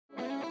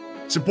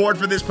Support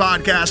for this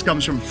podcast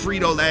comes from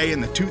Frito-Lay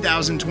and the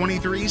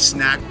 2023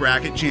 Snack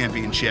Bracket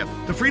Championship.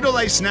 The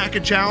Frito-Lay Snack-A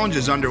Challenge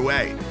is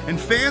underway, and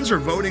fans are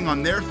voting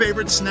on their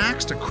favorite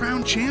snacks to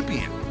crown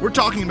champion. We're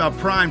talking about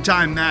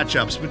prime-time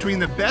matchups between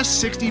the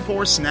best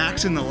 64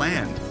 snacks in the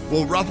land.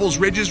 Will Ruffles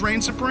Ridges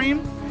reign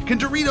supreme? Can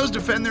Doritos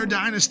defend their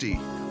dynasty?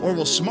 Or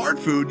will Smart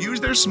Food use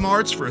their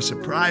smarts for a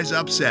surprise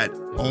upset?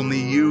 Only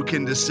you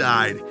can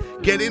decide.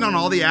 Get in on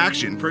all the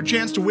action for a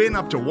chance to win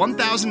up to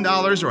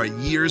 $1,000 or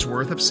a year's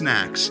worth of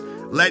snacks.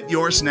 Let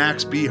your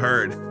snacks be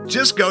heard.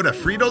 Just go to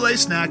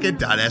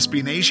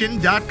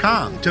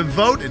fritolaysnacket.sbnation.com to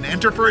vote and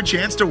enter for a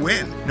chance to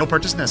win. No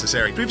purchase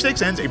necessary.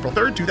 Sweepstakes ends April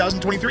 3rd,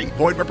 2023.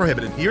 Void where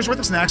prohibited. Year's worth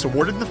of snacks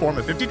awarded in the form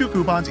of 52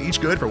 coupons, each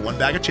good for one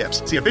bag of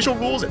chips. See official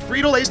rules at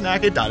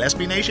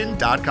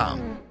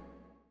fritolaysnacket.sbnation.com.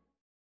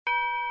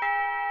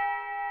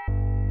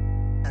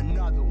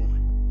 Another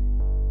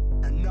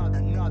one.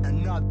 Another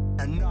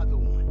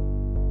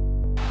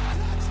one.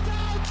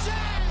 Touchdown,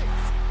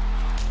 Jags!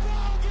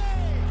 Ball game!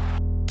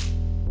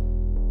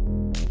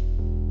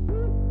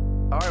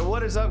 All right,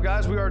 what is up,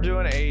 guys? We are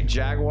doing a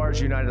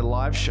Jaguars United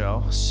live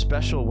show,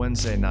 special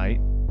Wednesday night.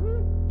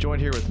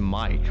 Joined here with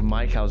Mike.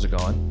 Mike, how's it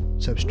going?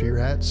 What's up, Street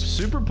Rats?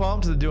 Super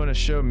pumped to doing a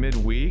show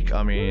midweek.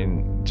 I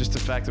mean, just the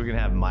fact that we can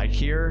have Mike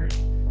here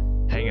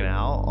hanging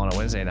out on a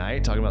Wednesday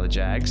night talking about the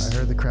Jags. I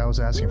heard the crowd was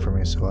asking for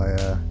me, so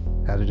I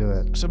had to do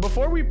it. So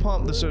before we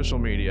pump the social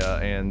media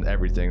and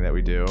everything that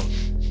we do,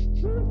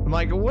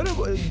 Mike, what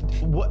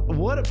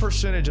a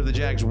percentage of the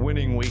Jags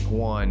winning week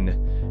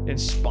one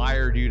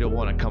inspired you to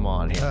want to come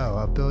on here?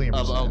 Oh,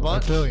 1,000,000,000%. A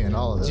bunch? 1,000,000,000,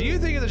 all of it. Do you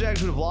think if the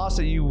Jags would have lost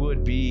that you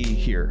would be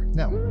here?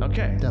 No.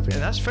 Okay. Definitely.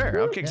 And that's fair.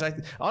 Okay. Because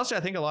honestly, I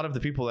think a lot of the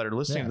people that are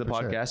listening to the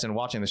for podcast and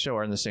watching the show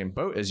are in the same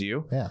boat as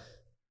you. Yeah.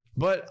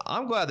 But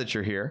I'm glad that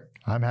you're here.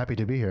 I'm happy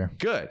to be here.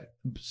 Good.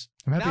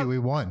 I'm happy we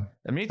won.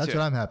 Me too. That's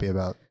what I'm happy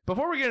about.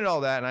 Before we get into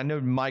all that, and I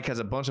know Mike has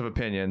a bunch of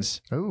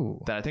opinions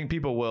that I think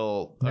people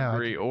will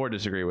agree or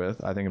disagree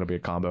with. I think it'll be a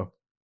combo.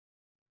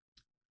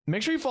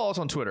 Make sure you follow us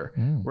on Twitter.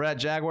 We're at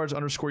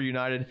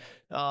Jaguars_United.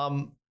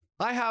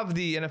 I have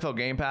the NFL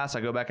Game Pass.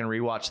 I go back and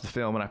rewatch the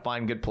film, and I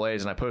find good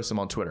plays, and I post them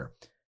on Twitter.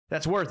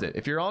 That's worth it.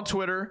 If you're on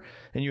Twitter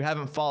and you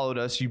haven't followed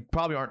us, you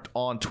probably aren't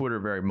on Twitter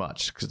very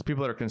much, because the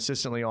people that are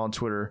consistently on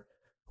Twitter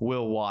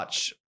will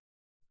watch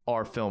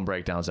our film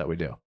breakdowns that we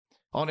do.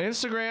 On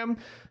Instagram,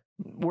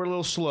 we're a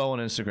little slow on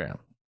Instagram.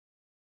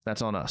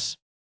 That's on us.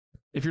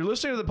 If you're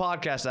listening to the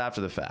podcast after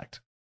the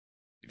fact,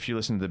 if you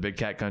listen to the Big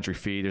Cat Country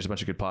feed, there's a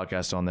bunch of good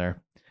podcasts on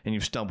there, and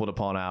you've stumbled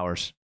upon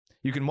ours.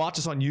 You can watch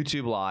us on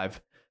YouTube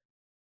live.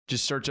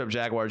 Just search up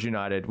Jaguars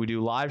United. We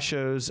do live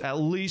shows at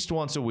least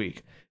once a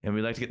week, and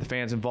we like to get the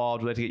fans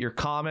involved. We like to get your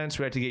comments.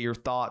 We like to get your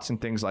thoughts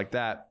and things like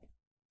that.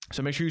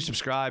 So make sure you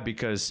subscribe,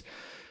 because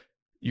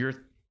your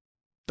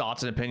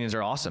thoughts and opinions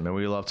are awesome, and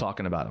we love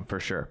talking about them for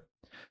sure.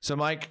 So,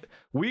 Mike,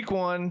 week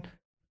one,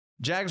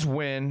 Jags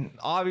win.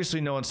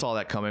 Obviously, no one saw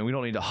that coming. We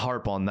don't need to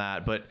harp on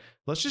that, but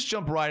let's just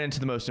jump right into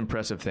the most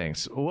impressive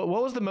things. What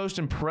was the most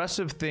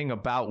impressive thing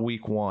about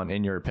week one,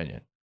 in your opinion?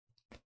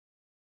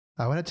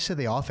 I would have to say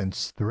the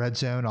offense, the red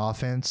zone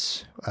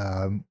offense,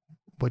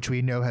 which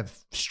we know have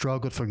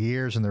struggled for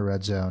years in the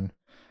red zone.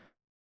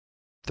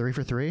 3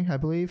 for 3, I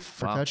believe,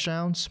 for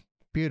touchdowns.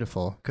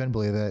 Beautiful. Couldn't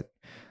believe it.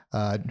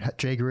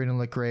 Jay Gruden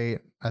looked great.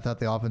 I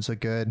thought the offense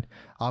looked good.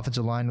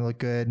 Offensive line looked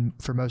good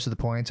for most of the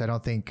points. I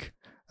don't think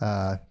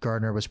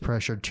Gardner was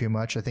pressured too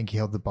much. I think he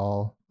held the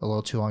ball a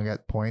little too long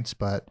at points,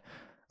 but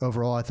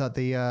overall, I thought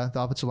the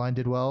offensive line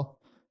did well.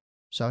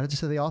 So I would have to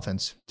say the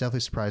offense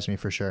definitely surprised me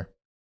for sure.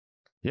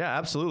 Yeah,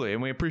 absolutely.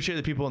 And we appreciate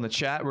the people in the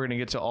chat. We're going to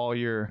get to all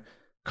your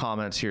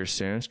comments here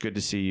soon. It's good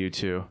to see you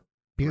too.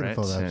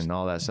 Beautiful, and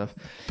all that stuff.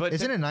 But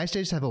isn't it nice to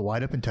just have a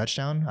wide open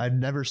touchdown? I've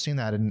never seen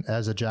that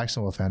as a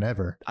Jacksonville fan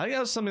ever. I think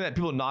that was something that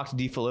people knocked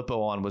DiFilippo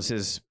on, was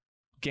his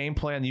game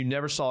plan. You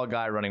never saw a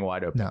guy running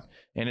wide open. No.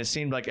 And it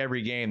seemed like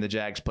every game the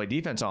Jags played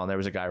defense on, there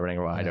was a guy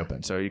running wide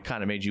open. So it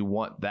kind of made you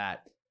want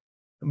that.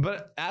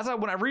 But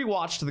when I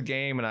rewatched the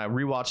game and I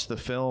rewatched the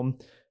film,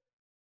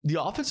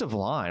 the offensive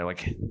line,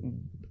 like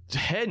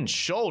head and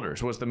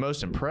shoulders, was the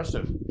most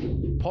impressive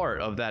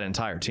part of that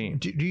entire team.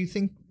 Do you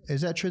think,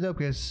 is that true though?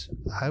 Because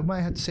I might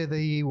have to say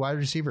the wide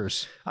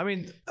receivers. I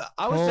mean,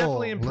 I was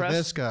definitely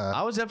impressed. Laviska.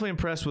 I was definitely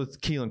impressed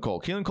with Keelan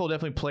Cole. Keelan Cole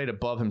definitely played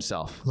above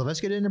himself.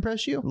 Laviska didn't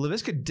impress you?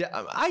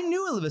 Laviska, I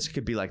knew Laviska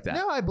could be like that.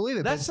 No, I believe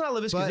it. That's not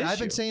Laviska's issue. I've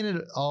been saying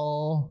it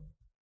all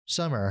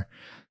summer.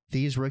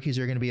 These rookies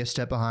are going to be a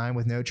step behind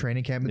with no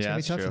training camp. It's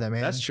going to be tough for them,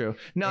 man. That's true.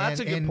 No,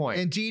 that's a good point.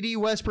 And D.D.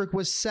 Westbrook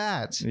was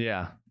sat.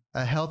 Yeah.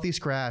 A healthy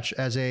scratch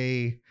as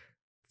a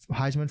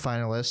Heisman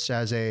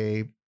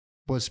finalist,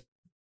 was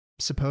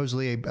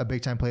supposedly a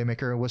big time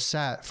playmaker, was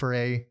sat for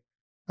a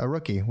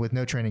rookie with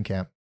no training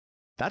camp.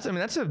 That's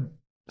a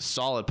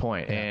solid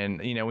point. Yeah. And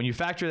when you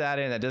factor that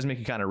in, that does make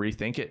you kind of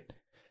rethink it,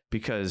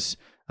 because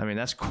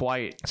that's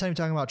quite. That's not even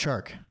talking about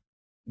Chark.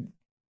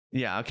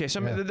 Yeah. Okay.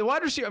 So the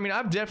wide receiver. I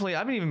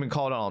haven't even been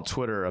called on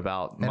Twitter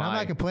about. And I'm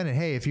not complaining.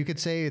 Hey, if you could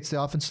say it's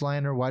the offensive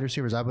line or wide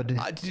receivers, I would.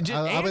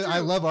 I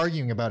love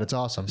arguing about it. It's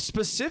awesome.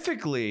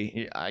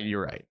 Specifically,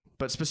 you're right.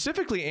 but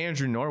specifically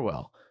Andrew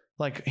Norwell.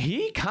 Like,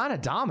 he kind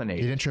of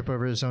dominated. He didn't trip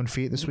over his own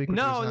feet this week?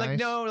 No, I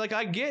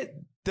get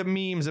the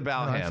memes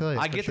about him.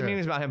 I get the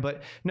memes about him,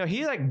 but no,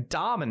 he like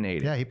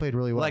dominated. Yeah, he played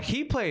really well. Like,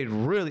 he played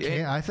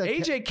really. I thought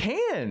AJ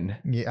can.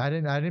 Yeah, I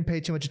didn't pay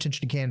too much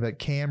attention to Can, but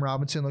Cam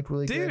Robinson looked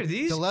really good.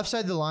 Dude, the left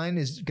side of the line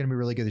is going to be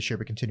really good this year.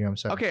 But continue. I'm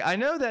sorry. Okay, I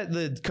know that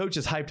the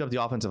coaches hyped up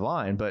the offensive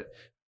line, but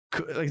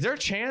like, is there a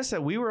chance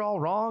that we were all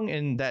wrong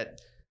and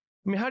that?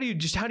 I mean, how do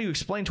you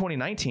explain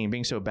 2019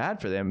 being so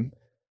bad for them?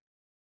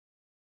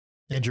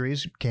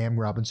 Injuries, Cam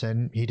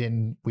Robinson,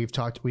 we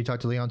talked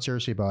to Leon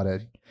Searcy about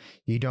it.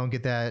 You don't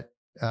get that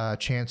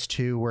chance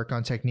to work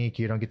on technique.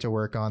 You don't get to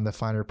work on the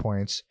finer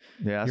points.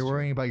 Yeah, you're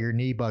worrying about your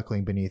knee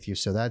buckling beneath you.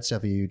 So that's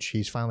huge.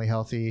 He's finally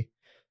healthy.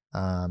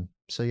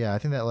 So yeah, I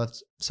think that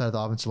left side of the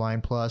offensive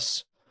line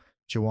plus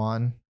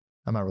Juwan.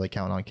 I'm not really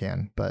counting on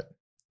Can, but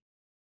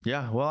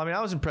yeah, well, I mean,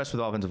 I was impressed with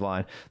the offensive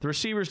line. The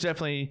receivers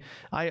definitely,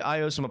 I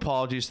owe some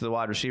apologies to the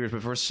wide receivers,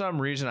 but for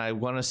some reason, I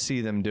want to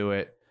see them do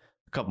it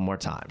a couple more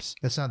times.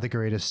 It's not the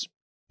greatest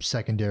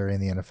secondary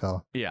in the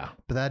NFL. Yeah.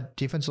 But that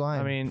defense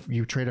line, I mean,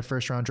 you trade a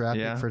first-round draft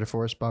pick for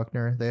DeForest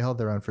Buckner. They held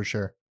their own for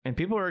sure. And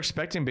people were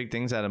expecting big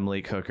things out of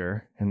Malik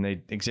Hooker,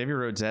 and Xavier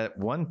Rhodes at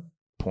one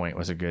point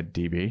was a good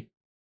DB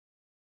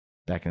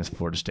back in his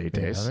Florida State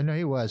days. I know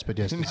he was, but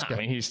just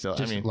he still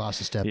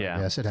lost a step. Yeah.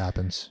 Yes, it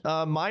happens.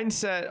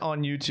 Mindset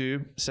on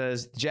YouTube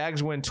says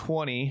Jags win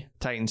 20,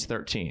 Titans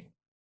 13.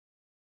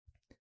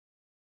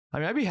 I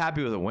mean, I'd be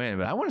happy with a win,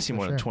 but I want to see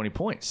more than 20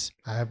 points.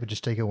 I would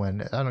just take a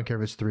win. I don't care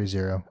if it's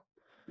 3-0.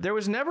 There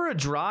was never a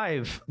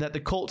drive that the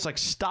Colts like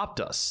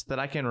stopped us that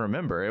I can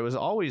remember. It was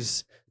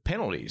always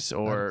penalties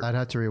or I'd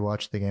have to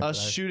rewatch the game.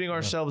 Us shooting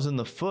ourselves in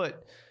the foot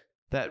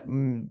that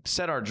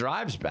set our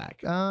drives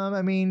back.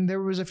 I mean,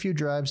 there was a few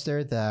drives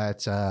there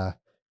that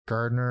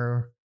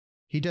Gardner,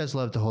 he does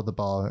love to hold the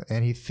ball,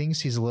 and he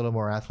thinks he's a little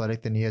more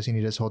athletic than he is, and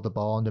he does hold the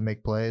ball and to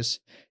make plays.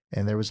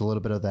 And there was a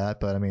little bit of that,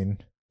 but I mean,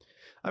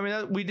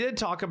 we did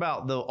talk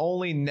about the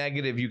only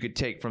negative you could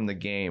take from the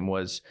game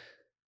was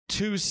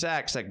 2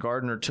 sacks that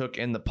Gardner took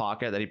in the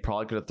pocket that he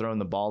probably could have thrown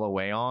the ball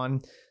away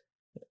on.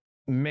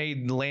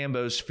 Made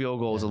Lambeau's field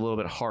goals a little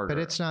bit harder.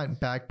 But it's not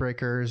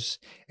backbreakers,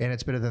 and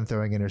it's better than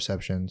throwing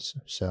interceptions.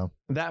 So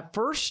that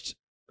first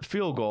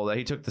field goal that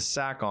he took the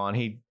sack on,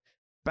 he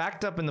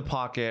backed up in the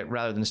pocket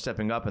rather than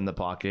stepping up in the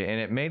pocket, and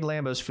it made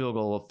Lambeau's field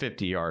goal a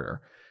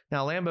 50-yarder.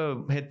 Now,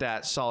 Lambeau hit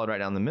that solid right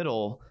down the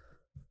middle,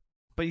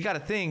 but you got to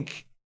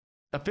think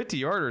a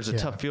 50-yarder is a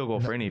tough field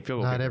goal for any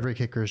field goal Not kicker. Every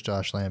kicker is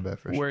Josh Lambeau,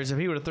 for sure. Whereas if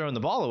he would have thrown the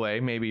ball away,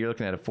 maybe you're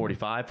looking at a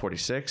 45,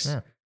 46.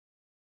 Yeah.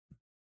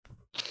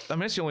 I mean,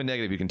 that's the only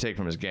negative you can take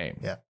from his game.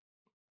 Yeah.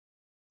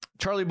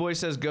 Charlie Boy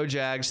says, go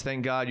Jags.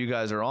 Thank God you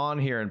guys are on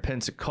here in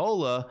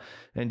Pensacola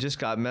and just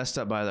got messed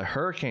up by the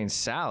Hurricane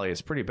Sally.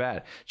 It's pretty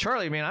bad.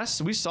 Charlie, man,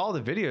 we saw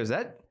the videos.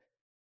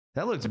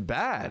 That looked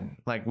bad.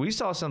 Like, we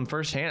saw some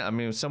firsthand. I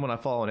mean, someone I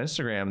follow on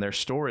Instagram, their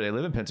story, they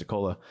live in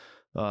Pensacola,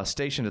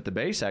 stationed at the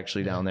base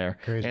actually down there.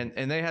 Crazy.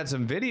 And they had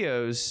some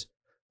videos,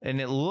 and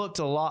it looked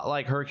a lot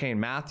like Hurricane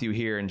Matthew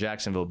here in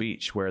Jacksonville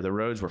Beach, where the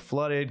roads were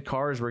flooded,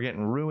 cars were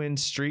getting ruined,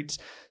 streets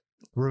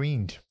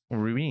ruined.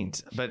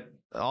 But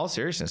all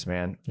seriousness,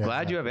 man.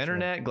 Glad you have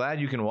internet. Sure. Glad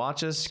you can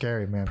watch us.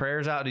 Scary, man.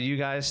 Prayers out to you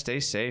guys. Stay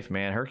safe,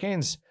 man.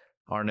 Hurricanes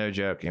are no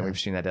joke, and we've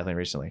seen that definitely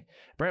recently.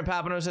 Brent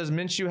Papano says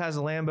Minshew has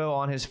a Lambo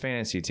on his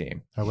fantasy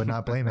team. I would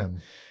not blame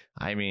him.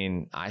 I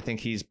mean, I think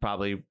he's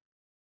probably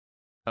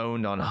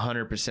owned on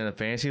 100% of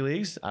fantasy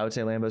leagues. I would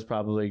say Lambo's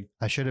probably...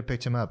 I should have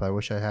picked him up. I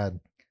wish I had.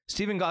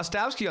 Steven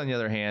Gostkowski, on the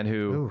other hand,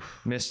 who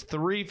missed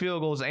 3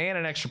 field goals and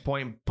an extra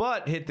point,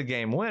 but hit the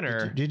game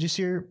winner. Did you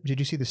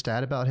see the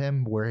stat about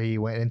him where he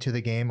went into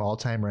the game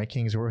all-time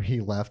rankings where he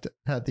left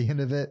at the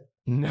end of it?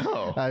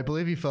 No. I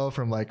believe he fell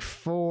from like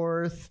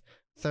 4th,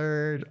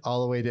 3rd,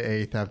 all the way to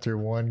 8th after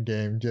one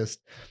game. Just,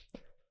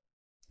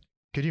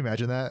 could you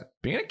imagine that?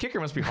 Being a kicker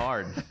must be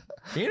hard.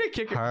 Being a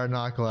kicker, hard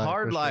knock life.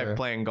 Hard life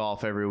playing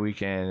golf every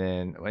weekend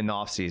and in the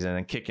off season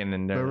and kicking.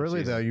 And but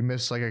really though, you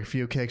miss like a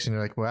few kicks and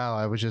you're like, wow,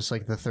 I was just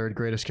like the 3rd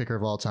greatest kicker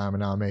of all time,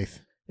 and now I'm 8th.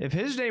 If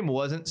his name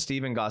wasn't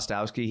Steven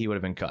Gostkowski, he would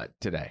have been cut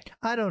today.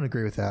 I don't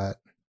agree with that.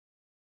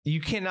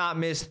 You cannot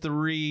miss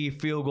 3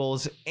 field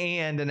goals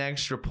and an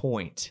extra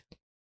point.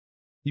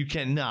 You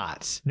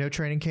cannot. No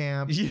training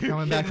camp.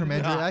 Coming back from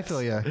injury. I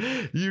feel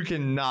you. You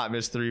cannot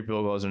miss 3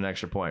 field goals and an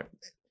extra point.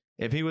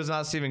 If he was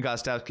not Steven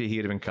Gostkowski, he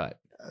would have been cut.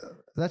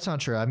 That's not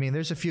true. I mean,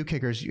 there's a few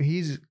kickers.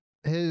 His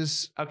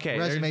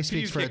resume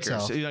speaks for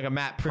itself. Like a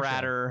Matt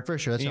Prater. For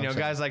sure. That's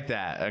guys like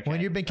that. Okay. When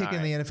you've been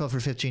kicking the NFL for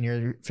 15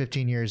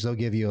 years, they'll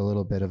give you a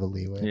little bit of a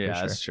leeway. Yeah,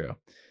 that's true.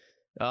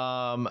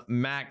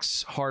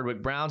 Max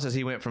Hardwick Brown says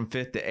he went from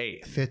 5th to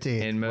 8th. 5th to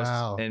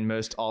 8th. In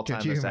most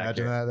all-time. Could you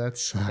imagine that?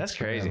 That's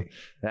crazy.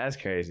 That's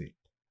crazy.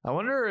 I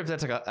wonder if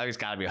that's it's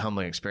got to be a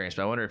humbling experience,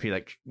 but I wonder if he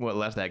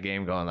left that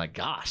game going like,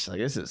 gosh,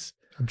 this is.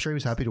 I'm sure he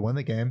was happy to win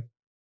the game.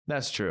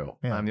 That's true.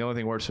 Yeah. The only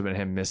thing worse would have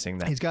been him missing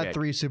that. He's got kick.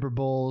 3 Super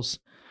Bowls.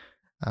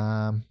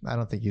 I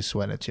don't think you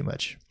sweat it too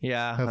much.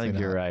 Yeah, hopefully I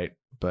think you're right.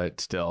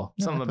 but still,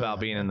 something about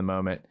being in the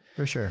moment.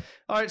 For sure.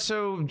 All right,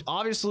 so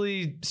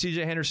obviously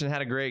C.J. Henderson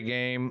had a great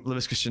game.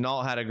 Laviska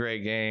Shenault had a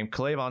great game.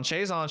 K'Lavon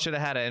Chaisson should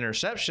have had an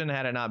interception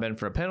had it not been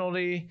for a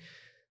penalty.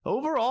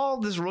 Overall,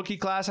 this rookie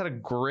class had a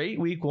great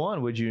week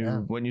one,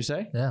 wouldn't you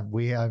say?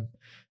 Yeah,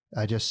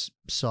 I just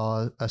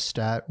saw a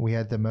stat. We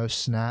had the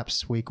most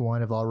snaps week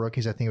one of all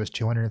rookies. I think it was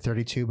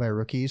 232 by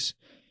rookies.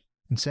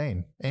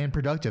 Insane. And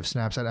productive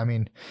snaps. I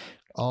mean,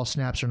 all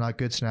snaps are not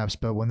good snaps,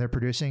 but when they're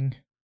producing,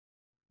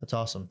 that's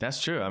awesome.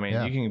 That's true. I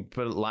mean, you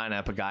can line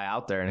up a guy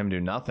out there and him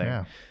do nothing.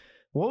 Yeah.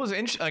 What was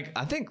interesting? Like,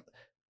 I think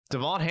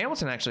Devon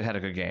Hamilton actually had a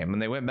good game,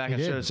 and they went back and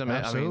showed some.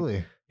 Absolutely. I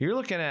mean, you're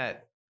looking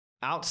at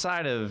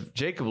outside of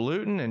Jacob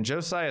Luton and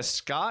Josiah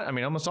Scott. I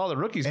mean, almost all the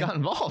rookies got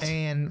involved.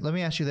 And let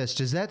me ask you this: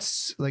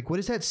 what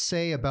does that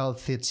say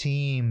about the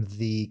team,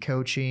 the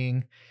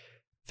coaching,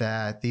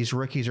 that these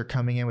rookies are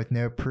coming in with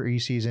no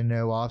preseason,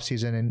 no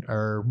offseason, and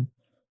are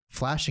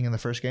flashing in the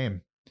first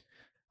game?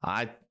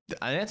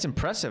 That's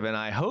impressive, and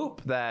I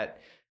hope that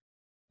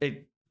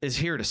it is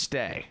here to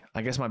stay.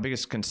 I guess my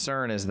biggest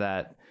concern is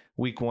that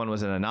week one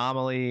was an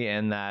anomaly,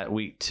 and that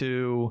week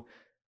two,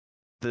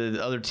 the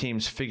other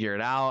teams figure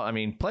it out. I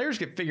mean, players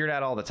get figured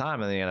out all the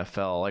time in the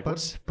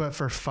NFL. But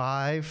for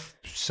 5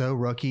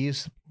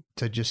 rookies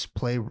to just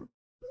play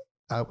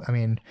out, I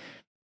mean,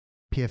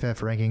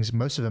 PFF rankings,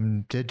 most of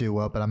them did do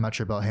well, but I'm not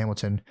sure about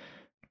Hamilton.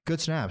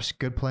 Good snaps,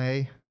 good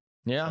play.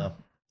 Yeah.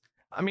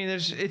 I mean,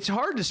 it's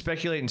hard to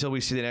speculate until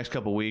we see the next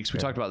couple of weeks. We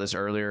talked about this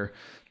earlier.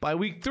 By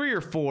week 3 or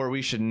 4,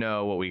 we should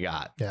know what we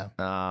got.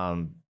 Yeah.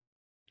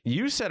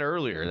 You said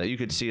earlier that you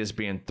could see us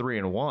being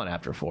 3-1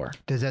 after 4.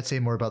 Does that say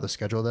more about the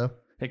schedule, though?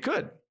 It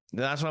could.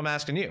 That's what I'm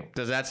asking you.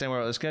 Does that say more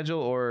about the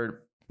schedule,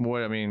 or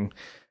what? I mean,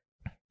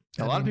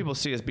 a lot of people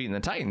see us beating the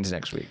Titans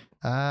next week.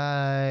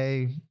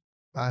 I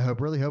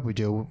really hope we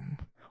do.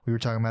 We were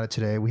talking about it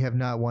today. We have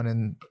not won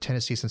in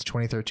Tennessee since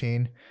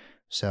 2013.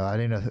 So I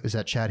didn't know. Is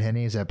that Chad Henne?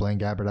 Is that Blaine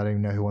Gabbert? I didn't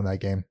even know who won that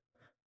game.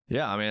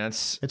 Yeah, I mean,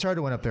 it's hard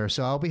to win up there.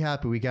 So I'll be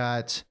happy. We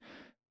got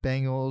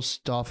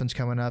Bengals, Dolphins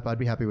coming up. I'd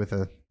be happy with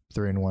a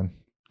 3-1.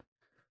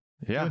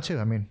 Yeah,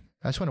 2-2. I mean,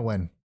 I just want to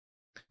win.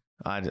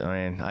 I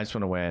just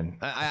want to win.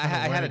 I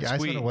had a tweet. I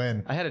just want to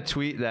win. I had a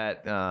tweet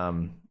that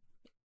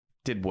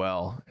did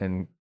well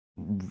in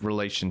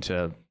relation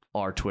to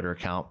our Twitter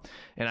account,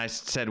 and I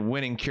said,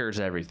 "Winning cures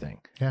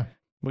everything." Yeah.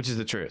 Which is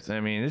the truth. I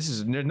mean,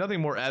 there's nothing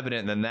more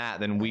evident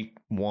than week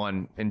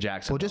 1 in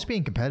Jacksonville. Well, just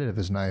being competitive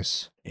is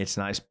nice. It's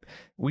nice.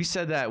 We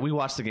said that. We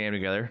watched the game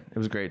together. It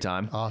was a great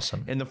time.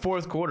 Awesome. In the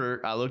fourth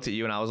quarter, I looked at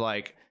you and I was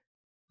like,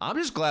 I'm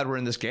just glad we're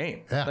in this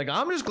game. Yeah. Like,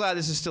 I'm just glad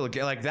this is still a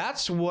game. Like,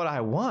 that's what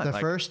I want. The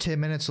first 10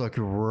 minutes looked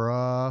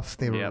rough.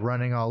 They were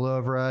running all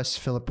over us.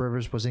 Phillip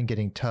Rivers wasn't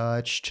getting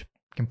touched,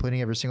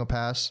 completing every single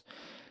pass.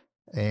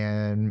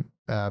 And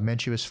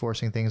Minshew was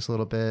forcing things a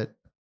little bit.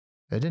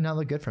 It did not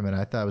look good for him. And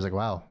I thought, I was like,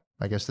 wow.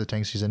 I guess the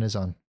tank season is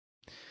on.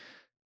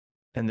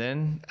 And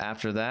then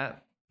after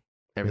that,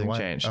 everything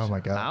changed. Oh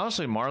my God.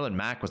 Honestly, Marlon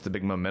Mack was the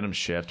big momentum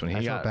shift when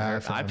he got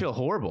hurt. I feel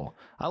horrible.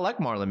 I like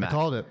Marlon Mack. I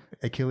called it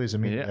Achilles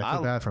immediately. I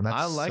feel bad for him.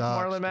 I like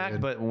Marlon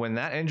Mack, but when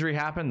that injury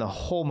happened, the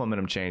whole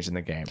momentum changed in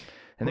the game.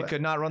 And they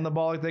could not run the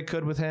ball like they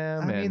could with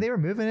him. I mean, they were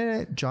moving in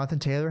it. Jonathan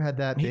Taylor had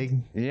that big.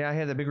 Yeah, he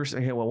had the big.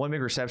 One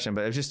big reception,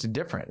 but it was just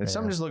different. And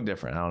something just looked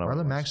different. I don't know.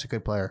 Marlon Mack's a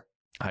good player.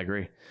 I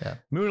agree. Yeah.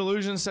 Moon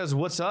Illusion says,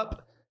 "What's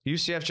up,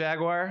 UCF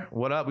Jaguar?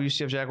 What up,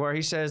 UCF Jaguar?"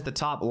 He says the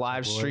top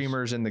live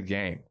streamers in the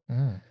game.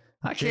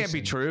 That can't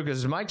be true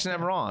because Mike's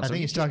never on. I think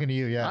he's talking to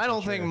you. Yeah. I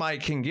don't think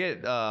Mike can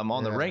get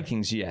on the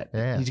rankings yet.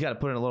 Yeah. He's got to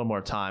put in a little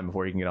more time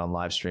before he can get on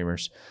live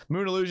streamers.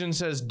 Moon Illusion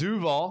says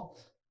Duval.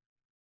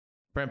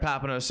 Brent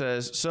Papano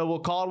says, so will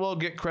Caldwell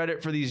get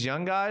credit for these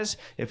young guys?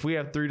 If we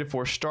have 3 to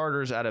 4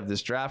 starters out of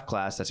this draft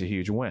class, that's a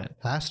huge win.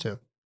 Has to.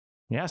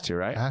 He has to,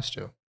 right? Has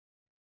to.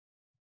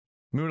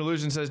 Moon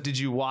Illusion says, did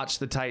you watch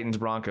the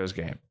Titans-Broncos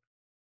game?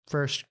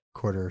 First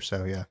quarter or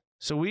so, yeah.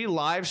 So we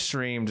live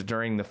streamed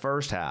during the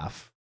first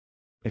half.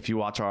 If you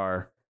watch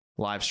our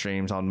live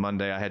streams on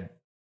Monday, I had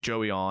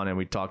Joey on and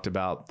we talked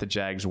about the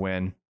Jags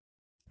win.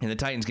 And the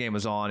Titans game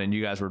was on and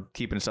you guys were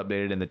keeping us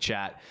updated in the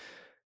chat.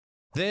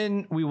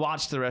 Then we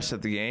watched the rest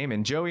of the game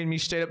and Joey and me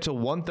stayed up till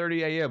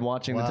 1:30 a.m.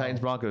 watching the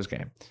Titans-Broncos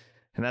game.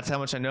 And that's how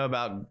much I know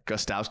about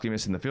Gostowski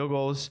missing the field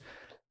goals.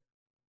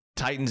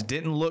 Titans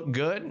didn't look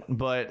good,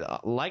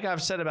 but like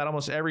I've said about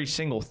almost every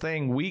single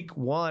thing, week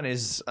 1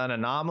 is an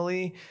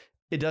anomaly.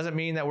 It doesn't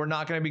mean that we're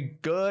not going to be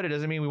good. It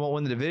doesn't mean we won't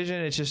win the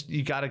division. It's just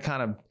you got to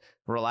kind of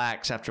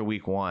relax after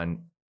week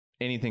 1.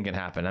 Anything can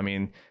happen. I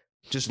mean,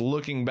 just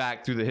looking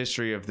back through the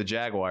history of the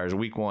Jaguars,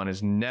 week 1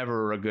 is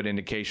never a good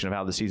indication of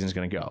how the season's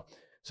going to go.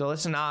 So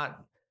let's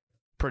not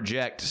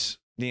project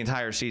the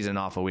entire season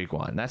off of week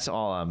 1. That's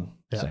all I'm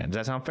saying. Does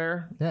that sound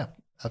fair? Yeah,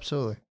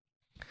 absolutely.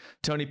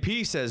 Tony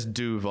P says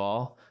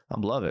Duval. I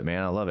love it,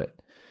 man. I love it.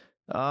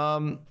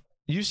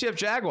 UCF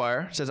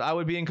Jaguar says, I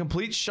would be in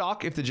complete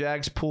shock if the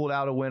Jags pulled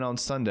out a win on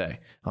Sunday.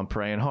 I'm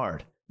praying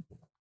hard.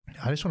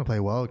 I just want to play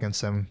well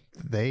against them.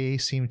 They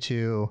seem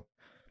to...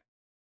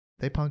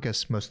 They punk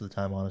us most of the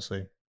time,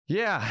 honestly.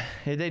 Yeah,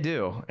 they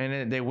do,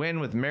 and they win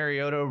with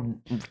Mariota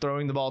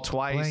throwing the ball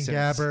twice. Blaine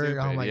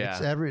Gabbert, oh my! Yeah.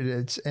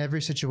 It's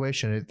every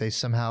situation. They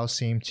somehow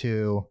seem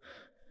to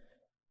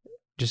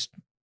just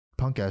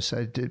punk us.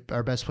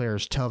 Our best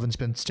players, Telvin's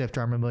been stiffed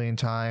arm a million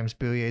times.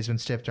 Bouyer's been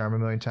stiffed arm a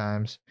million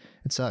times.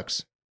 It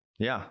sucks.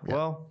 Yeah.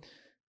 Well,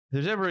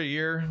 there's ever a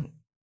year.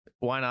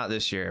 Why not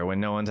this year when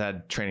no one's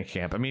had training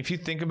camp? I mean, if you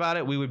think about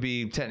it, we would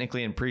be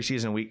technically in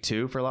preseason week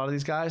 2 for a lot of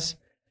these guys.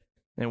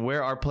 And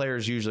where are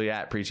players usually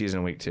at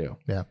preseason week 2?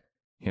 Yeah.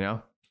 You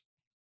know?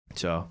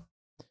 So,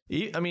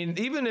 I mean,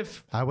 even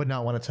if... I would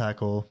not want to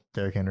tackle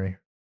Derrick Henry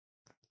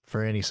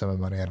for any sum of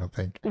money, I don't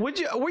think.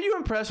 Were you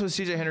impressed with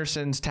CJ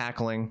Henderson's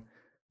tackling?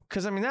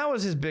 Because, I mean, that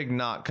was his big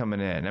knock coming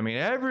in. I mean,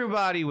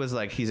 everybody was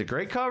like, he's a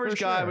great coverage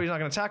guy, but he's not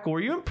going to tackle.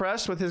 Were you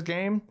impressed with his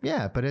game?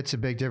 Yeah, but it's a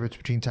big difference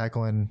between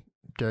tackling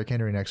Derrick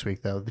Henry next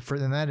week, though.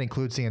 And that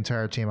includes the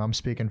entire team. I'm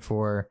speaking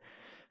for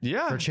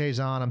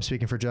Chazon. I'm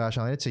speaking for Josh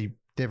Allen. It's a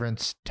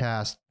different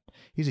task.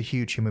 He's a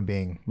huge human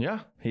being.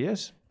 Yeah, he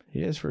is.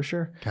 He is for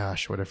sure.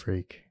 Gosh, what a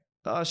freak.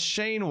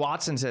 Shane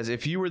Watson says,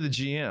 if you were the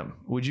GM,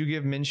 would you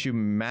give Minshew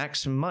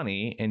max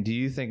money? And do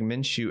you think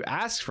Minshew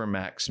asks for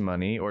max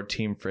money or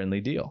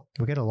team-friendly deal?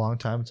 We got a long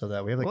time until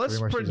that. We have let's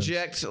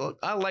project.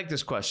 I like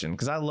this question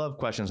because I love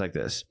questions like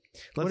this.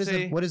 What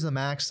is the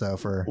max, though?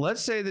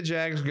 Let's say the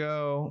Jags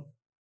go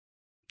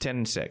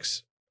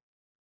 10-6,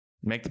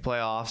 make the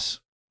playoffs,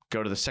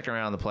 go to the second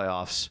round of the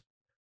playoffs.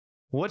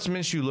 What's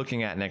Minshew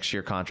looking at next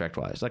year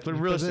contract-wise? Like,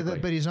 realistically.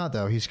 But he's not,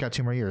 though. He's got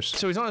 2 more years.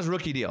 So he's on his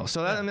rookie deal.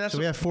 So so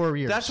we have 4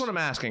 years. That's what I'm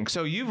asking.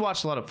 So you've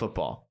watched a lot of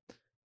football.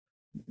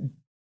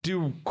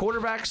 Do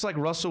quarterbacks like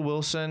Russell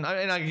Wilson,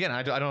 and again,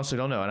 I honestly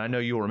don't know, and I know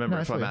you'll remember,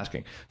 that's what I'm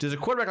asking. Does a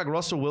quarterback like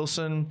Russell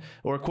Wilson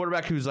or a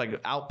quarterback who's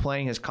like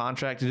outplaying his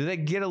contract, do they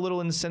get a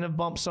little incentive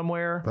bump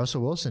somewhere?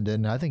 Russell Wilson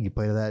didn't. I think he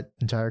played that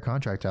entire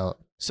contract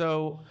out.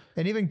 So,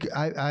 and even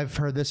I've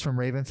heard this from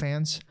Raven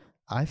fans.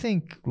 I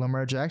think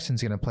Lamar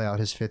Jackson's going to play out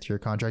his 5th-year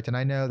contract. And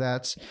I know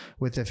that's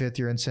with the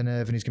 5th-year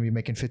incentive and he's going to be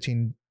making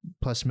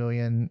 $15+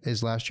 million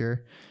his last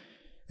year.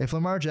 If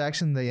Lamar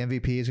Jackson, the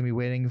MVP, is going to be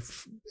waiting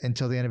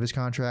until the end of his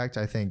contract,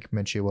 I think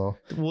Minshew will.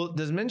 Well,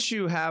 does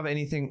Minshew have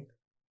anything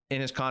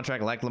in his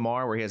contract like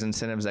Lamar where he has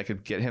incentives that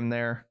could get him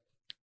there?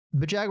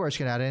 The Jaguars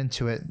can add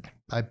into it,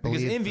 I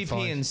believe. Because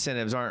MVP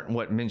incentives aren't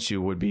what Minshew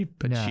would be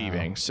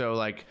achieving. No. So,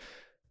 like,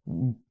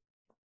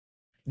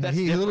 that's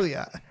he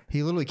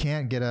literally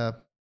can't get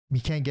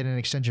an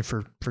extension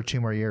for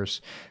 2 more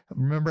years.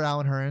 Remember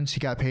Allen Hurns?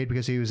 He got paid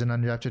because he was an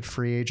undrafted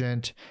free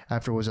agent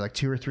after, was it like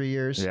 2 or 3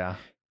 years? Yeah.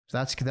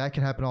 That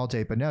can happen all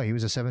day. But no, he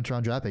was a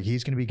 7th-round draft pick.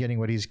 He's going to be getting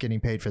what he's getting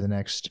paid for the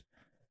next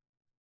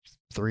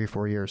 3 or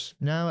 4 years.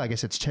 No, I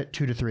guess it's 2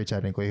 to 3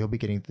 technically. He'll be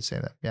getting the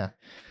same. Yeah.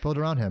 Build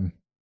around him.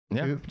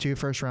 Yeah. 2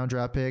 first-round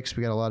draft picks.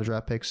 We got a lot of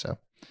draft picks. So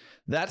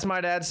that's my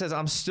dad says,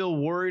 I'm still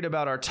worried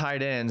about our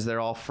tight ends.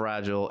 They're all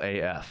fragile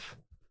AF.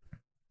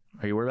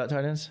 Are you worried about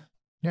tight ends?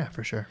 Yeah,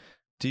 for sure.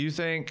 Do you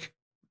think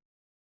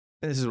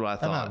this is what I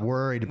thought? I'm not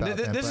worried about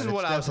them. This is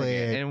what I was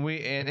thinking, and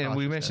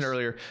we mentioned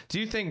earlier. Do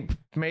you think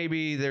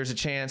maybe there's a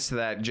chance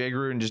that Jay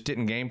Gruden just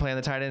didn't game plan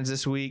the tight ends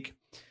this week?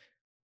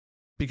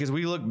 Because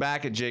we look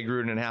back at Jay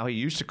Gruden and how he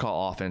used to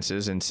call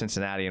offenses in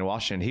Cincinnati and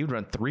Washington. He would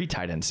run 3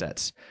 tight end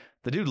sets.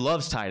 The dude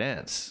loves tight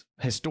ends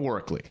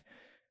historically.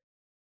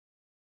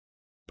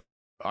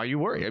 Are you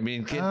worried? I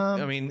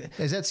mean,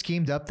 is that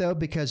schemed up though?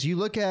 Because you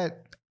look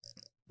at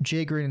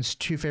Jay Gruden's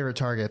 2 favorite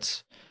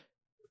targets.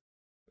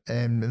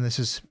 And this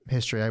is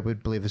history. I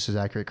would believe this is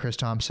accurate. Chris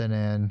Thompson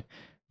and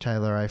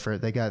Tyler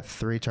Eifert. They got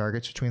 3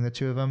 targets between the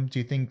 2 of them. Do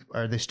you think,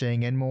 are they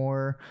staying in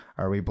more?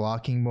 Are we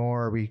blocking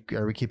more?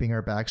 Are we keeping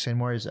our backs in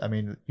more?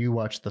 You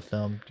watched the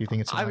film. Do you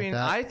think it's like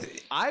that?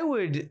 I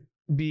would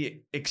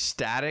be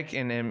ecstatic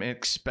and am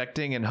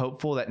expecting and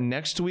hopeful that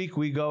next week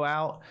we go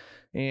out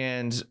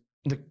and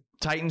the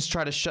Titans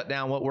try to shut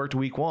down what worked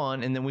week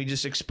 1, and then we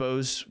just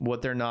expose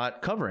what they're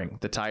not covering,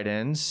 the tight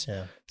ends,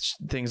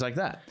 things like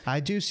that.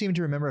 I do seem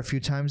to remember a few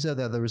times, though,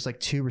 that there was like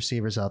 2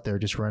 receivers out there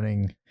just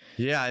running.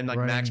 Yeah, and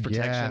max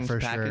protection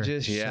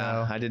packages. Sure.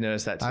 Yeah, so I did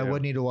notice that too. I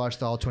would need to watch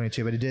the all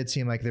 22, but it did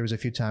seem like there was a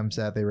few times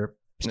that they were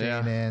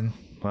staying in.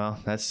 Well,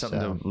 that's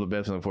something to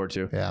look forward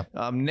to.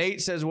 Yeah.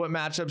 Nate says, what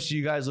matchups are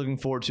you guys looking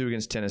forward to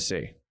against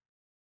Tennessee?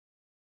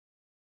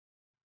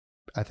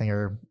 I think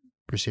our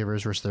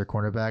receivers versus their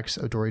cornerbacks.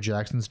 Adoree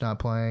Jackson's not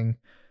playing.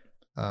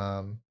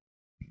 Didn't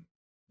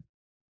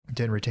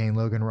retain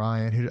Logan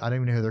Ryan. Who I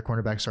don't even know who their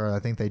cornerbacks are. I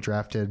think they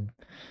drafted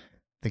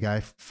the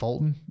guy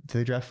Fulton. Did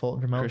they draft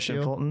Fulton from LSU?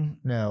 Christian Fulton?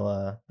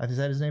 No. Is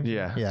that his name?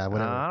 Yeah. Yeah.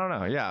 Whatever. I don't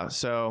know. Yeah.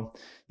 So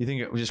you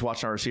think we're just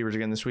watching our receivers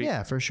again this week?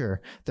 Yeah, for sure.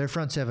 Their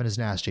front 7 is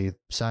nasty.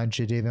 Signed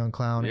Jadeveon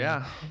Clowney.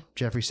 Yeah.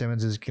 Jeffrey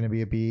Simmons is going to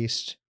be a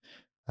beast.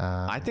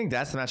 I think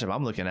that's the matchup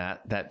I'm looking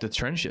at. That the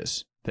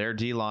trenches, their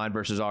D line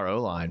versus our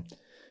O line.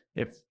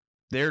 If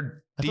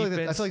their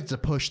defense, I feel like it's a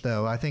push,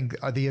 though. I think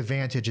the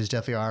advantage is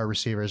definitely our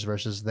receivers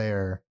versus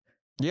their.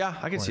 Yeah,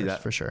 I can see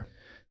that for sure.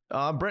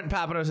 Brent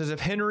Papino says,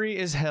 if Henry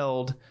is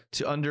held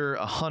to under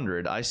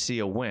 100, I see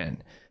a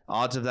win.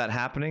 Odds of that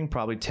happening,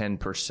 probably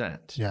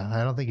 10%. Yeah,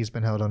 I don't think he's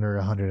been held under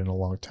 100 in a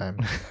long time.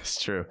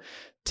 It's true.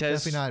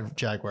 Definitely not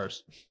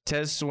Jaguars.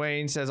 Tez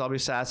Swain says, I'll be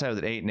satisfied with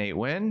an 8-8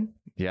 win.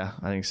 Yeah,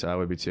 I think so. I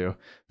would be too.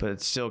 But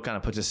it still kind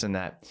of puts us in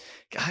that.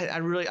 I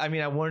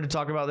wanted to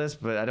talk about this,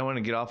 but I don't want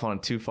to get off on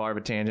too far of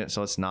a tangent,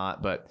 so it's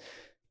not. But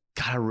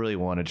God, I really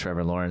wanted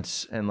Trevor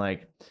Lawrence. And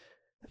like,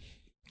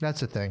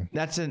 that's the thing.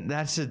 That's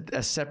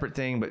a separate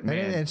thing, but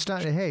man, and it's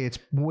not. Hey, it's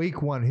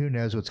week 1. Who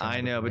knows what's going on?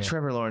 I know, but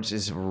Trevor Lawrence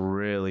is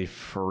really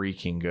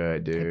freaking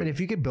good, dude. Yeah, but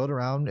if you could build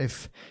around,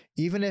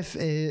 even if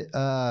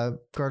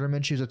Gardner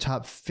Minshew is a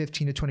top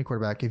 15 to 20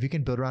 quarterback, if you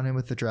can build around him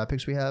with the draft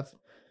picks we have,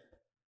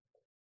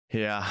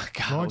 yeah,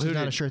 God, Lawrence is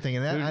not a sure thing,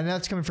 and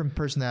that's coming from a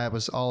person that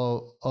was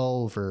all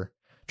over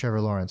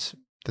Trevor Lawrence,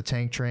 the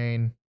tank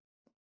train.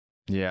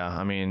 Yeah,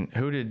 I mean,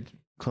 who did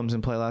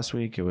Clemson play last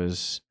week? It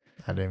was.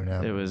 I don't even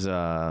know. It was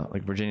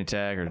like Virginia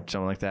Tech or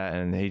something like that,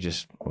 and he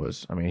just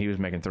was. I mean, he was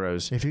making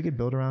throws. If you could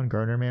build around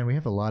Gardner, man, we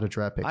have a lot of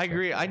draft picks. I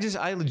agree. I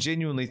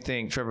genuinely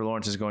think Trevor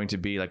Lawrence is going to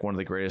be like one of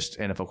the greatest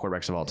NFL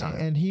quarterbacks of all time.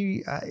 And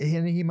he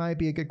might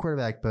be a good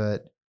quarterback,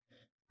 but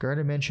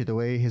Gardner Minshew, the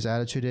way his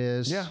attitude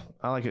is, yeah,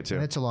 I like it too.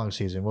 And it's a long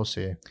season. We'll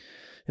see.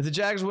 If the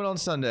Jags win on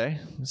Sunday,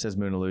 says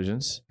Moon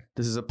Illusions,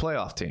 this is a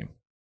playoff team.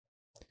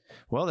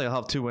 Well, they'll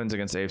have 2 wins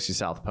against AFC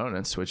South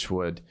opponents, which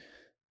would.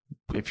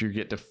 If you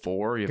get to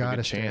 4, you have a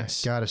good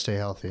chance. Gotta stay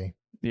healthy.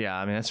 Yeah,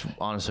 I mean, that's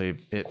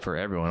honestly it for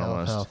everyone.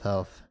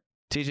 Health.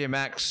 TJ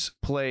Maxx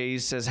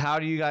plays, says, how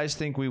do you guys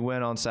think we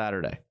win on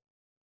Saturday?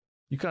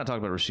 You kind of talk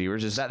about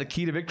receivers. Is that the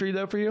key to victory,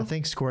 though, for you? I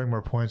think scoring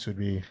more points would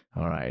be.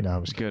 All right. No,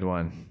 it was a good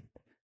one.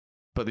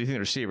 But do you think the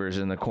receivers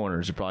and the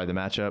corners are probably the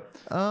matchup?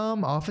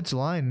 Offensive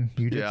line.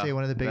 You did say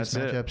one of the biggest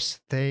matchups.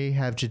 They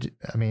have to,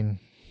 I mean,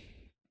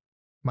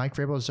 Mike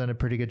Vrabel's done a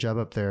pretty good job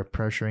up there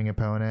pressuring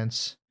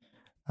opponents.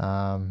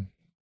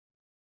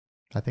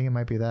 I think it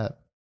might be that.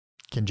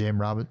 Can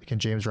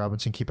James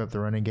Robinson keep up the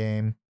running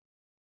game?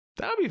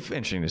 That would be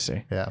interesting to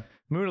see. Yeah.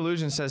 Moon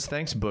Illusion says,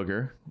 thanks,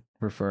 Booger,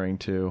 referring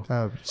to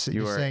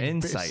your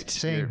insight.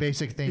 Saying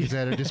basic things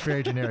that are just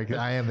very generic.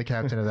 I am the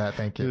captain of that.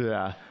 Thank you.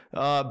 Yeah.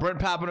 Brent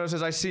Papano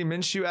says, I see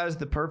Minshew as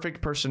the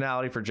perfect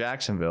personality for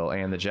Jacksonville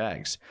and the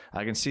Jags.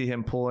 I can see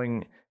him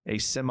pulling a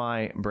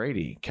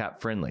semi-Brady, cap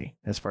friendly,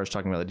 as far as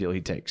talking about the deal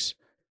he takes.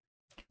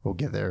 We'll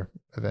get there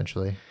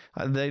eventually.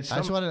 I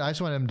just want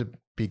him to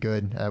be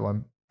good at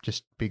one.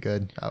 Just be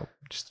good. I'll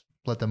just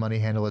let the money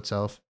handle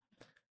itself.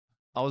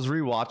 I was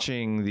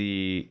rewatching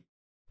the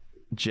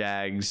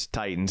Jags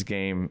Titans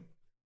game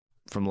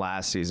from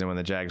last season when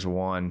the Jags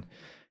won,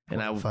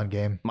 and fun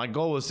game. My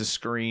goal was to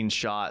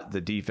screenshot the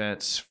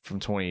defense from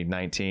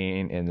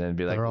 2019 and then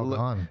be like, they're all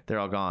gone. They're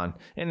all gone.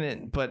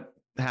 But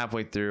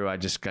halfway through, I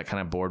just got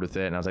kind of bored with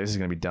it, and I was like, this is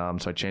gonna be dumb.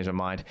 So I changed my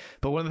mind.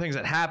 But one of the things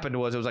that happened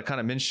was it was like kind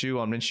of Minshew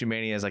on Minshew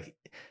Mania as like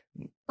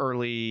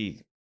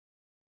early,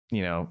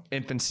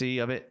 infancy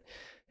of it.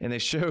 And they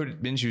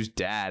showed Minshew's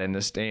dad in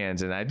the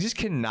stands, and I just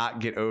cannot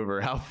get over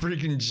how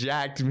freaking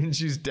jacked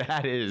Minshew's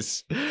dad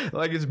is.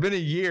 Like, it's been a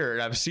year,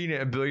 and I've seen it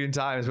a billion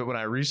times, but when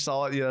I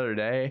resaw it the other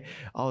day,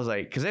 I was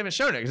like, because they haven't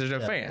shown it, because there's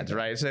no fans,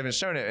 right? So they haven't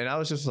shown it, and I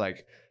was just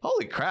like,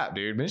 holy crap,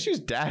 dude. Minshew's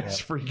dad is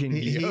freaking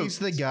He's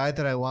the guy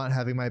that I want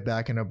having my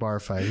back in a bar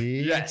fight.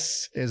 He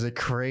is a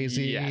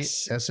crazy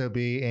SOB,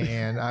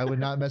 and I would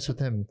not mess with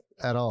him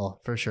at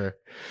all, for sure.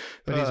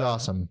 But he's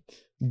awesome.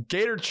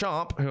 Gator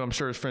Chomp, who I'm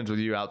sure is friends with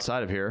you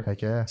outside of here,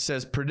 Heck yeah.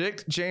 says,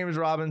 predict James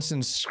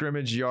Robinson's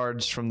scrimmage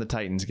yards from the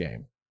Titans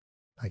game.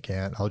 I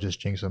can't. I'll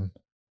just jinx him.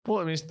 Well,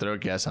 let me just throw a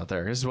guess out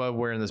there. This is why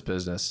we're in this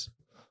business.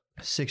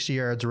 60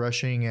 yards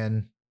rushing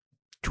and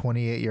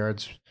 28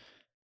 yards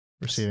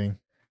receiving.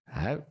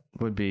 That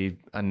would be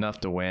enough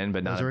to win,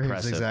 but not impressive. Those are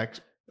his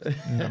exact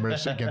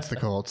numbers against the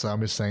Colts. So I'm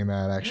just saying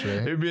that, actually.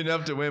 It would be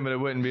enough to win, but it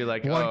wouldn't be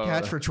like one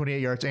catch for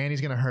 28 yards, and he's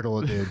going to hurdle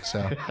a dude.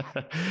 So,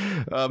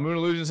 Moon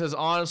Illusion says,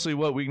 honestly,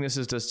 what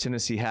weaknesses does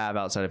Tennessee have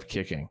outside of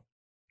kicking?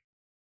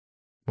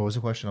 What was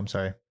the question? I'm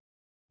sorry.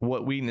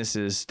 What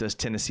weaknesses does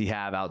Tennessee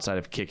have outside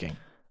of kicking?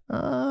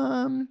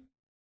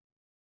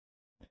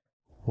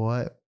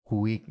 What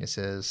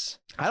weaknesses?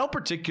 I don't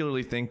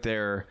particularly think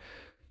their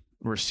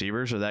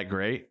receivers are that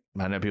great.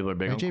 I know people are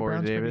big on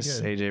Corey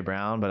Davis, AJ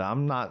Brown, but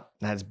I'm not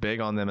as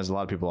big on them as a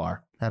lot of people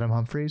are. Adam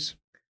Humphries?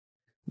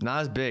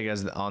 Not as big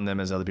on them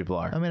as other people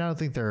are. I mean, I don't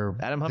think they're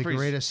the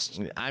greatest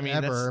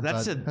ever,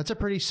 that's a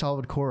pretty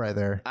solid core right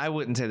there. I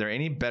wouldn't say they're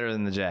any better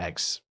than the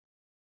Jags.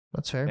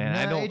 That's fair. And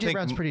I don't AJ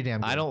Brown's pretty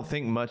damn good. I don't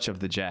think much of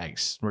the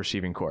Jags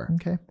receiving core.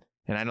 Okay.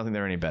 And I don't think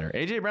they're any better.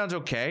 AJ Brown's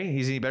okay.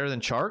 He's any better than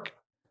Chark?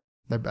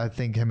 I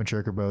think him and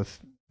Chark are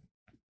both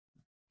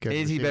good.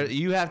 Is he better?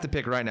 You have to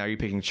pick right now. Are you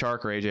picking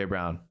Chark or AJ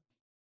Brown?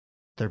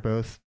 They're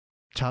both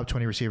top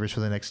 20 receivers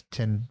for the next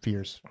 10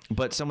 years.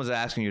 But someone's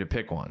asking you to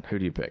pick one. Who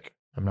do you pick?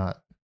 I'm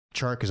not.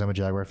 Chark, because I'm a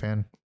Jaguar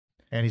fan.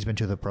 And he's been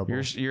to the Pro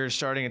Bowl. You're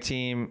starting a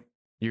team.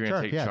 You're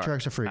going to take Chark.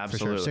 Chark's a freak.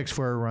 Absolutely. For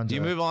sure. 6'4" runs.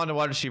 You move on to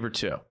wide receiver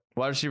 2.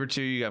 Wide receiver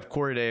 2, you have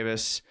Corey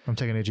Davis. I'm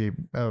taking AJ.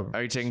 Oh.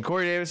 Are you taking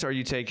Corey Davis or are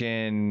you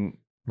taking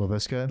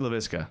LaVisca?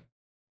 LaVisca.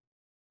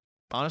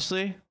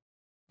 Honestly,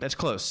 That's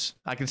close.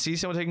 I can see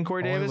someone taking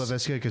Corey Only Davis.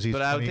 Laviska because he's. But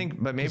 20, I would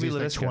think, but maybe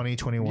Laviska. Like 20,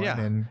 21. Yeah.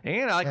 And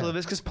I like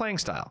Laviska's playing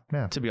style,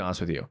 to be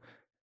honest with you.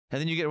 And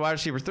then you get wide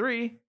receiver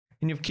 3,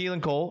 and you have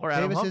Keelan Cole or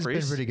Adam Humphries. Davis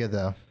has been pretty good,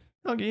 though.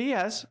 Okay, he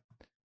has.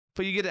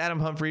 But you get Adam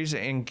Humphries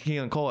and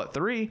Keelan Cole at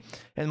 3.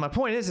 And my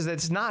point is that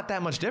it's not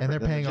that much different.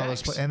 And they're paying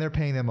and they're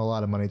paying them a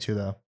lot of money, too,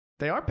 though.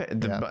 They are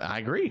paying. I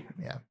agree.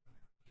 Yeah.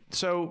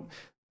 So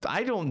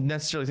I don't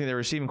necessarily think their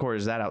receiving core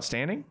is that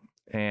outstanding.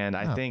 And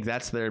I think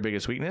that's their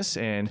biggest weakness.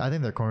 And I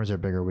think their corners are a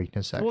bigger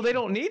weakness, actually. Well, they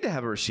don't need to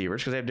have a receiver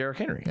because they have Derrick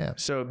Henry. Yeah.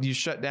 So you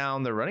shut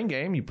down the running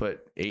game, you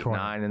put 8,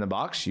 9 in the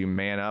box, you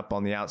man up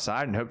on the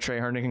outside and hope Trey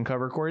Herndon can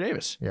cover Corey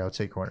Davis. Yeah, I would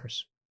say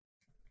corners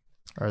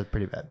are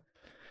pretty bad.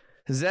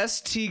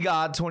 Zest T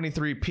God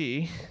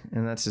 23P,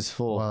 and that's his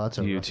full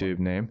YouTube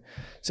name,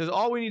 says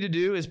all we need to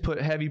do is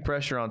put heavy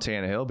pressure on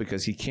Tannehill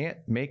because he can't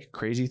make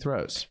crazy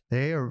throws.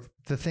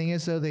 The thing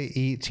is, though, they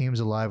eat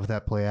teams alive with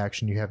that play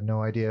action. You have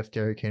no idea if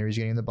Derrick Henry's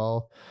getting the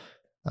ball.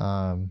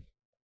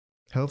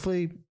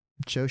 Hopefully,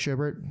 Joe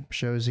Schobert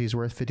shows he's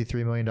worth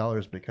 $53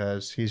 million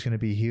because he's going to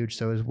be huge.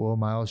 So is Will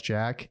Miles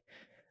Jack.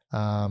 They're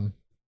going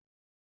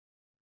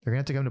to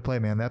have to come to play,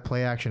 man. That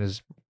play action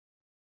is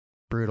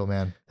brutal,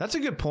 man. That's a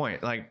good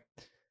point. Like,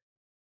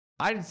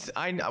 when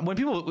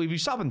you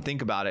stop and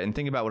think about it and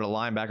think about what a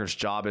linebacker's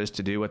job is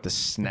to do at the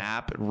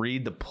snap,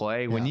 read the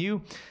play, when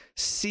you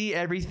see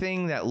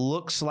everything that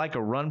looks like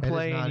a run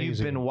play and you've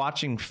been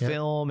watching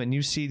film and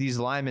you see these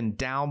linemen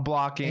down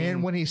blocking.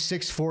 And when he's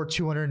 6'4",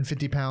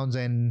 250 pounds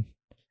and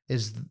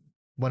is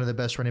one of the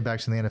best running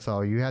backs in the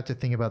NFL, you have to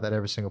think about that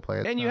every single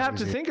play. And you have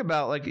to think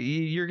about, like,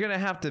 you're going to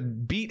have to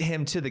beat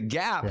him to the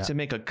gap to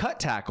make a cut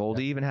tackle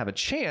to even have a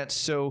chance.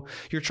 So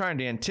you're trying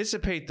to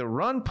anticipate the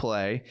run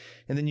play,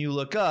 and then you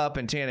look up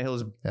and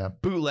Tannehill's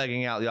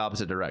bootlegging out the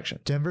opposite direction.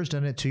 Denver's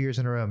done it 2 years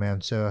in a row,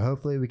 man. So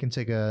hopefully we can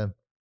take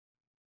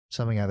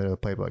something out of the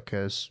playbook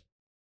because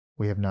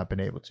we have not been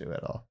able to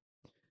at all.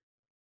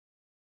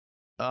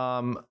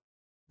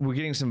 We're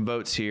getting some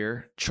votes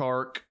here.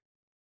 Chark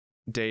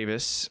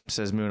Davis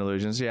says Moon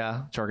Illusions.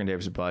 Yeah, Chark and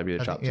Davis would probably be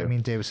the top two. I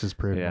mean, Davis has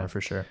proven more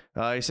for sure.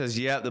 He says,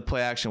 the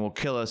play action will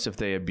kill us if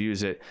they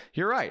abuse it.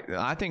 You're right.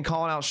 I think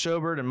calling out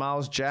Schobert and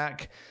Miles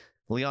Jack,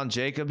 Leon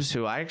Jacobs,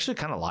 who I actually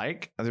kind of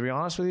like, to be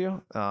honest with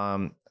you,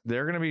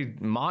 they're going to be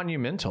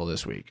monumental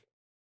this week.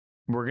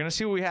 We're going to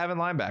see what we have in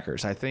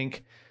linebackers. I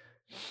think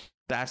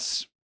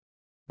that's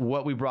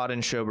what we brought in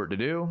Schobert to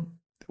do.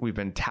 We've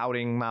been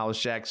touting Miles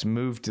Jack's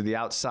move to the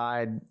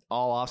outside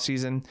all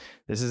offseason.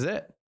 This is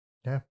it.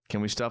 Yeah. Can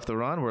we stuff the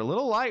run? We're a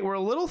little light. We're a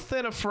little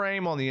thin of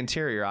frame on the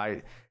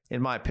interior,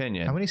 in my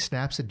opinion. How many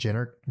snaps did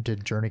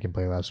Jernigan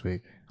play last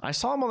week? I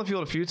saw him on the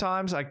field a few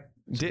times. I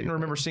didn't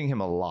remember seeing him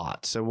a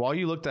lot. So while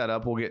you look that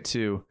up, we'll get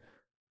to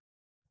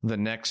the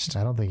next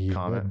I don't think he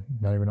comment.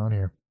 Not even on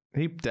here.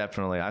 I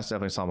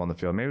definitely saw him on the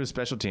field. Maybe it was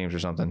special teams or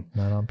something.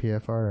 Not on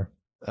PFR.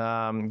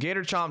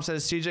 Gator Chomp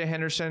says CJ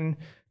Henderson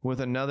with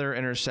another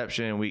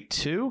interception in week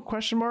 2, ?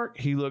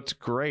 He looked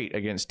great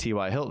against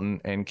T.Y.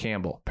 Hilton and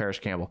Paris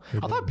Campbell.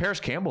 I thought Paris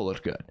Campbell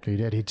looked good. He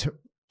did.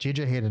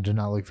 J.J. Hayden did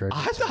not look very good.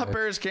 I thought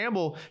Paris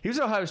Campbell, he was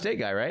an Ohio State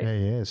guy, right? Yeah,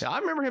 he is. I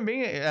remember him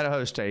being at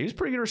Ohio State. He was a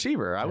pretty good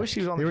receiver. I wish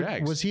he was on the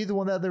Jags. Was he the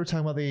one that they were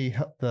talking about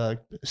the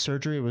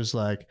surgery? It was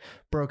like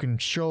broken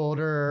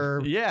shoulder.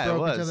 Yeah, it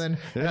was. Something,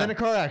 and then a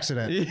car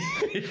accident.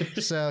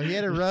 So he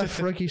had a rough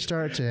rookie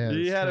start to him.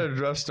 He had a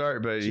rough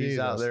start, but he's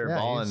out there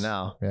balling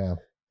now. Yeah.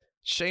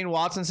 Shane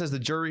Watson says the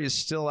jury is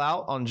still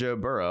out on Joe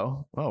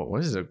Burrow. Oh,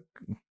 what is a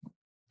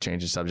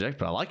change of subject,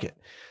 but I like it.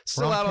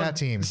 Still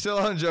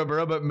on Joe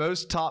Burrow, but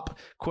most top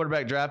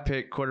quarterback draft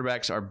pick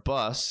quarterbacks are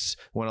busts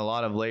when a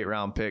lot of late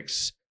round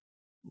picks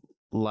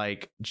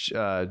like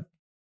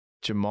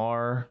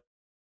Lamar.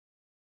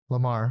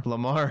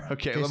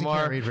 Okay, Casey Lamar.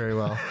 Can't read very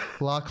well.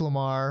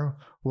 Lamar,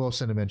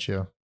 Wilson, and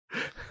Minshew.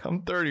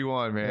 I'm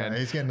 31, man. Yeah,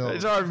 he's getting old.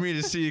 It's hard for me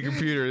to see a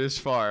computer this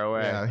far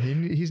away. Yeah,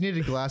 he's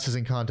needed glasses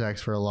and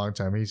contacts for a long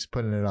time. He's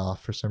putting it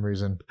off for some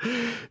reason.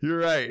 You're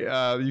right.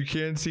 You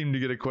can seem to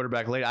get a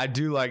quarterback late. I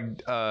do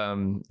like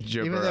Joe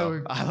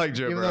Burrow. I like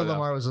Joe Burrow. Even though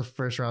Lamar was a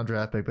first round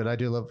draft pick, but I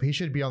do love. He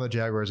should be on the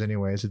Jaguars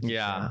anyways.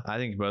 I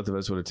think both of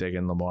us would have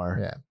taken Lamar.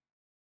 Yeah.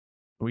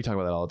 We talk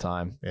about that all the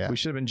time. Yeah. We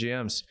should have been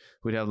GMs.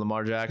 We'd have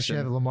Lamar Jackson. We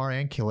should have Lamar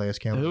and Calais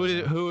Campbell.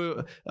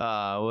 Who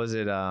was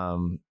it?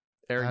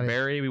 Eric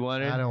Berry, we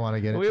wanted. I don't want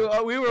to get it. We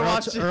were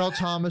watching Earl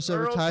Thomas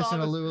over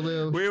Tyson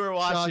Alulu. We were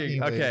watching.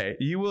 Shockingly. Okay,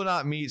 you will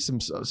not meet some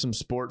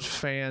sports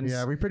fans.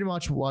 Yeah, we pretty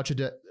much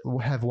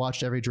have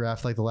watched every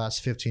draft like the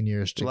last 15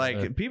 years. Together.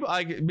 Like people,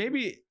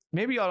 maybe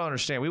y'all don't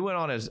understand. We went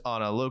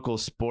on a local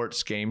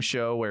sports game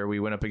show where we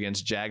went up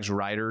against Jags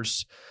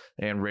writers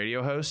and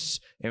radio hosts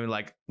and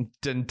we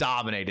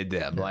dominated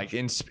them like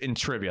in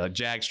trivia, like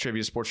Jags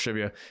trivia, sports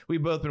trivia.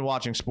 We've both been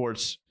watching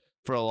sports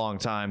for a long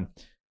time.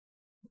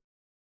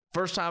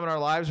 First time in our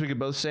lives, we could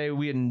both say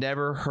we had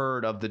never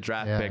heard of the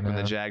draft pick when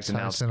the Jags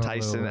announced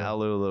Tyson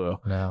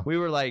Alulu. No. We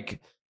were like,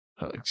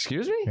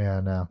 excuse me? Yeah,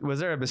 no. Was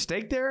there a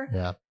mistake there?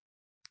 Yeah.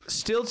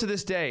 Still to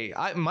this day,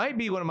 I might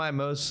be one of my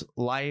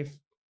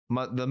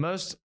the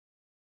most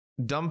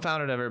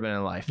dumbfounded I've ever been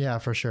in life. Yeah,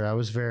 for sure. I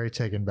was very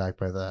taken back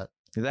by that.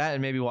 That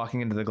and maybe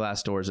walking into the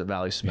glass doors at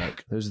Valley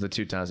Smoke. Those are the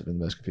 2 times I've been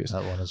most confused.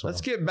 That one as well.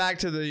 Let's get back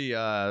to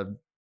the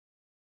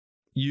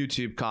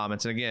YouTube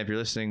comments. And again, if you're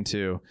listening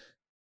to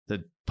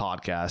the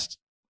podcast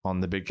on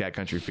the Big Cat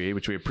Country feed,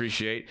 which we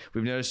appreciate,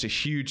 we've noticed a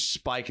huge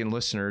spike in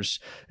listeners.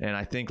 And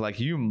I think like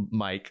you,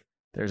 Mike,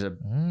 there's a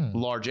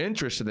large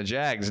interest in the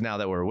Jags now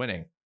that we're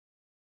winning.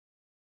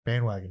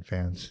 Bandwagon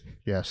fans.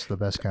 Yes, the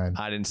best kind.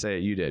 I didn't say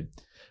it. You did.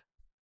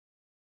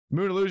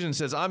 Moon Illusion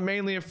says, I'm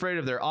mainly afraid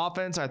of their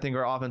offense. I think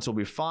our offense will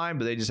be fine,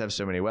 but they just have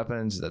so many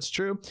weapons. That's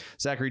true.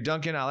 Zachary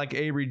Duncan, I like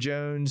Avery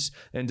Jones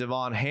and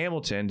Devon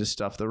Hamilton to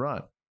stuff the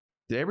run.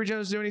 Did Avery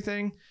Jones do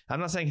anything? I'm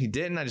not saying he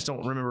didn't. I just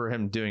don't remember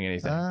him doing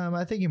anything.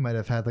 I think he might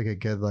have had like a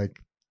good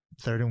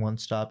 3rd and 1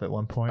 stop at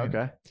one point.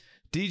 Okay.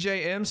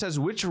 DJ M says,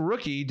 which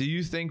rookie do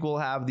you think will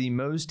have the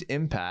most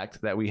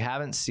impact that we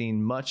haven't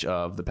seen much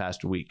of the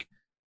past week?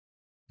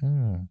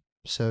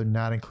 So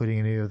not including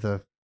any of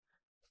the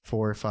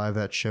 4 or 5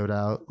 that showed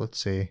out. Let's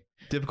see.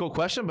 Difficult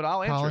question, but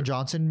I'll answer. Colin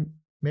Johnson,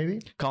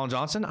 maybe? Colin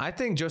Johnson? I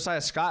think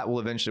Josiah Scott will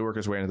eventually work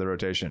his way into the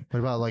rotation. What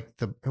about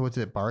what's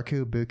it,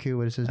 Buku?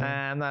 What is his name?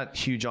 I'm not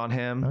huge on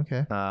him.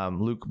 Okay.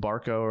 Luke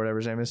Barco or whatever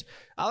his name is.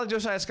 I like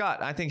Josiah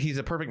Scott. I think he's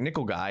a perfect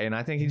nickel guy, and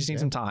I think he just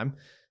needs some time.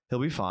 He'll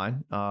be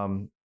fine.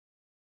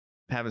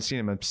 Haven't seen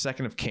him a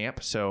second of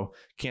camp, so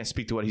can't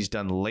speak to what he's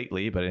done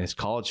lately, but in his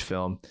college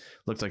film,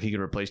 looks like he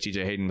could replace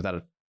TJ Hayden without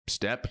a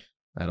step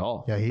at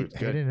all. Yeah, he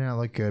did not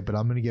look good, but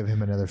I'm going to give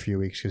him another few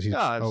weeks because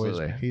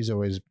he's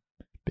always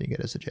being good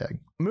as a Jag.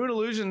 Moon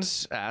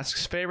Illusions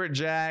asks, favorite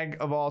Jag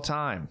of all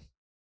time?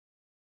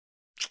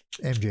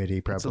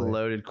 MJD, probably. That's a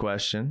loaded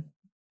question.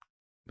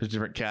 There's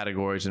different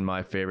categories in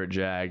my favorite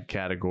Jag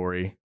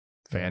category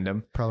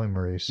fandom. Probably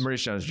Maurice.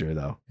 Maurice Jones-Drew,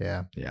 though.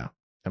 Yeah. Yeah.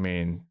 I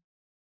mean,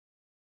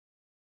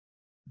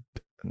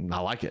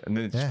 I like it. And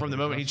then from the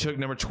moment he took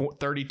number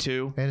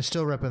 32. And it's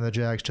still repping the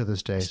Jags to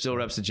this day. Still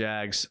reps the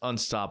Jags.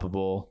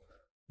 Unstoppable.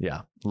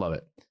 Yeah. Love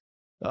it.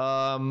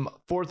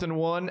 4th and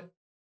 1.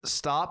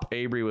 Stop.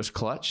 Avery was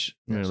clutch.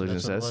 Illusion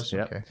says.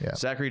 Yep. Okay. Yeah.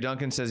 Zachary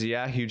Duncan says,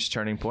 yeah, huge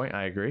turning point.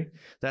 I agree.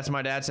 That's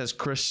my dad says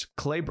Chris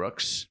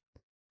Claybrooks.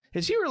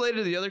 Is he related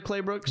to the other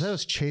Claybrooks? That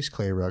was Chase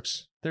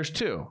Claybrooks. There's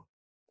 2.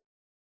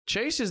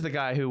 Chase is the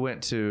guy who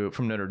went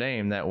from Notre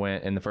Dame that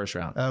went in the first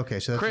round. Okay,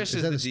 so Chris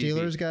is that the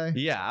Steelers guy?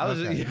 Yeah,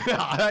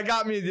 that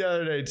got me the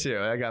other day too.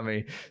 That got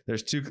me.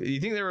 There's 2.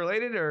 You think they're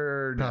related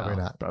or probably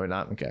no? not? Probably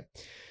not. Okay.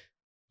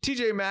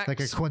 TJ Maxx, like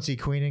a Quincy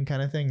Queenan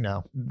kind of thing.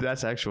 No,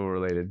 that's actual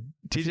related.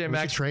 TJ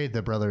Maxx trade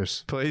the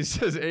brothers. Please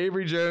says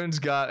Avery Jones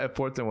got a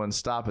 4th and 1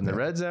 stop in the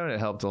red zone. It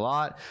helped a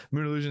lot.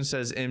 Moon Illusion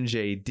says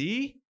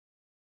MJD.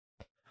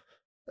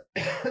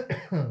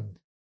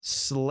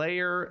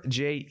 Slayer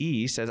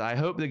JE says, I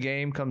hope the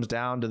game comes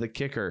down to the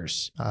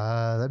kickers.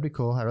 That'd be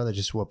cool. I'd rather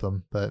just whoop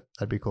them, but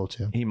that'd be cool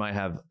too. He might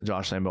have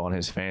Josh Lambo on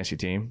his fantasy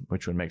team,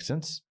 which would make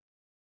sense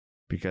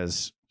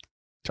because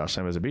Josh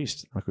Lambo is a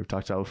beast, like we've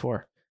talked about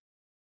before.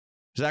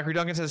 Zachary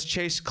Duncan says,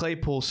 Chase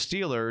Claypool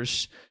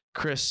Steelers,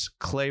 Chris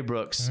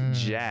Claybrooks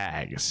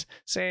Jags.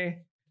 See,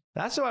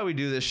 that's why we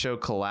do this show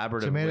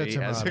collaboratively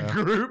as a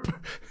group.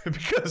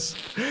 Because,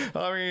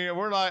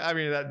 we're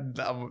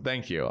not,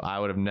 thank you. I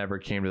would have never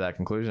came to that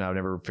conclusion. I would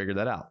never figured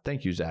that out.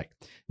 Thank you, Zach.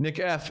 Nick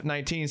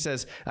F19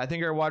 says, I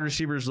think our wide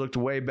receivers looked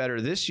way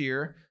better this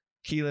year.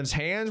 Keelan's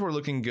hands were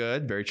looking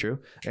good. Very true.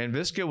 And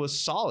Visca was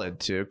solid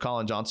too.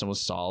 Colin Johnson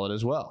was solid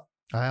as well.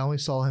 I only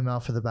saw him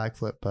out for the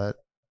backflip, but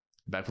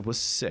backflip was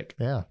sick.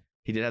 Yeah.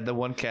 He did have the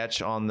one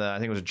catch on I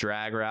think it was a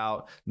drag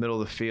route,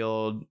 middle of the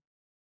field.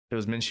 It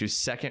was Minshew's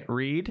second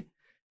read,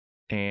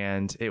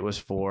 and it was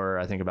for,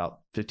 I think, about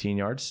 15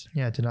 yards.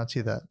 Yeah, I did not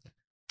see that.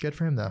 Good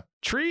for him, though.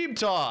 Treeb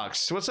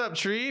talks. What's up,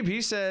 Treeb?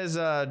 He says,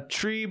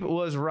 Treeb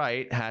was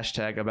right,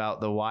 # about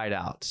the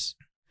wideouts.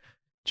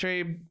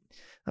 Treeb,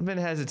 I've been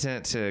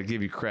hesitant to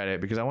give you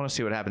credit because I want to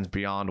see what happens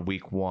beyond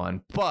week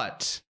 1.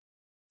 But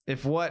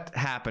if what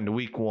happened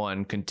week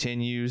 1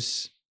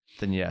 continues,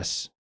 then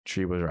yes,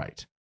 Treeb was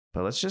right.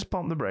 But let's just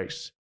pump the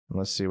brakes and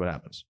let's see what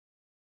happens.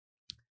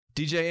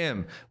 DJ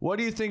M, what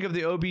do you think of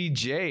the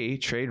OBJ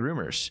trade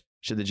rumors?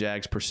 Should the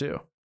Jags pursue?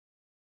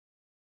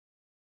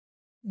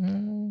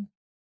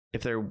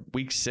 If they're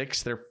week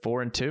 6, they're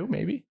 4-2,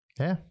 maybe?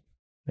 Yeah.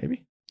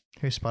 Maybe.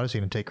 Whose spot is he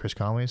going to take? Chris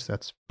Conley's?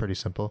 That's pretty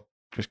simple.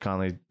 Chris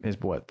Conley is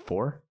what,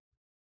 4?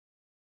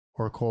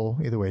 Or Cole.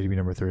 Either way, he'd be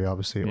number 3,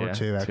 obviously. Or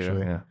 2,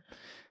 actually. 2, yeah.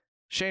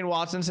 Shane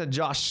Watson said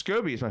Josh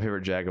Scobie is my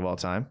favorite Jag of all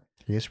time.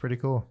 He is pretty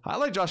cool. I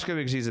like Josh Scobie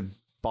because he's a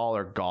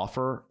baller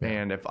golfer. Yeah.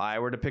 And if I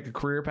were to pick a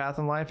career path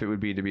in life, it would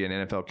be to be an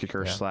NFL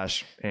kicker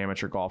 /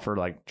 amateur golfer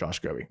like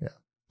Josh Scobie. Yeah.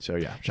 So,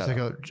 yeah. Just like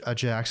a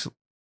Jack's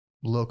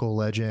local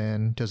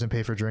legend, doesn't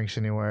pay for drinks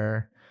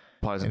anywhere.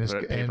 Probably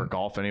doesn't pay for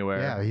golf anywhere.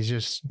 Yeah, he's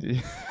just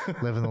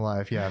living the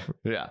life. Yeah.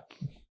 Yeah.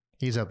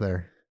 He's up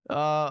there.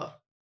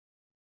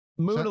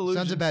 Moon Illusions.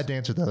 Son's a bad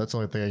dancer, though. That's the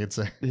only thing I can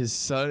say. His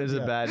son is a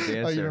bad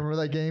dancer. Oh, you remember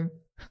that game?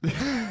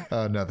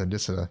 Oh, nothing.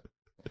 Just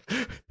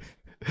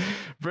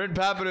Brent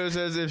Papino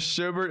says if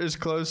Schubert is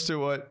close to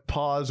what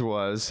Paz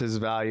was, his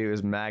value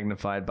is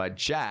magnified by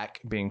Jack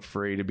being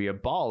free to be a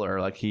baller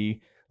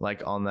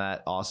like on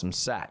that awesome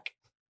sack.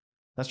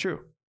 That's true.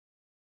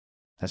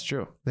 That's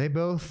true. They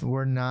both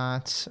were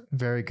not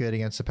very good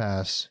against the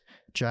pass.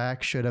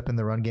 Jack showed up in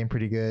the run game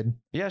pretty good.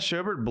 Yeah,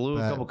 Schubert blew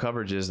a couple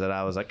coverages that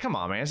I was like, come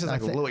on, man. This is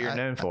like what you're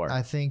known for.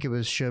 I think it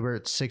was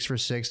Schubert 6 for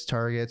 6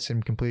 targets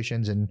and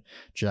completions, and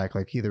Jack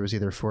was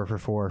either 4 for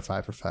 4 or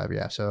 5 for 5.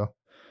 Yeah, so...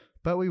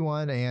 But we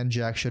won, and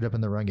Jack showed up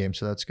in the run game,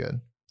 so that's good.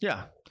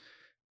 Yeah.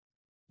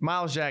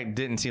 Miles Jack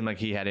didn't seem like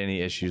he had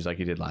any issues like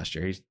he did last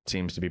year. He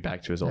seems to be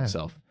back to his old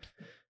self.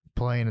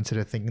 Playing instead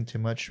of thinking too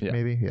much,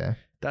 maybe. Yeah.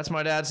 That's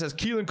my dad says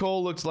Keelan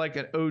Cole looks like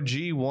an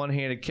OG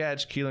one-handed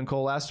catch. Keelan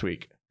Cole last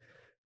week.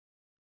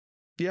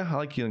 Yeah, I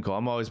like Keelan Cole.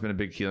 I've always been a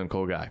big Keelan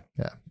Cole guy.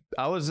 Yeah.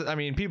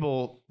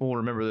 People will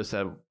remember this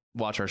that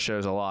watch our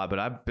shows a lot, but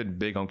I've been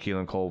big on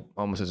Keelan Cole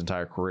almost his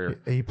entire career.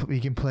 He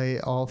can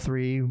play all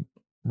 3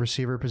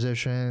 receiver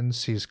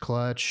positions. He's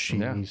clutch.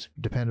 He's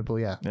dependable.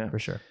 Yeah, for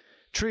sure.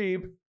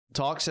 Treeb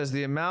Talk says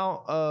the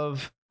amount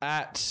of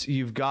ats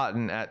you've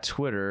gotten at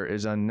Twitter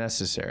is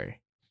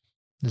unnecessary.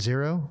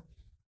 0?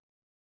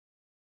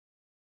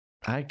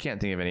 I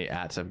can't think of any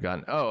ats I've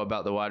gotten. Oh,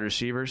 about the wide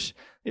receivers?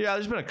 Yeah,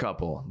 there's been a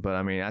couple, but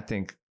I mean, I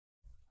think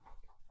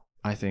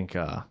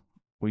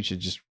we should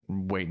just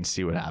wait and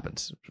see what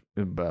happens.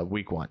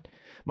 Week 1.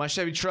 My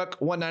Chevy truck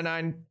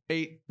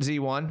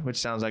 1998Z1, which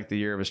sounds like the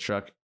year of his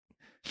truck.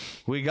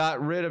 We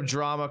got rid of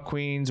drama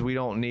queens. We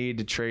don't need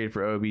to trade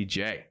for OBJ.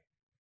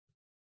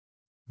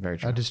 Very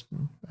true.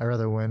 I'd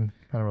rather win.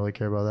 I don't really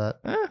care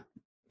about that.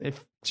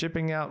 If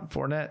shipping out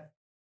Fournette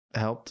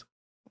helped,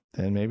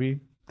 then maybe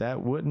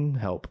that wouldn't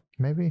help.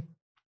 Maybe.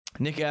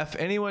 Nick F.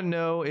 Anyone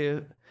know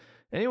is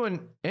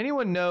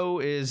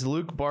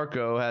Luke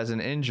Barco has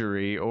an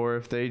injury, or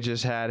if they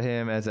just had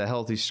him as a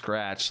healthy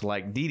scratch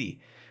like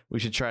Dede? We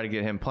should try to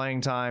get him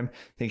playing time.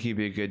 Think he'd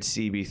be a good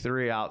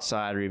CB3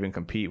 outside or even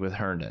compete with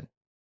Herndon.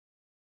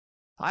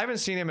 I haven't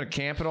seen him in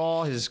camp at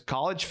all. His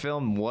college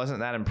film wasn't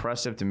that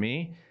impressive to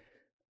me.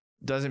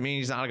 Doesn't mean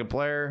he's not a good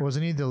player.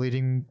 Wasn't he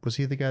was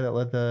he the guy that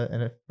led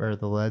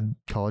led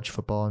college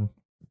football in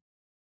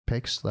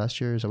picks last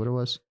year? Is that what it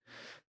was?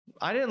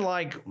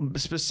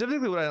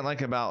 Specifically what I didn't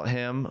like about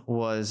him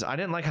was I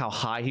didn't like how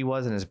high he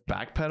was in his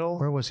back pedal.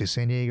 Where was he?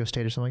 San Diego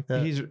State or something like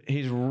that?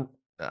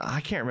 I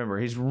can't remember.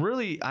 I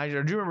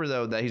do remember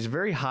though that he's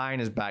very high in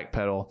his back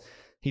pedal.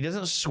 He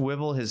doesn't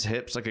swivel his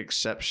hips like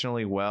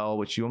exceptionally well,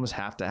 which you almost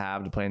have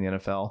to play in the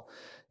NFL.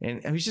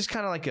 And he's just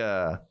kind of like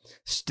a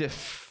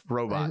stiff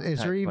robot.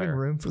 Is there even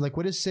room for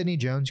what is Sidney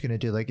Jones going to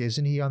do?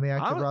 Isn't he on the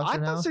active roster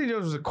now? I thought Sidney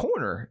Jones was a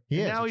corner.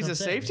 Yeah. Now he's a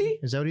safety?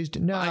 Is that what he's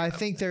doing? No, I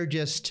think they're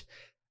just.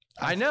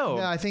 I know.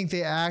 No, I think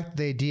they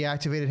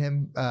deactivated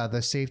him,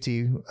 the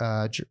safety,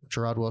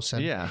 Gerard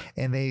Wilson. Yeah.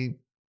 And they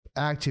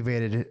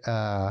activated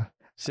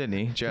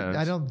Sidney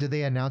Jones. Did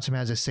they announce him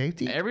as a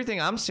safety? Everything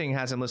I'm seeing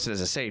has him listed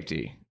as a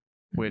safety.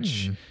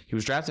 Which he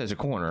was drafted as a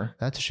corner.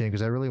 That's a shame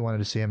because I really wanted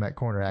to see him at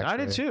corner. Actually, I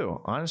did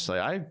too. Honestly,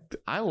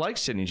 I like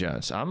Sidney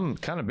Jones. I'm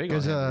kind of big on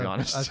him, to be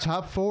honest. A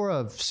top 4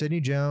 of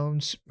Sidney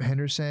Jones,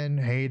 Henderson,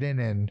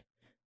 Hayden,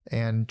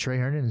 and Trey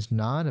Herndon is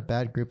not a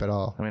bad group at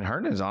all. I mean,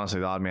 Herndon is honestly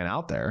the odd man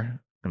out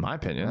there, in my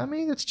opinion. I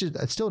mean, it's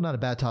still not a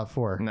bad top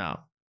 4. No,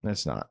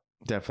 it's not.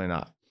 Definitely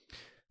not.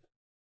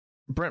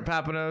 Brent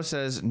Papino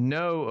says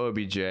no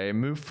OBJ.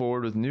 Move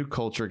forward with new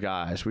culture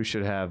guys. We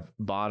should have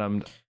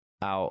bottomed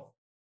out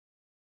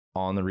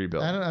on the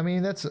rebuild. I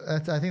think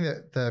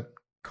that the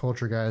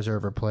culture guys are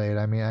overplayed.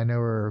 I mean, I know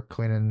we're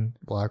cleaning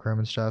locker room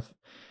and stuff.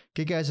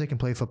 Get guys that can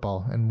play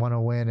football and want to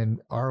win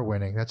and are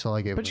winning. That's all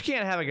I give. But you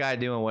can't have a guy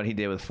doing what he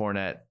did with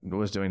Fournette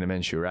was doing to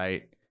Minshew,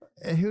 right?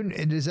 Who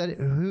is that?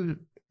 Who?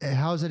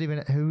 How is that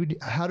even? Who?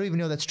 How do we even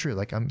know that's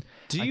true?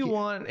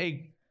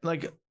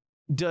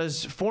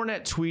 Does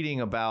Fournette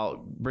tweeting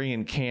about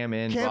bringing Cam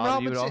in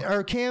bother you at all?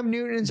 Or Cam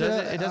Newton?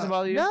 It doesn't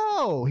bother you?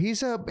 No,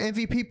 he's a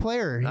MVP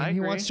player.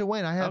 He wants to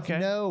win. I have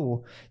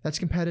that's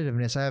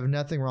competitiveness. I have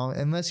nothing wrong.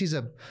 Unless he's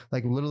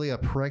literally a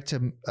prick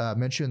to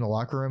Minshew in the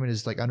locker room and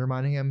is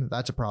undermining him.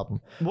 That's a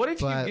problem. What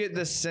if you get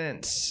the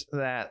sense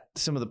that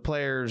some of the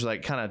players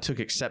kind of took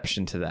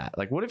exception to that?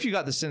 What if you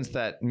got the sense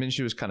that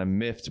Minshew was kind of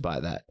miffed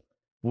by that?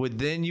 Would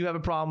then you have a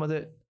problem with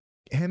it?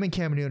 Him and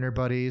Cam Newton are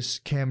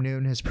buddies. Cam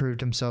Newton has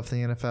proved himself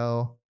in the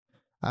NFL.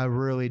 I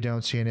really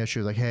don't see an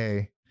issue.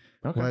 It's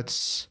not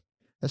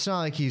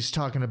like he's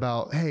talking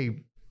about,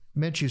 hey,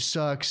 Minshew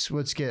sucks.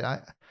 Let's get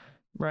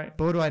right.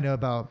 But what do I know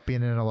about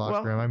being in a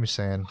locker room? I'm just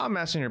saying. I'm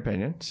asking your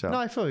opinion. So no,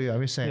 I feel you.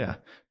 I'm just saying. Yeah.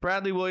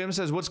 Bradley Williams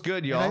says, "What's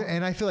good, y'all?"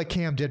 And I feel like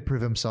Cam did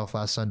prove himself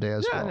last Sunday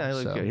as well. Yeah, he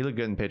looked good. He looked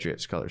good in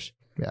Patriots colors.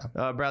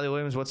 Yeah. Bradley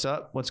Williams, what's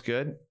up? What's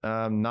good?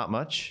 Not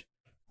much.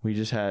 We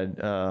just had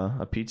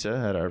a pizza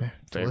at our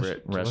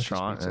favorite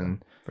restaurant, pizza,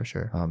 and for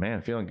sure. Oh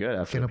man, feeling good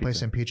after. Gonna play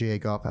some PGA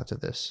golf after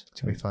this.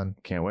 It's gonna be fun.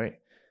 Can't wait.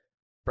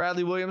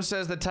 Bradley Williams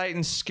says the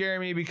Titans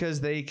scare me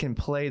because they can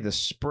play the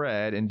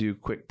spread and do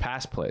quick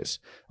pass plays.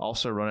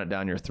 Also run it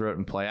down your throat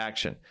and play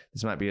action.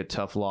 This might be a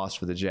tough loss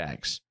for the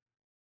Jags.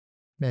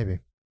 Maybe.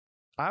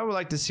 I would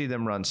like to see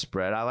them run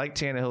spread. I like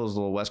Tannehill's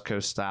little West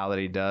Coast style that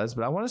he does,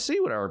 but I want to see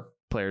what our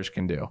players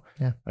can do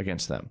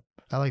against them.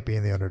 I like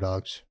being the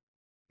underdogs.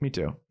 Me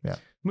too. Yeah.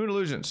 Moon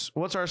Illusions.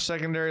 What's our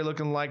secondary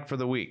looking like for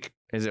the week?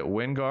 Is it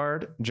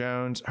Wingard,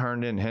 Jones,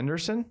 Herndon,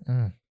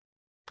 Henderson?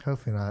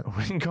 Hopefully not.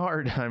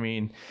 Wingard, I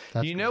mean,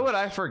 what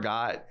I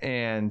forgot?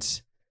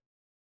 And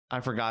I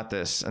forgot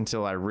this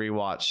until I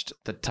rewatched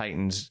the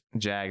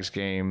Titans-Jags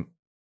game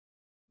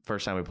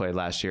first time we played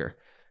last year.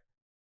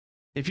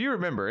 If you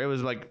remember, it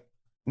was like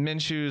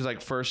Minshew's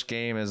like first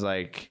game is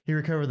like he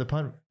recovered the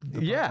punt. I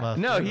was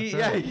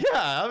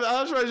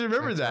surprised you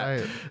remembered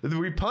that. Right.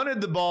 We punted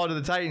the ball to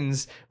the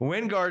Titans.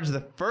 Wingard's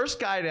the first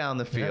guy down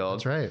the field.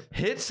 That's right.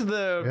 Hits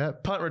the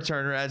punt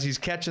returner as he's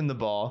catching the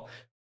ball.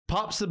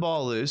 Pops the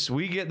ball loose.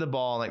 We get the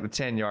ball on like the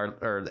 10-yard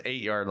or the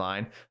 8-yard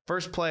line.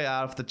 First play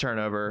out of the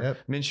turnover.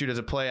 Minshew does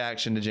a play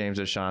action to James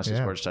O'Shaughnessy,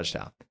 scores a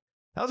touchdown.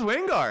 That was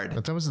Wingard.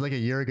 That's almost like a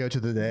year ago to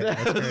the day.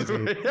 That's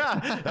crazy.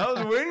 That was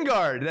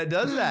Wingard that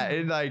does that.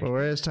 And like,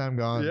 where has time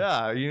gone?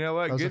 Yeah, you know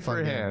what? Good for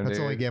him. Game. That's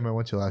the only game I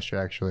went to last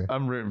year, actually.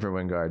 I'm rooting for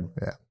Wingard.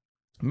 Yeah.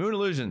 Moon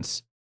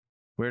Illusions.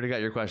 We already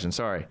got your question.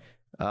 Sorry.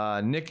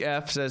 Nick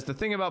F says the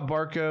thing about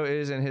Barco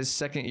is in his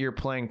second year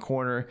playing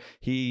corner,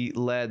 he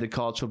led the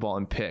college football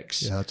in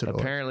picks. Yeah, that's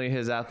apparently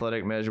his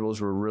athletic measurables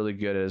were really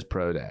good at his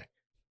pro day.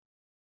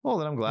 Well,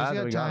 then I'm glad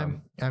that we got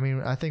him. I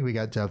mean, I think we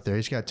got up there.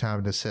 He's got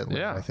time to sit and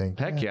learn, I think.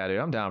 Heck yeah, dude.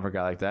 I'm down for a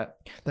guy like that.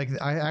 Like,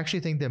 I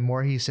actually think the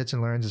more he sits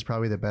and learns is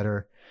probably the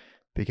better,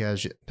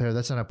 because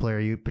that's not a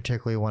player you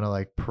particularly want to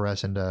like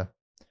press into.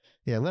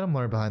 Yeah, let him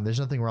learn behind. There's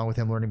nothing wrong with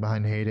him learning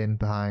behind Hayden,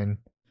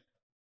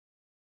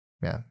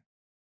 Yeah.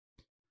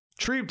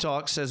 Treeb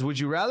Talk says, would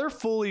you rather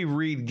fully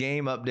read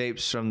game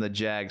updates from the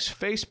Jags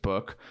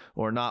Facebook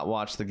or not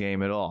watch the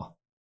game at all?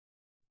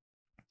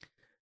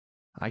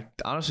 I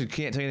honestly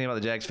can't tell you anything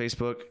about the Jags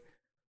Facebook.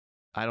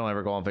 I don't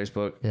ever go on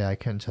Facebook. Yeah, I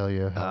couldn't tell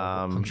you.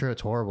 I'm sure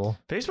it's horrible.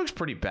 Facebook's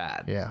pretty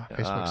bad. Yeah,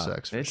 Facebook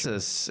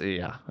sucks.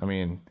 Yeah,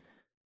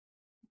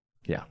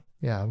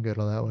 I'm good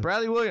on that one.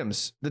 Bradley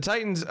Williams, the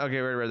Titans. Okay, we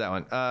already read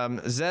that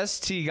one.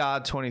 Zest T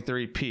God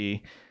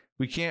 23P.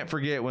 We can't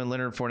forget when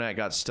Leonard Fournette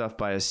got stuffed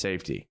by his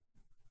safety.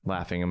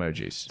 Laughing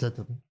emojis. Is that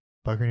the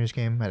Buccaneers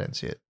game? I didn't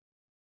see it.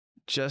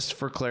 Just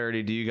for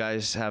clarity, do you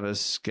guys have a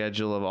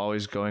schedule of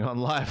always going on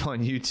live on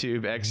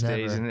YouTube X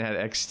days and at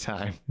X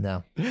time?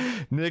 No.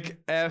 Nick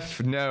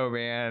F, no,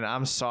 man.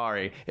 I'm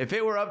sorry. If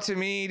it were up to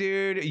me,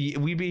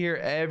 dude, we'd be here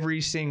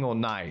every single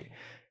night.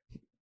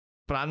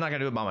 But I'm not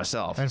going to do it by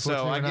myself.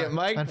 So I get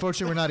Mike.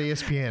 Unfortunately, we're not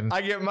ESPN.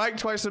 I get Mike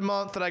twice a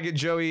month, and I get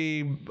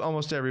Joey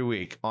almost every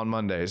week on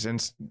Mondays.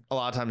 And a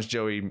lot of times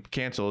Joey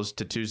cancels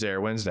to Tuesday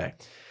or Wednesday.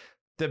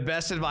 The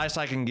best advice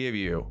I can give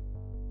you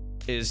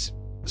is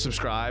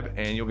subscribe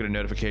and you'll get a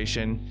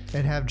notification.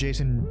 And have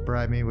Jason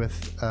bribe me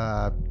with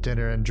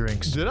dinner and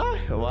drinks. Did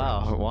I?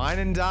 Wow. Wine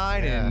and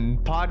dine and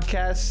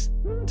podcast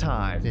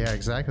time. Yeah,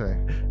 exactly.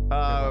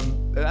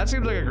 That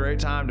seems like a great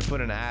time to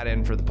put an ad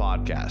in for the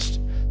podcast.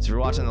 So if you're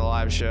watching the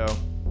live show,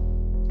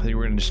 I think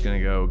we're just going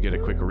to go get a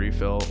quick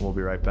refill. We'll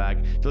be right back.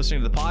 If you're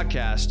listening to the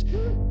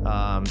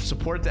podcast,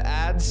 support the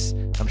ads.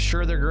 I'm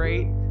sure they're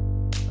great.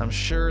 I'm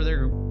sure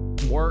they're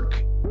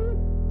work.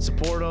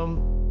 Support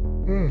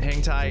them.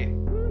 Hang tight.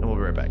 And we'll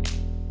be right back.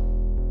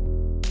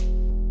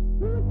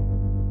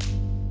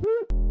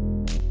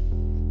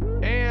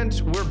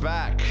 And we're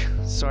back.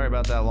 Sorry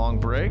about that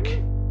long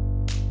break.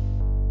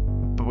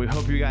 But we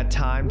hope you got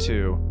time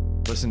to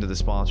listen to the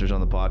sponsors on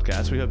the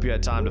podcast. We hope you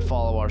had time to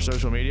follow our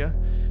social media.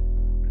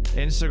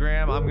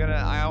 Instagram,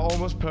 I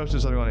almost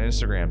posted something on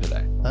Instagram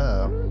today.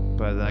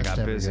 But then I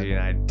got busy and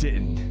I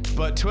didn't.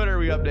 But Twitter,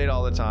 we update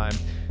all the time.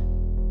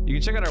 You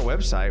can check out our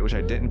website, which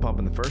I didn't pump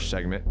in the first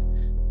segment.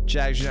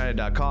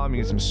 JagsUnited.com.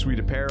 You get some sweet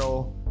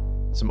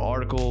apparel, some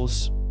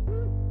articles,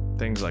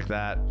 things like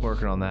that.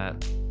 Working on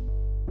that.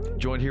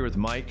 Joined here with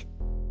Mike.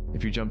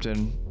 If you jumped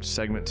in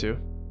segment 2,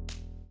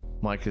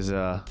 Mike is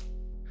a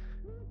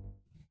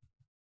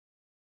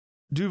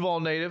Duval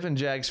native and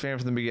Jags fan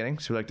from the beginning,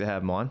 so we'd like to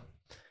have him on.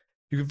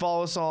 You can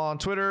follow us on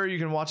Twitter. You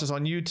can watch us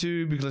on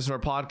YouTube. You can listen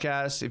to our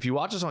podcast. If you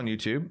watch us on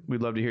YouTube,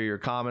 we'd love to hear your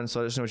comments.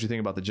 Let us know what you think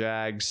about the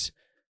Jags.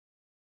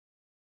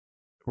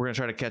 We're going to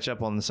try to catch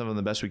up on some of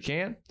them the best we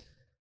can.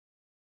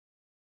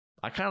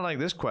 I kind of like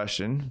this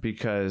question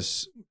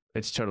because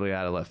it's totally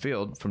out of left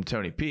field from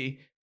Tony P.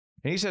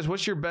 And he says,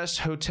 what's your best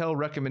hotel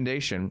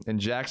recommendation in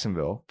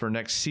Jacksonville for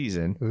next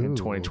season in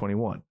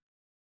 2021?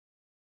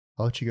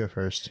 I'll let you go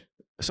first.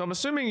 So I'm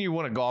assuming you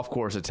want a golf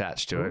course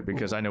attached to it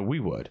because I know we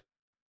would.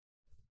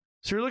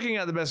 So you're looking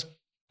at the best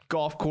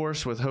golf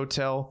course with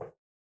hotel.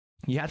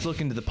 You have to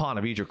look into the Ponte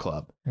Vedra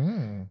Club.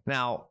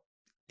 Now,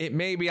 it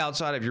may be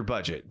outside of your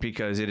budget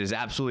because it is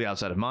absolutely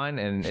outside of mine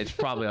and it's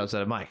probably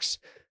outside of Mike's.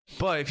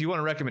 But if you want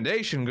a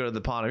recommendation, go to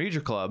the Ponte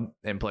Vedra Club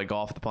and play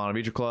golf at the Ponte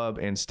Vedra Club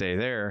and stay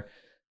there.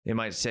 It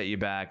might set you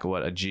back,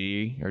 a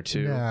G or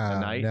two a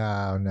night?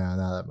 No,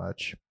 not that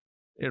much.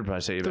 It'll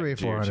probably set you back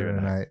 $300-400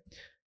 a night.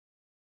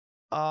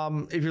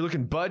 If you're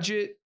looking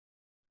budget.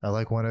 I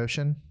like One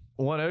Ocean.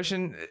 One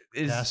Ocean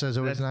is Nassau's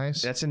always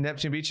nice. That's in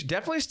Neptune Beach.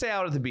 Definitely stay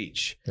out at the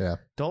beach. Yeah.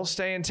 Don't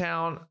stay in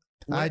town.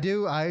 I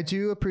do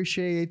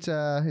appreciate.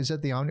 Is that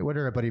the Omni? What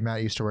our buddy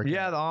Matt used to work?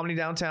 Yeah, the Omni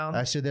downtown.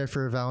 I stayed there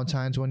for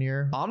Valentine's one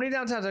year. Omni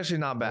downtown's actually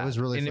not bad. It was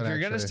really and fun, if you're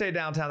actually. gonna stay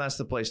downtown, that's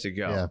the place to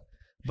go. Yeah.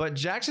 But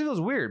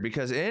Jacksonville's weird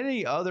because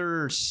any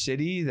other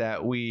city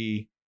that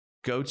we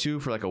go to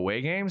for like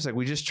away games, like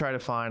we just try to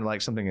find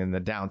like something in the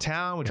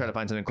downtown. We try to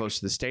find something close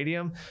to the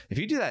stadium. If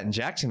you do that in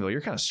Jacksonville,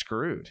 you're kind of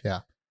screwed. Yeah.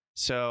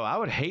 So I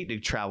would hate to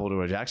travel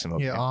to a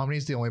Jacksonville Yeah, game.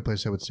 Omni's the only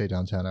place I would stay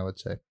downtown, I would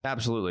say.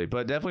 Absolutely.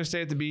 But definitely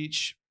stay at the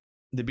beach.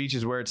 The beach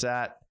is where it's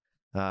at.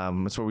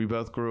 It's where we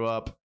both grew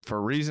up for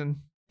a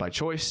reason, by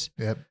choice.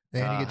 Yep.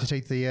 And you get to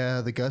take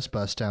the Gus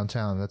bus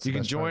downtown. That's You the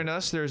can best join part.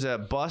 us. There's a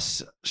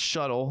bus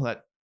shuttle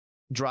that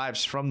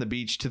drives from the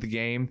beach to the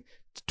game.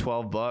 It's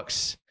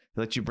 $12.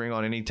 They let you bring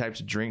on any types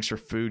of drinks or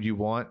food you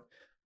want.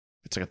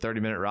 It's like a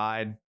 30-minute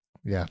ride.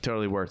 Yeah.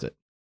 Totally worth it.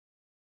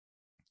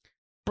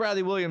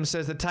 Bradley Williams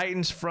says the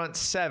Titans front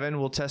seven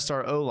will test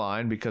our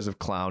O-line because of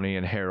Clowney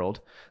and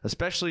Harold,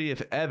 especially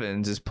if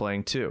Evans is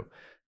playing too.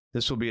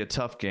 This will be a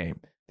tough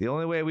game. The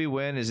only way we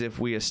win is if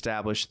we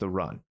establish the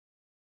run.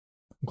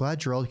 I'm glad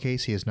Gerald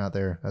Casey is not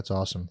there. That's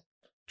awesome.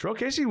 Terrell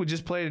Casey would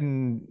just played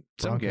in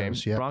some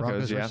games. Yeah,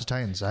 Broncos, yeah. versus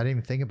Titans. I didn't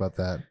even think about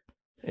that.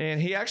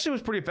 And he actually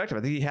was pretty effective.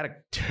 I think he had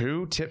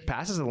 2 tip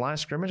passes at the line of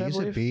scrimmage, He's I a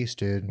believe. beast,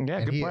 dude. Yeah,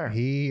 And good player.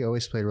 He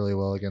always played really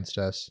well against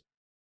us.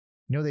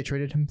 You know what they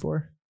traded him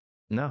for?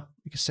 No.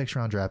 Like a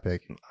 6th-round draft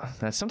pick.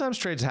 That sometimes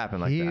trades happen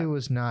like He that.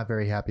 was not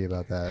very happy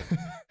about that.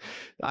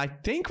 I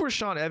think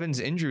Rashawn Evans'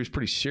 injury was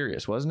pretty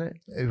serious, wasn't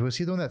it? Was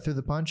he the one that threw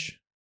the punch?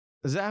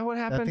 Is that what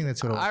happened? I think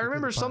that's what it was. I He threw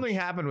remember the something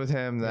punch. happened with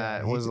him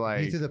that Yeah, was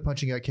like, he threw the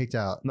punch and got kicked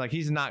out. like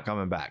he's not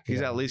coming back. He's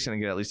Yeah. at least going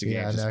to get at least a game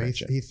Yeah, no,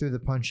 suspension. he threw the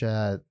punch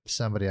at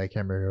somebody. I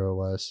can't remember who it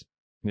was.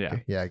 Yeah.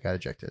 Yeah, I got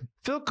ejected.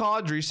 Phil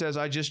Caudry says,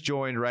 I just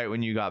joined right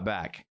when you got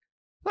back.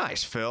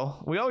 Nice,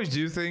 Phil. We always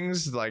do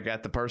things like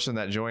at the person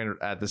that joined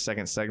at the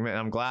second segment. And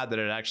I'm glad that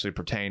it actually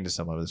pertained to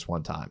someone this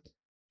one time.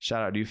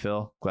 Shout out to you,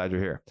 Phil. Glad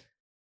you're here.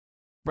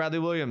 Bradley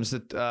Williams,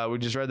 we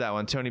just read that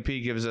one. Tony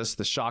P gives us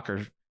the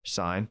shocker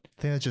sign.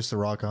 I think that's just the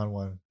rock on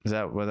one. Is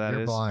that what that is?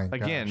 You're blind,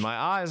 Again, gosh. my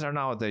eyes are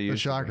not what they The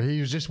used to shocker. be. He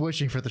was just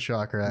wishing for the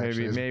shocker,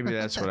 actually. Maybe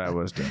that's what I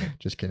was doing.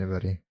 Just kidding,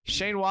 buddy.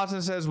 Shane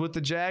Watson says, with the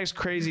Jags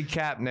crazy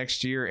cap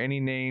next year, any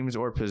names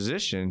or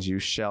positions you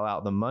shell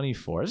out the money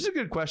for? This is a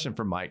good question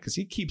for Mike because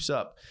he keeps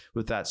up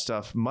with that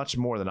stuff much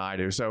more than I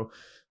do. So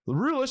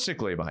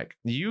realistically, Mike,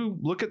 you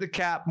look at the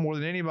cap more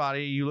than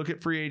anybody. You look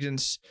at free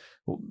agents.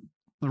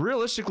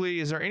 Realistically,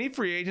 is there any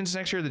free agents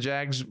next year the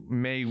Jags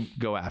may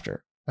go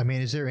after? I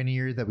mean, is there any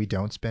year that we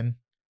don't spin?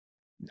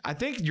 I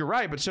think you're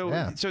right, but so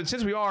Yeah.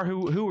 since we are,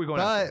 who are we going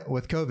after? But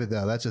with COVID,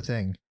 though, that's the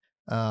thing.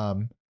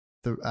 I'm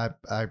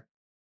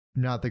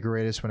not the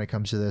greatest when it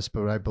comes to this,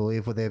 but I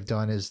believe what they've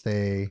done is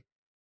they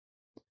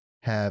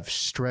have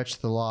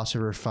stretched the loss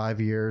over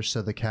 5 years,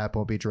 so the cap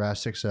won't be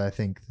drastic. So I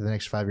think the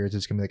next 5 years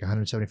it's going to be like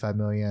 175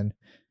 million,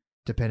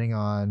 depending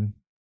on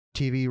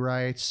TV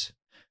rights.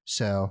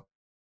 So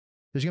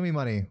there's going to be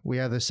money. We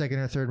have the second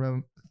or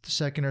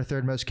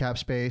third most cap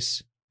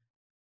space.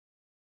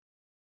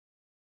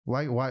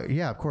 Why?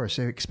 Yeah, of course.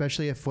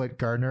 Especially if what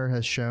Gardner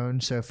has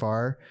shown so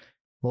far,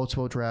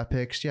 multiple draft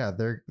picks. Yeah,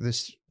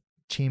 this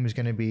team is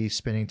going to be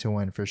spinning to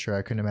win for sure.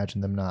 I couldn't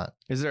imagine them not.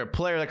 Is there a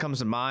player that comes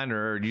to mind,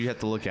 or do you have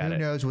to look at Who it?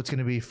 knows what's going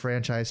to be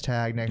franchise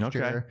tag next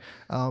year?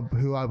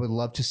 Who I would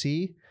love to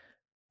see,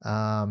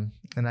 and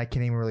I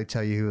can't even really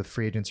tell you who the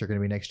free agents are going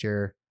to be next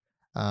year.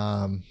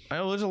 I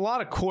know there's a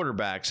lot of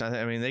quarterbacks.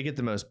 I mean, they get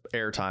the most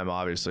airtime,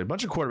 obviously. A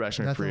bunch of quarterbacks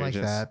are Nothing free like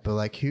agents. that, but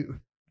like who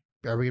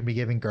are we going to be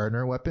giving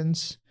Gardner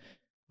weapons?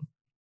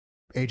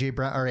 AJ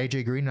Brown or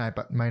AJ Green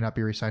might not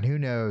be re-signed. Who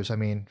knows? I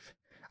mean,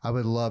 I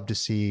would love to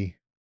see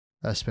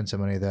us spend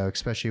some money though,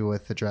 especially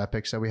with the draft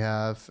picks that we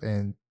have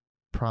and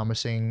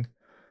promising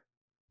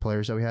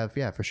players that we have.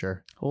 Yeah, for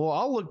sure. Well,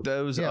 I'll look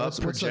those up let's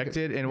look at-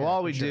 projected, and yeah, while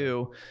for we sure.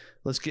 do,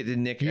 let's get to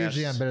Nick.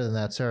 Usually F's. I'm better than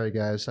that. Sorry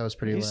guys, that was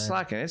pretty He's lame.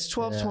 slacking. It's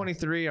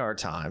 12:23 our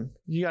time.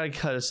 You got to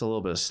cut us a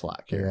little bit of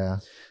slack here.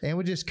 Yeah, and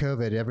with just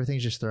COVID,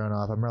 everything's just thrown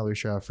off. I'm really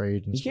sure how free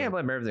agents. You can't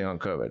blame everything on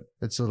COVID.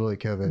 It's literally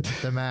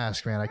COVID. The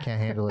mask, man. I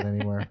can't handle it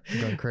anymore.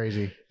 I'm going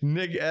crazy.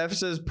 Nick F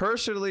says,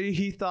 personally,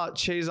 he thought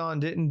Chazon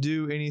didn't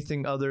do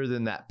anything other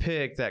than that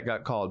pick that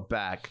got called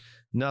back.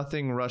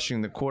 Nothing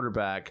rushing the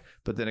quarterback.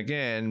 But then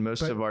again,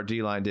 most of our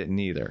D-line didn't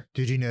either.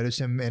 Did you notice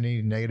him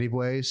any negative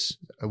ways?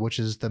 Which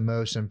is the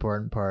most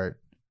important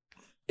part.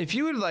 If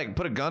you would like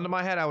put a gun to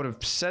my head, I would have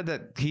said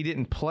that he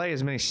didn't play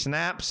as many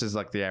snaps as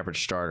like the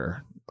average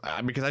starter.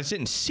 Because I just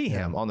didn't see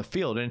him on the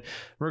field. And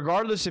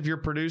regardless if you're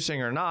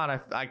producing or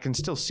not, I can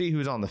still see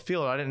who's on the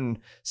field. I didn't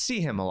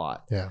see him a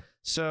lot. Yeah.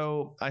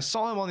 So I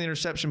saw him on the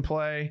interception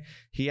play.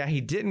 He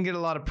didn't get a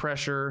lot of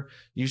pressure.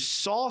 You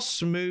saw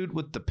Smoot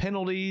with the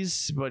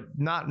penalties, but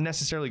not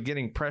necessarily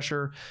getting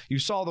pressure. You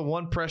saw the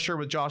one pressure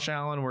with Josh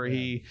Allen where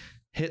he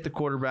hit the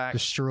quarterback.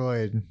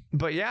 Destroyed.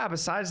 But yeah,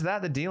 besides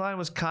that, the D-line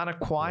was kind of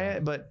quiet. Yeah.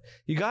 But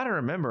you got to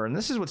remember, and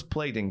this is what's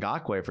plagued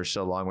Ngakoue for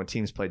so long when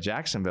teams play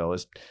Jacksonville,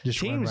 is just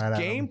teams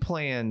game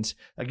plans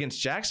against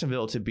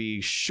Jacksonville to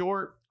be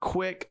short,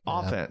 quick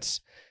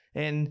offense.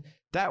 And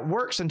that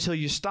works until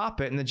you stop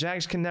it, and the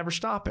Jags can never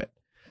stop it.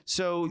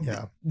 So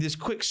this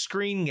quick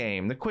screen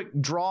game, the quick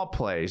draw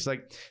plays,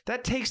 like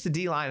that takes the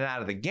D-line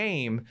out of the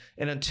game.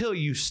 And until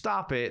you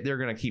stop it, they're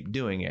going to keep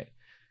doing it.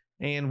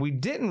 And we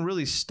didn't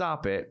really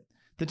stop it.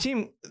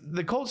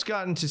 The Colts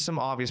got into some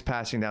obvious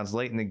passing downs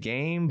late in the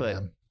game,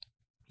 but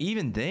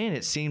even then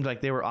it seemed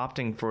like they were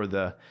opting for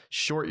the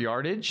short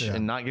yardage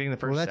and not getting the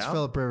first down. Well, that's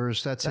Phillip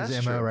Rivers. That's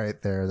his MO right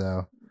there,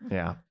 though.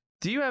 Yeah.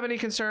 Do you have any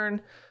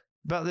concern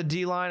about the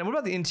D-line? And what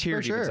about the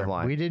interior defensive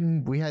line?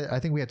 I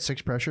think we had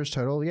 6 pressures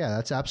total. Yeah,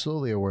 that's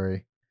absolutely a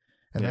worry.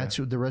 And that's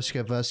the risk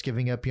of us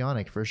giving up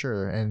Yannick for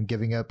sure and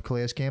giving up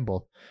Calais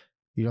Campbell.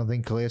 You don't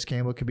think Calais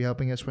Campbell could be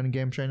helping us win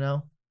games right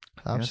now?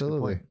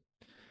 Absolutely.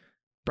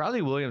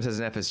 Bradley Williams has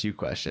an FSU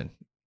question.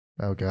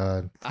 Oh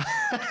God.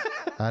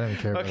 I don't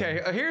care.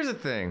 Okay, here's the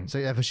thing. So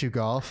FSU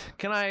golf.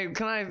 Can I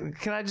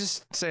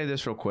just say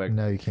this real quick?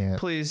 No, you can't.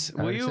 Please,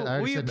 will you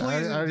please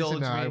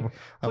indulge me?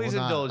 Please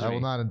indulge me. I will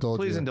not indulge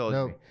you. Please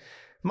indulge me.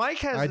 Mike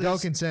has I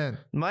don't consent.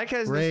 Mike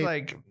has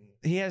rape.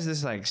 He has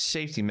this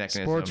safety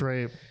mechanism. Sports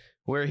rape.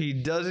 Where he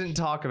doesn't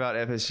talk about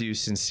FSU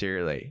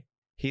sincerely.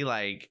 He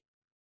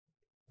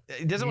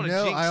doesn't want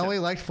to jinx I only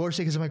liked Florida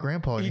State because of my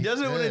grandpa. He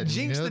doesn't want to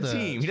jinx the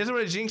team. He doesn't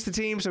want to jinx the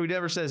team, so he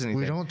never says anything.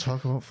 We don't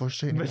talk about Florida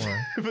State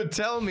anymore. But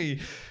tell me,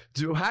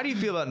 how do you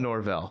feel about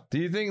Norvell? Do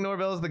you think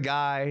Norvell's the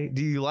guy?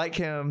 Do you like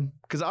him?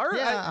 Because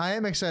I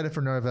am excited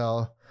for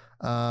Norvell.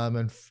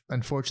 And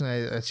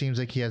unfortunately, it seems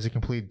like he has a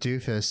complete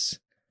doofus.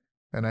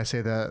 And I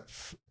say that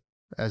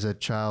as a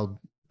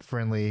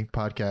child-friendly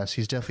podcast.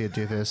 He's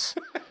definitely a doofus.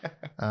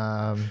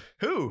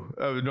 Who?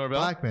 Norvell?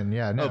 Blackman,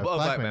 yeah. No,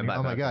 Blackman.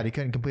 Oh my God, he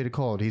couldn't complete a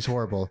cold. He's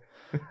horrible.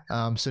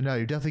 So no,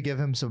 you definitely give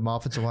him some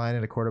offensive line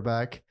and a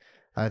quarterback.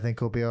 I think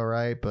he'll be all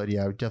right. But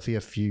yeah, definitely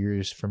a few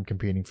years from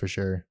competing for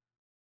sure.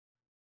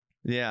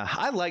 Yeah,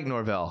 I like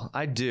Norvell.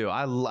 I do.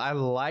 I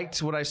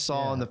liked what I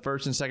saw in the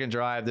first and second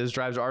drive. Those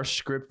drives are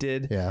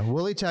scripted. Yeah,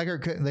 Willie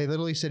Taggart couldn't. They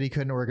literally said he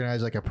couldn't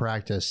organize like a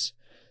practice.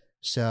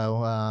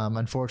 So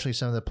unfortunately,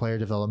 some of the player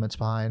development's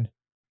behind.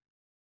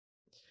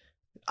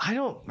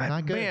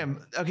 Not good.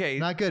 Man, okay.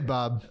 Not good,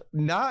 Bob.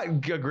 Not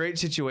a great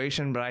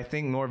situation, but I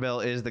think Norvell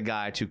is the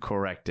guy to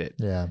correct it.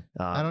 Yeah.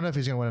 I don't know if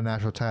he's going to win a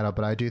national title,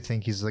 but I do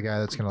think he's the guy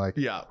that's going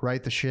to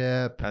right the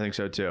ship. I think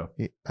so too.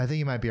 I think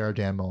he might be our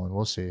Dan Mullen.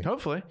 We'll see.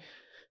 Hopefully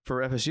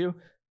for FSU.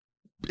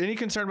 Any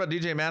concern about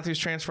DJ Matthews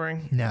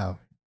transferring? No.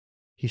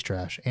 He's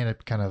trash. And a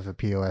kind of a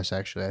POS,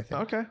 actually, I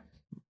think. Okay.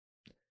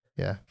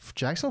 Yeah.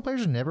 Jacksonville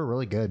players are never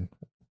really good.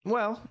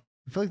 Well,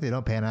 I feel like they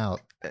don't pan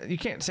out. You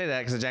can't say that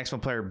because the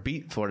Jacksonville player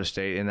beat Florida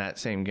State in that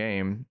same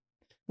game.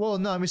 Well,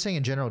 no, I'm just saying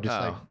in general, just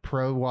like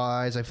pro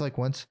wise. I feel like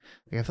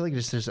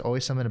there's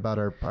always something about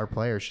our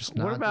players just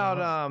not. What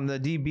about the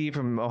DB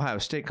from Ohio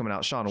State coming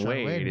out? Sean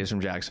Wade is from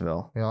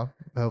Jacksonville. Yeah,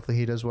 hopefully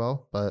he does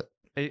well. But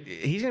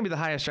he's going to be the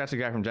highest drafted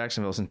guy from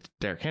Jacksonville since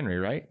Derrick Henry,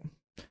 right?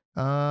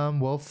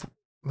 Well,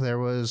 there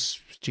was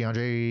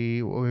DeAndre.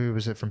 Who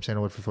was it from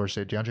Sandalwood for Florida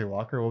State? DeAndre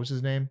Walker. What was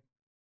his name?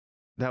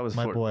 That was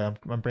my boy. I'm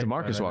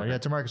DeMarcus Walker. Yeah,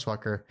 DeMarcus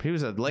Walker. He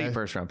was a late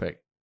first round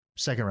pick.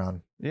 Second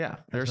round. Yeah,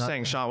 they're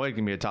saying Sean Wade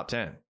can be a top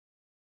 10.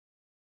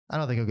 I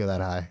don't think he'll go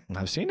that high.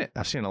 I've seen it.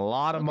 I've seen a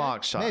lot of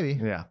mock shots. Maybe.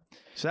 Yeah.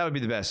 So that would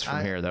be the best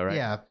from here, though, right?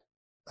 Yeah.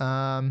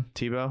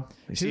 Tebow.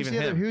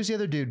 Who's the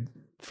other dude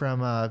from?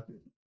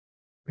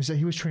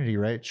 He was Trinity,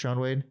 right? Sean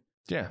Wade.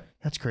 Yeah.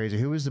 That's crazy.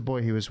 Who was the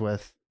boy he was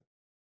with?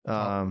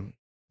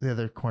 The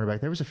other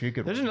cornerback. There was a few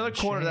good. There's another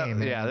corner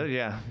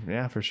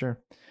yeah, for sure.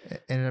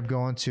 Ended up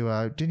going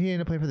to. Didn't he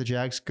end up playing for the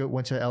Jags?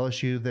 Went to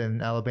LSU,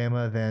 then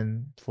Alabama,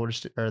 then Florida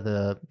State, or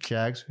the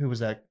Jags. Who was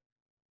that?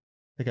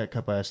 They got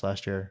cut by us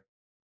last year.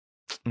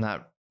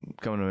 Not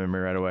coming to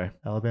memory right away.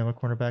 Alabama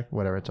cornerback.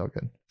 Whatever. It's all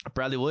good.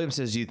 Bradley Williams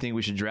says, "Do you think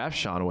we should draft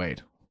Sean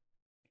Wade?"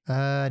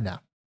 No.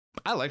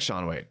 I like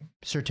Sean Wade.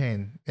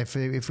 Surtain. If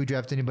we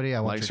draft anybody,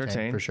 I want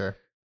Surtain for sure.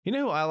 You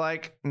know who I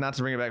like? Not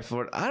to bring it back to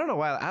Florida. I don't know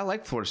why I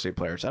like Florida State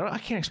players. I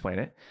can't explain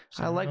it.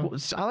 Samuel?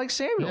 I like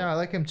Samuel. Yeah, I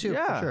like him too.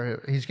 Yeah, for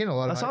sure. He's getting a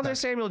lot of hype. Asante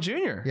Samuel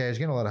Jr. Yeah, he's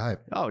getting a lot of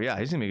hype. Oh yeah,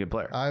 he's gonna be a good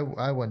player.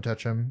 I wouldn't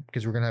touch him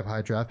because we're gonna have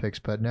high draft picks.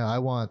 But no, I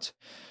want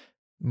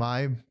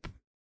my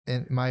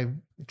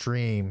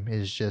dream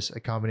is just a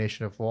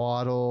combination of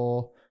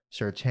Waddle,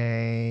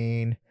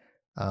 Surtain.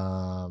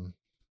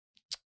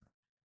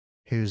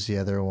 Who's the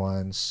other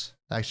ones?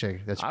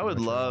 Actually, I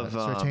would love.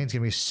 Surtain's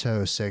gonna be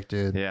so sick,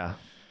 dude. Yeah.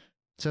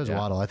 So is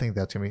Waddle. I think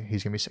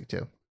he's gonna be sick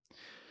too.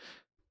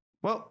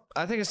 Well,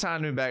 I think it's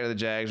time to move back to the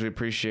Jags. We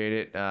appreciate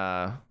it.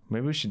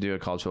 Maybe we should do a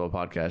college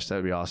football podcast. That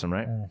would be awesome,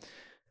 right?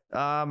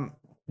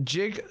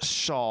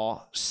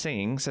 Jigsaw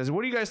Singh says,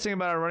 "What do you guys think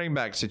about our running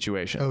back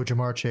situation?" Oh,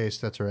 Jamar Chase.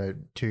 That's right.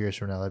 2 years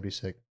from now, that'd be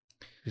sick.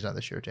 He's not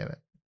this year. Damn it.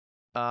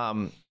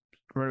 Running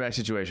back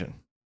situation.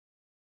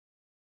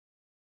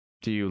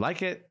 Do you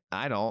like it?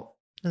 I don't.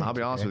 I'll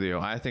be honest with you.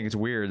 I think it's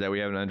weird that we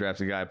have an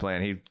undrafted guy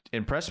playing. He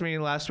impressed me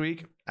last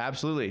week.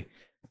 Absolutely.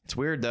 It's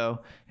weird,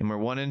 though. And we're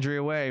one injury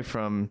away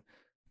from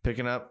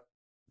picking up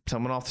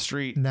someone off the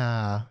street.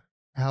 Nah.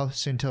 How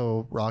soon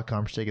till Rock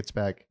Armstead gets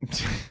back?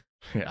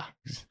 Yeah.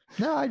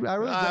 No, I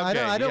really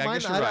I don't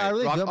mind. I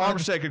really don't mind.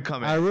 Armstead could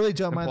come in. I really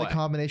don't mind the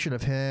combination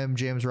of him,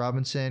 James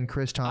Robinson,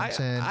 Chris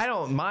Thompson. I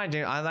don't mind.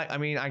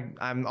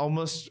 I'm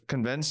almost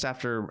convinced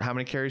after how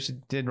many carries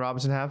did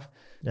Robinson have?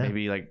 Yeah.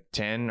 Maybe like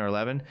 10 or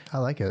 11. I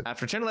like it.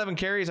 After 10, 11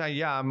 carries,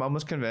 I'm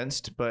almost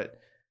convinced. But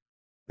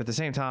at the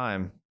same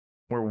time,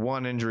 we're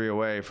one injury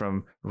away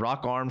from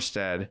Rock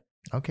Armstead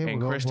and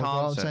Chris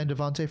Thompson. We'll go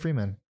Devontae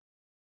Freeman.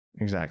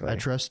 Exactly. I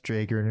trust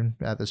Jay Gruden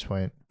at this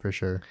point, for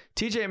sure.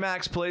 TJ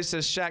Maxx Play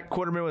says Shaq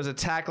Quarterman was a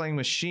tackling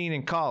machine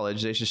in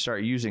college. They should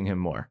start using him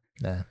more.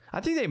 Nah.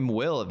 I think they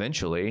will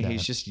eventually. Nah.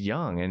 He's just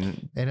young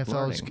and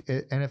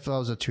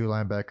NFL's a 2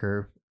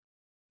 linebacker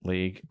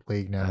league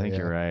now. I think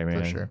you're right,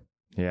 man. For sure.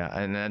 Yeah,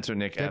 and that's what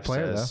Nick F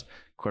says.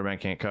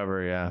 Quarterback can't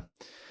cover, yeah.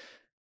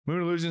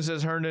 Moon Illusion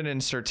says Herndon and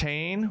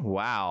Surtain.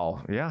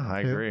 Wow. Yeah,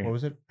 I agree. What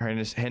was it?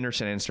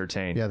 Henderson and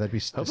Surtain. Yeah, that'd be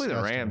hopefully disgusting.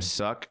 The Rams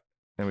suck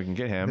and we can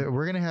get him. I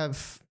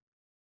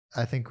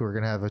think we're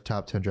going to have a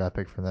top 10 draft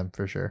pick from them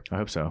for sure. I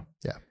hope so.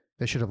 Yeah.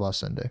 They should have lost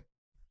Sunday.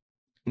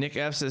 Nick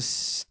F says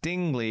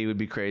Stingley would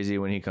be crazy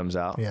when he comes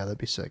out. Yeah, that'd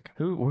be sick.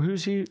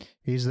 Who's he?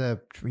 He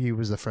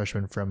was the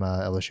freshman from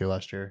LSU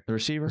last year. The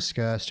receiver?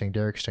 Disgusting.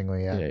 Derek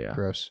Stingley. Yeah.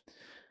 Gross.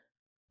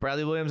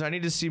 Bradley Williams, I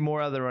need to see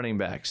more of the running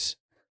backs.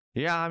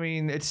 Yeah, I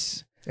mean,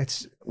 it's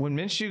when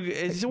Minshew,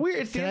 it's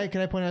weird. Can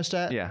I point out a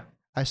stat? Yeah.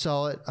 I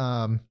saw it.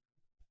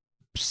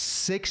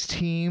 6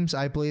 teams,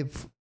 I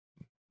believe,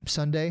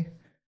 Sunday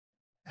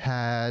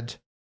had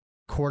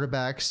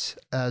quarterbacks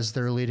as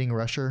their leading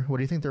rusher. What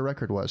do you think their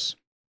record was?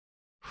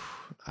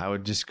 I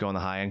would just go on the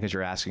high end because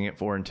you're asking it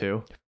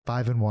 4-2.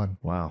 5-1.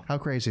 Wow. How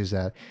crazy is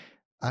that?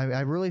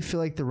 I really feel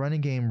like the running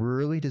game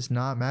really does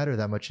not matter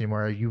that much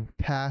anymore. You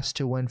pass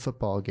to win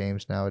football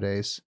games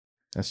nowadays.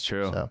 That's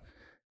true. So,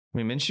 I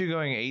mean, Minshew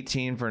going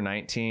 18 for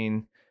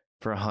 19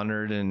 for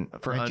 100 and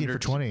for 19 under for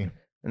 20.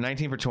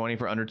 19 for 20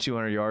 for under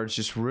 200 yards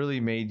just really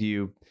made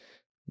you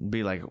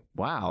be like,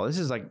 wow, this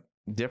is like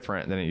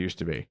different than it used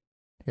to be.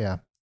 Yeah.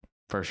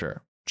 For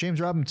sure. James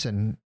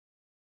Robinson,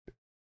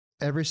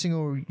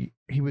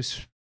 he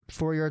was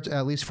 4 yards,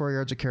 at least 4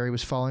 yards a carry,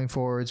 was falling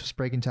forwards, was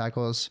breaking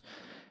tackles.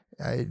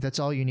 That's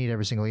all you need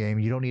every single game.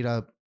 You don't need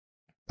a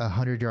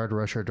 100-yard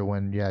rusher to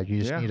win. Yeah, you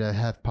just need to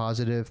have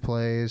positive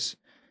plays.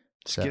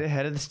 Just get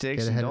ahead of the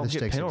sticks and don't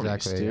get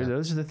penalties, dude. Yeah.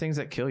 Those are the things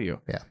that kill you.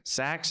 Yeah.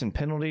 Sacks and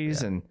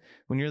penalties. Yeah. And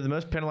when you're the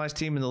most penalized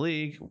team in the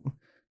league,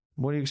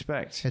 what do you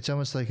expect? It's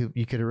almost like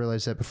you could have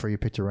realized that before you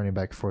picked a running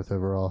back 4th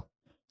overall.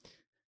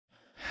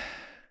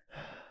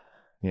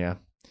 Yeah.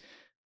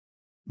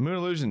 Moon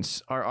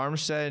Illusions. Are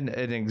Armstead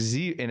and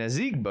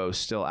Ezigbo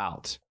still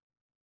out?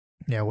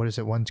 Yeah, what is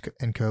it? One's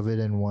in COVID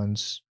and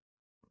one's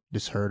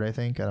just hurt, I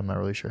think. I'm not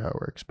really sure how it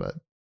works, but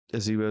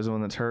Ezigbo's the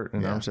one that's hurt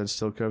and Armstead's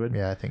still COVID?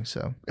 Yeah, I think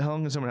so. How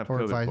long does someone have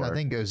COVID for? I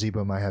think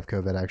Ezigbo might have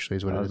COVID, actually,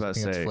 is what I was about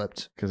to say. It's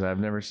flipped. Because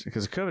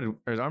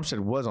Armstead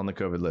was on the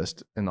COVID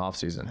list in the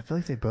offseason. I feel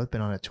like they've both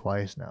been on it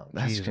twice now.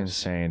 That's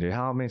insane, dude.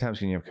 How many times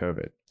can you have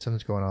COVID?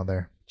 Something's going on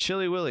there.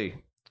 Chili Willy.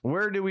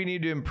 Where do we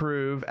need to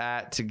improve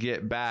at to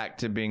get back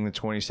to being the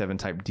 27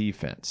 type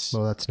defense?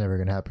 Well, that's never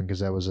going to happen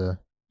because that was a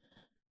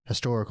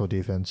historical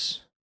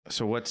defense.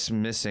 So what's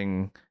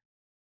missing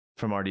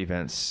from our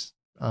defense?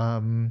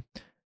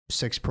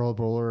 6 Pro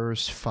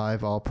Bowlers,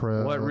 5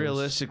 All-Pros. What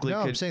realistically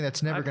I'm saying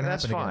that's never going to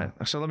happen. That's fine.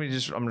 Again.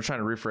 So I'm trying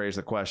to rephrase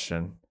the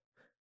question.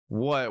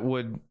 What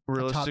would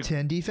top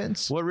 10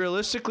 defense? What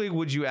realistically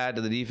would you add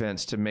to the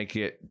defense to make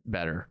it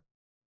better?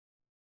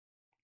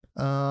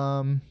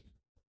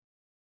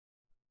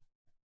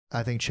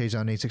 I think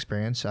Chazon needs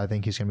experience. I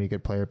think he's going to be a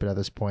good player, but at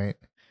this point,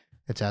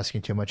 it's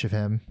asking too much of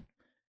him.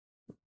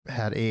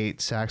 Had 8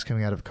 sacks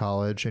coming out of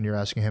college, and you're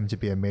asking him to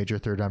be a major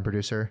 3rd-down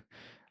producer.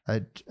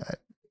 I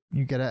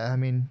think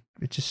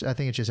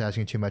it's just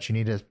asking too much. You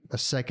need a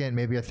second,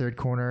 maybe a 3rd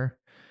corner.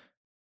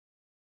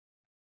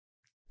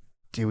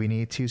 Do we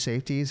need 2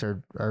 safeties?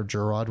 Or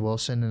Gerard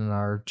Wilson and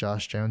our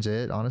Josh Jones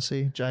it,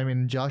 honestly? I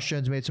mean, Josh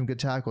Jones made some good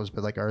tackles,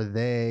 but like, are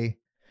they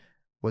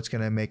what's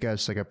going to make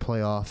us like a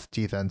playoff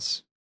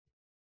defense?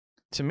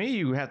 To me,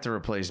 you have to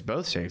replace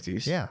both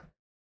safeties. Yeah.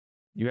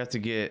 You have to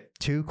get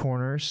 2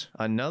 corners.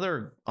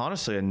 Another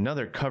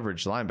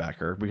coverage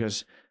linebacker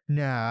because.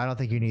 No, I don't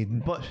think you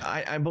need. But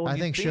I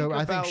think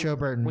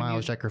Schobert and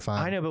Miles Jack are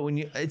fine. I know,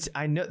 but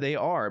I know they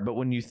are. But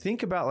when you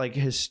think about like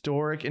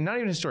historic and not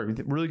even historic,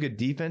 really good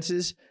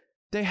defenses,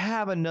 they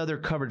have another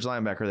coverage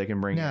linebacker they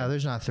can bring. No,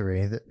 there's not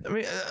 3.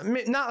 I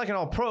mean, not like an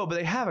All-Pro, but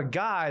they have a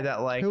guy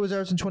that like. Who was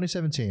ours in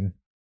 2017?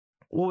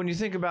 Well, when you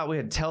think about, we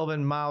had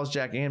Telvin, Miles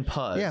Jack, and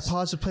Puz. Yeah,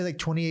 Puz would play like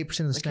 28%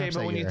 of the snaps. Okay,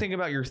 but when you think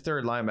about your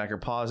 3rd linebacker,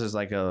 Puz is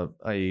like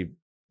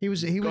he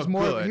was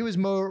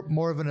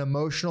more of an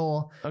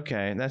emotional.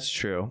 Okay, that's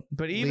true.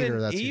 But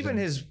even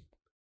his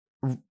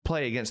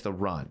play against the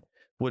run,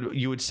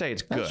 you would say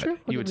it's good.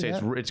 You would say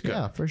it's good.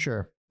 Yeah, for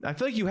sure. I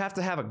feel like you have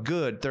to have a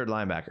good 3rd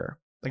linebacker.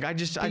 Like I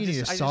just need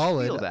a I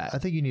solid. just feel that. I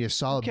think you need a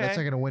solid. Okay. That's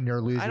not going to win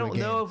or lose. I don't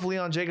know if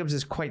Leon Jacobs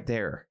is quite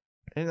there,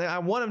 and I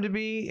want him to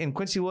be. And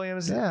Quincy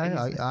Williams.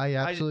 Yeah, I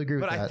absolutely agree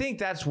with that. But I think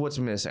that's what's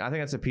missing. I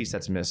think that's a piece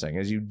that's missing.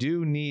 Is you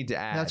do need to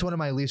add. That's one of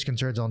my least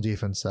concerns on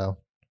defense, though.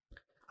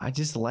 I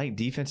just like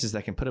defenses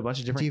that can put a bunch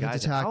of different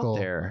guys out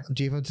there.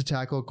 Defensive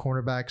tackle,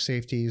 cornerback,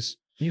 safeties.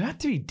 You have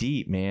to be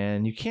deep,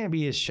 man. You can't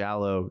be as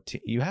shallow.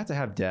 You have to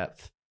have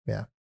depth.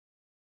 Yeah.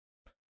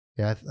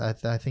 Yeah,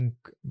 I think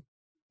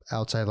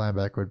outside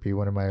linebacker would be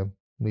one of my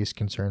least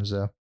concerns,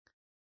 though.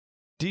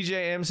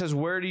 DJ M says,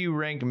 where do you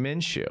rank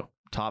Minshew?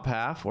 Top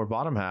half or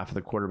bottom half of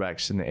the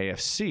quarterbacks in the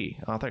AFC?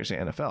 Oh, I thought you were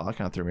saying NFL. That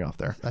kind of threw me off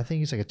there. I think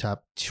he's like a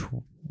top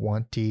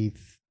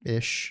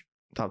 20-ish.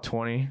 Top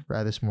 20?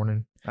 Right this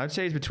morning. I would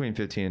say he's between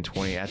 15 and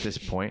 20 at this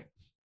point.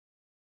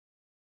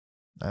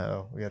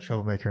 Oh, we got a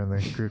troublemaker in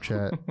the group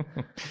chat.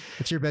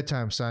 It's your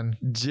bedtime, son.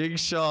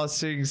 Jigsaw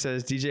Singh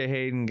says DJ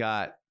Hayden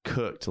got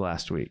cooked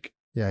last week.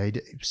 Yeah, he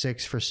did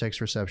 6 for 6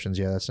 receptions.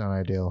 Yeah, that's not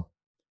ideal.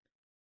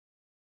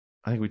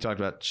 I think we talked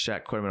about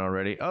Shaq Quitman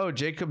already. Oh,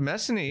 Jacob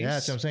Messines. Yeah,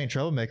 that's what I'm saying.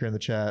 Troublemaker in the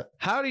chat.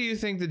 How do you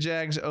think the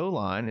Jags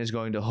O-line is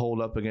going to hold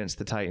up against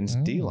the Titans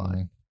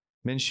D-line?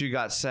 Minshew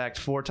got sacked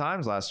 4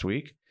 times last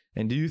week.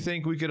 And do you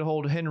think we could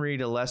hold Henry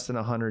to less than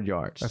 100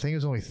 yards? I think it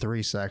was only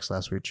 3 sacks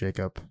last week,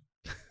 Jacob.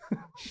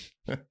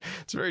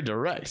 It's a very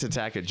direct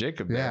attack at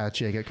Jacob. Yeah,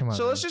 Jacob, come on.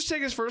 So let's just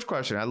take his first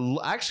question. I'd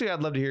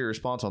love to hear your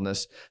response on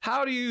this.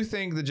 How do you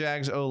think the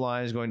Jags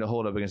O-line is going to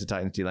hold up against the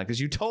Titans D-line? Because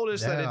you told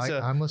us that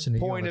it's a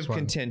point of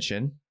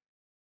contention.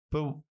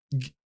 But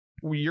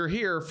you're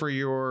here for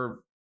your...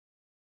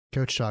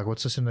 Coach talk.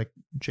 Let's listen to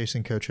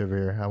Jason Coach over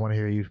here. I want to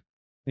hear you.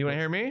 You want to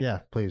hear me? Yeah,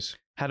 please.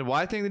 How do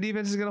I think the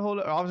defense is going to hold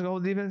it? Offense going to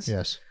hold the defense?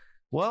 Yes.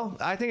 Well,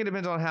 I think it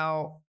depends on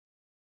how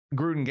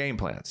Gruden game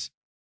plans.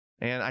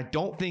 And I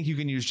don't think you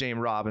can use James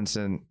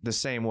Robinson the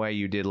same way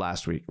you did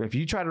last week. If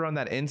you try to run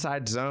that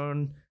inside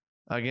zone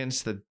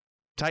against the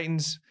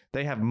Titans,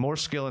 they have more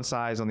skill and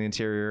size on the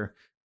interior.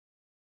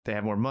 They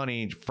have more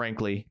money,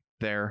 frankly,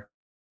 there.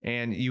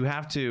 And you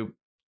have to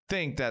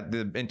think that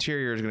the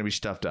interior is going to be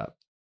stuffed up.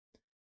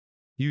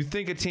 You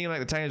think a team like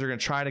the Titans are going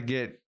to try to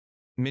get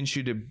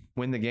Minshew to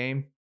win the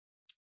game?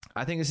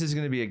 I think this is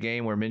going to be a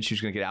game where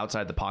Minshew's going to get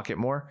outside the pocket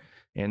more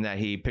and that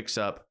he picks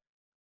up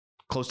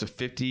close to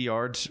 50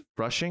 yards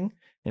rushing.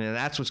 And then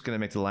that's what's going to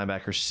make the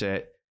linebackers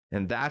sit.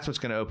 And that's what's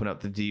going to open up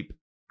the deep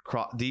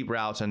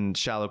routes and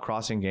shallow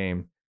crossing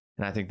game.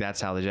 And I think that's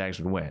how the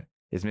Jags would win,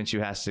 is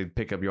Minshew has to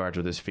pick up yards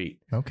with his feet.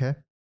 Okay.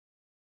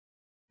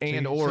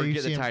 And so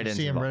get the tight ends.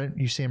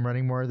 You see him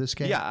running more of this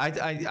game? Yeah,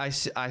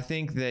 I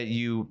think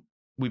that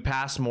we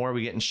pass more,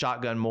 we get in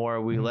shotgun more,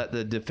 we let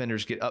the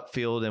defenders get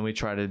upfield, and we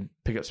try to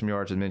pick up some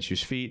yards with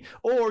Minshew's feet.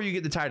 Or you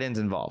get the tight ends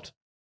involved,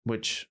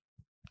 which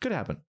could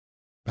happen.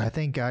 I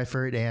think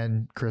Eifert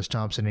and Chris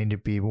Thompson need to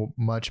be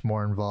much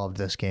more involved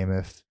this game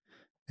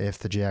if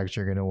the Jags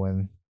are going to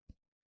win.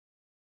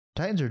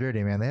 Titans are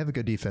dirty, man. They have a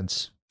good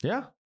defense.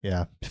 Yeah.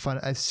 Yeah. Fun.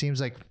 It seems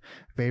like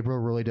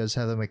Vabro really does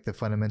have them like the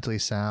fundamentally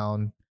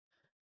sound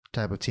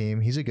type of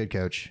team. He's a good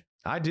coach.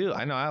 I do.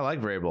 I know. I like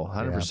Vrabel,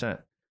 100%.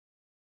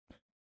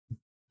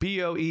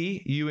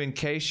 BOE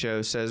UNK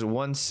show says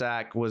 1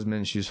 sack was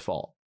Minshew's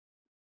fault.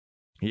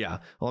 Yeah.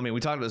 Well, I mean,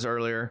 we talked about this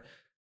earlier.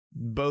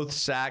 Both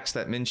sacks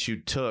that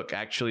Minshew took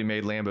actually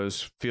made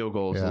Lambeau's field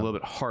goals a little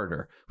bit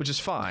harder, which is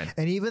fine.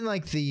 And even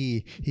like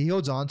he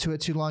holds on to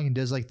it too long and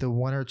does like the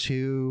 1 or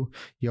 2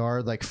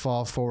 yard like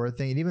fall forward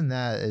thing. And even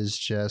that is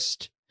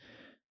just...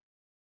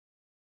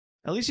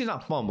 At least he's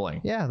not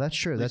fumbling. Yeah, that's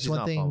true. That's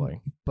one thing.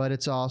 Fumbling. But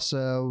it's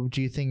also,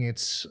 do you think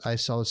it's, I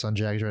saw this on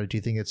Jags Reddit, do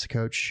you think it's the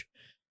coach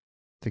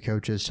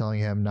is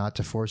telling him not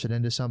to force it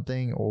into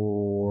something,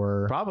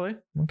 or? Probably.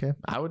 Okay.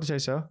 I would say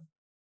so.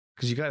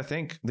 Because you got to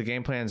think the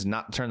game plan is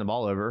not to turn the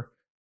ball over.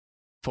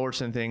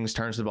 Forcing things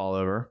turns the ball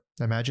over.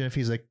 Imagine if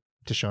he's like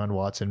Deshaun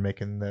Watson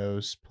making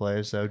those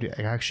plays, though.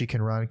 Actually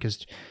can run,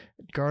 because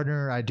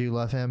Gardner, I do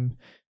love him,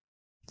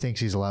 thinks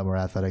he's a lot more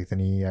athletic than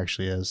he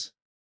actually is.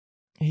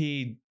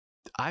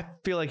 I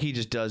feel like he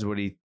just does what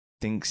he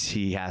thinks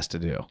he has to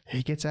do.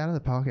 He gets out of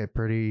the pocket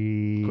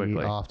pretty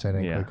often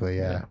and quickly,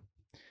 yeah.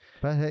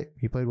 But hey,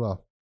 he played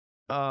well.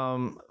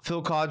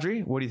 Phil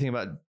Caudry, what do you think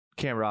about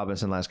Cam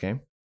Robinson last game?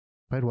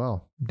 Played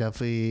well.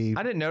 Definitely.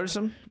 I didn't notice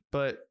him,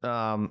 but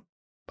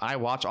I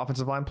watch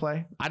offensive line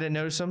play. I didn't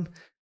notice him,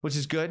 which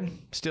is good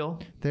still.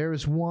 There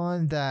was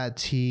one that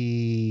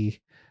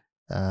he,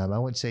 I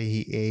wouldn't say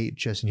he ate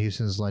Justin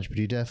Houston's lunch, but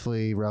he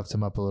definitely roughed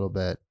him up a little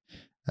bit.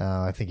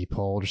 I think he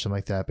pulled or something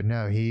like that. But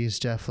no, he's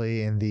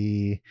definitely in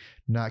the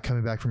not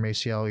coming back from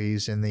ACL.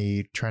 He's in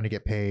the trying to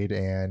get paid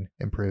and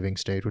improving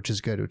stage, which is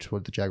good, which is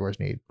what the Jaguars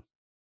need.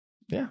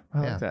 Yeah,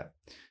 I like that.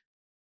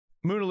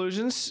 Moon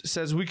Illusions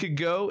says we could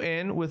go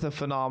in with a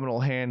phenomenal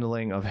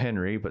handling of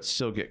Henry, but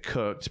still get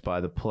cooked by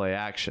the play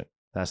action.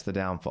 That's the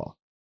downfall.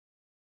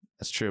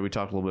 That's true. We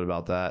talked a little bit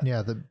about that.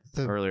 Yeah,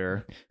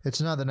 earlier.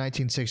 It's not the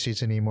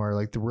 1960s anymore.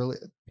 Like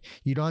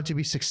you don't have to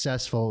be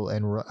successful,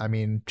 and I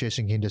mean,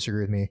 Jason can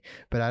disagree with me,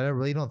 but I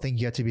really don't think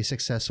you have to be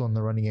successful in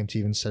the running game to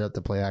even set up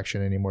the play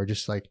action anymore.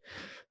 Just like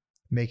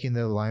making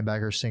the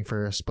linebackers sink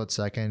for a split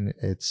second,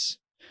 it's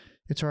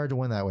hard to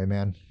win that way,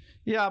 man.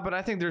 Yeah, but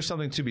I think there's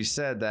something to be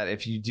said that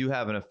if you do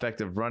have an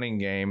effective running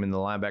game and the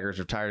linebackers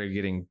are tired of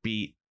getting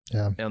beat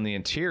on the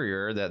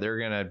interior, that they're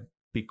going to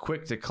be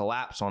quick to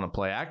collapse on a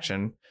play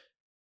action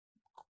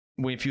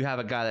if you have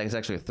a guy that is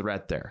actually a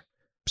threat there.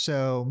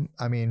 So,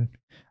 I mean,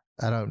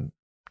 I don't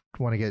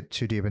want to get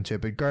too deep into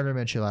it, but Gardner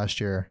Minshew last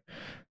year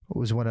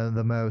was one of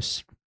the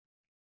most,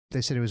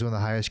 they said he was one of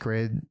the highest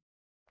graded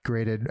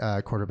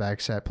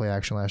quarterbacks at play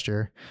action last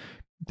year.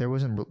 There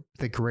wasn't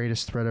the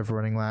greatest threat of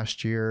running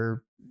last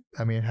year.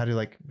 I mean, how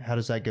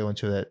does that go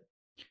into it?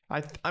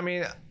 I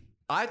mean,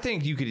 I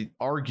think you could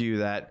argue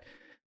that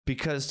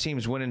because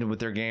teams went into with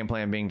their game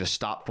plan being to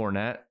stop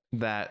Fournette,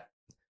 that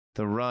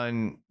the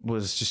run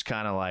was just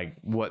kind of like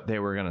what they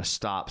were going to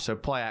stop. So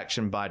play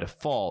action by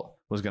default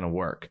was going to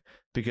work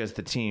because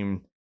the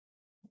team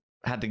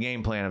had the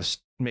game plan of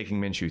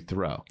making Minshew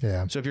throw.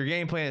 Yeah. So if your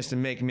game plan is to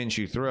make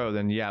Minshew throw,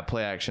 then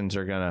play actions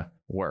are going to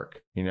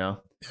work, Yeah.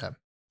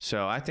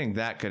 So I think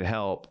that could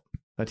help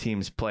a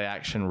team's play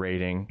action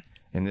rating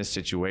in this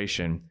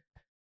situation.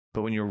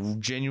 But when you're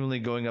genuinely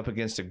going up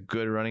against a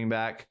good running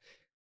back,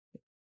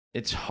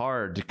 it's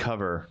hard to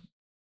cover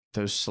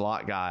those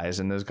slot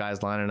guys and those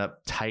guys lining up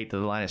tight to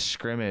the line of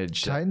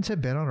scrimmage. Titans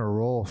have been on a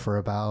roll for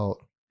about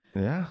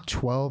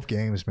 12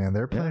 games, man.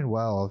 They're playing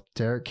well.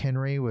 Derrick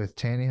Henry with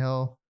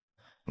Tannehill.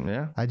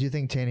 Yeah. I do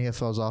think Tannehill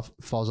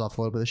falls off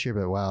a little bit this year,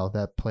 but wow,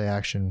 that play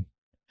action.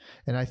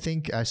 And I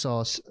think I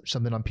saw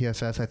something on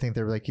PFF. I think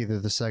they're like either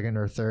the second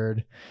or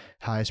third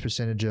highest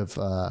percentage of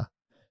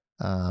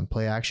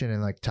play action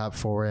and like top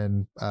 4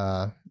 in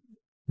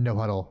no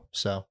huddle.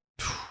 So,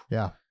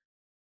 yeah.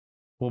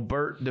 Well,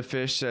 Bert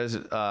DeFish says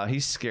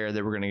he's scared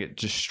that we're going to get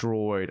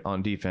destroyed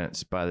on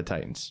defense by the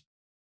Titans.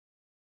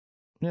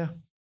 Yeah.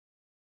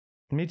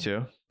 Me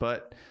too.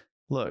 But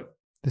look.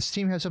 This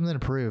team has something to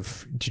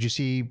prove. Did you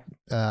see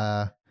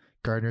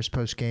Gardner's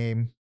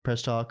post-game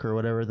press talk or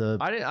whatever?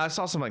 I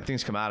saw some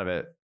things come out of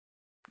it.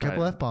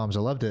 Couple F-bombs. I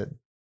loved it.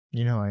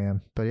 You know how I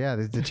am. But yeah,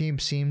 the team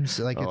seems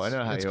like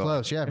it's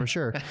close. Yeah, for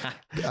sure.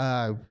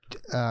 Doug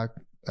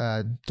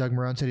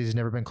Marrone said he's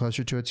never been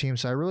closer to a team.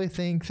 So I really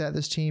think that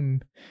this team,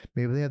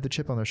 maybe they have the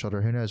chip on their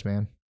shoulder. Who knows,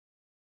 man?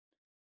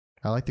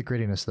 I like the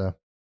grittiness, though.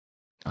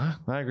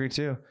 I agree,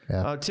 too.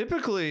 Yeah.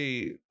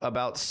 Typically,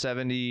 about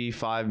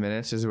 75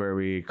 minutes is where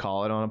we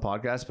call it on a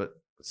podcast. But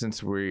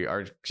since we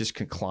are just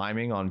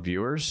climbing on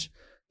viewers,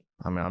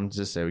 I mean, I'm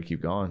just saying we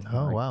keep going.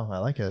 Oh, wow. I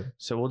like it.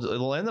 So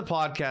we'll end the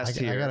podcast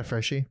here. I got a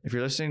freshie. If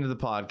you're listening to the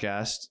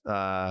podcast,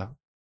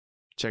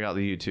 check out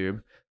the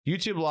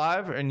YouTube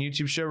live and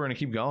YouTube show. We're going to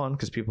keep going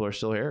because people are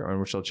still here and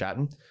we're still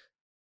chatting.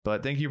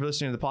 But thank you for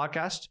listening to the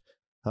podcast.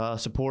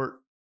 Support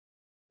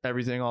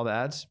everything, all the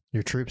ads.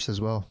 Your troops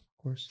as well,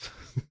 of course.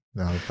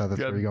 No, I thought that's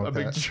where you're going with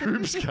that. A big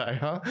troops guy,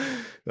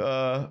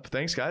 huh?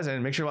 Thanks, guys.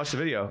 And make sure to watch the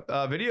video.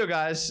 Video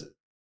guys,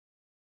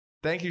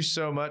 thank you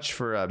so much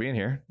for being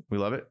here. We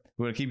love it.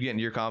 We want to keep getting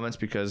to your comments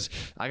because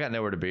I got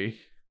nowhere to be.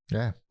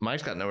 Yeah.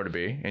 Mike's got nowhere to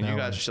be. And you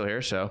guys are still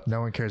here. So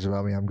no one cares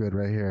about me. I'm good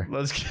right here.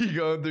 Let's keep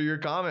going through your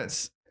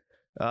comments.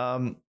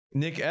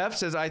 Nick F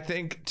says, I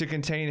think to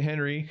contain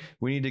Henry,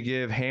 we need to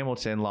give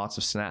Hamilton lots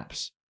of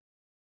snaps.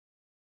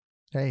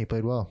 Hey, he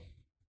played well.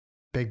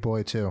 Big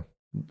boy, too.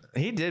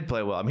 He did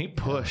play well. I mean, he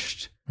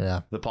pushed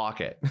the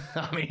pocket.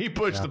 I mean, he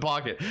pushed the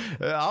pocket.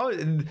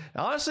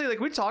 Honestly,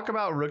 we talk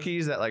about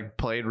rookies that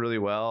played really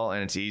well,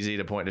 and it's easy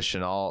to point to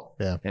Chenault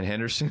and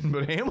Henderson,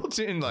 but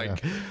Hamilton,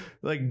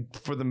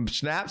 for the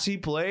snaps he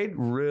played,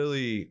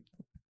 really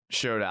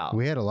showed out.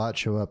 We had a lot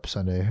show up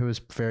Sunday. It was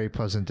very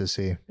pleasant to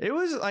see. It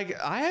was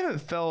I haven't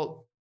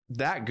felt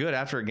that good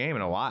after a game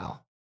in a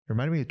while. It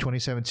reminded me of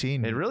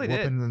 2017. It really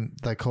did.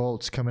 The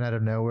Colts coming out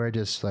of nowhere,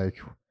 just it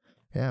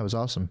was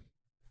awesome.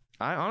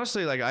 I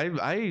honestly,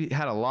 I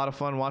had a lot of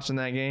fun watching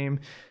that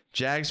game.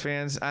 Jags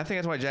fans, I think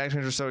that's why Jags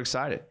fans are so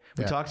excited.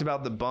 We talked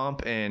about the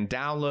bump and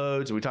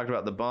downloads. We talked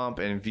about the bump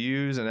and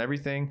views and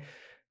everything.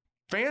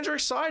 Fans are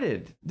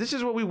excited. This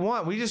is what we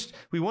want.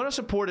 We want to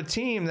support a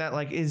team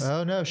that is.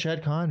 Oh no,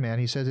 Shad Khan, man.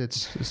 He says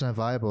it's not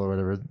viable or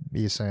whatever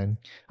he's saying.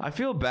 I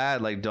feel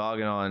bad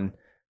dogging on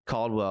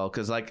Caldwell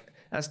because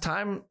as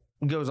time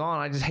goes on,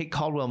 I just hate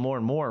Caldwell more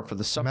and more for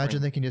the suffering.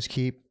 Imagine they can just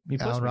keep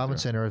Allen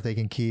Robinson, or if they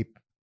can keep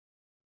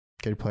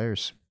good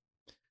players.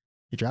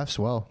 He drafts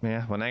well.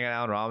 Yeah, when they got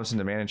Allen Robinson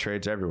demanding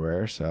trades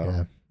everywhere. So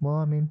yeah. Well,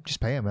 I mean, just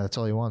pay him. That's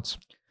all he wants.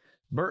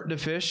 Bert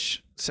DeFish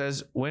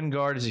says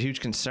Wingard is a huge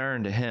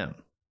concern to him.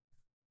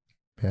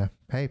 Yeah.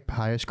 Hey,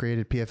 highest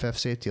graded PFF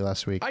safety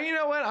last week. You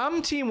know what?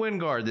 I'm Team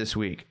Wingard this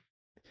week.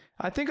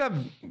 I think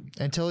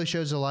until he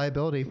shows a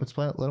liability,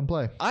 let him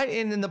play.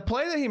 And in the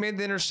play that he made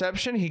the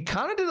interception, he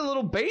kind of did a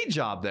little bait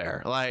job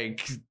there.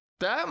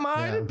 That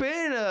might have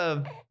been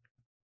a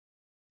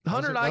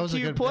 100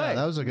 IQ play. Yeah,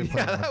 that was a good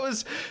play. Yeah, that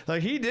was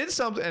he did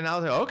something, and I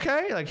was like,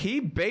 okay,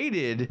 he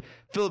baited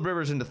Phillip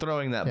Rivers into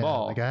throwing that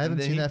ball. I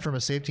haven't seen that from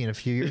a safety in a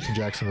few years in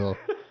Jacksonville.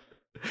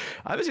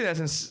 I haven't seen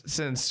that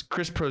since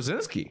Chris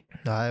Prozinski.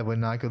 I would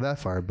not go that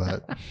far,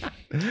 but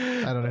I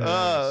don't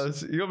know.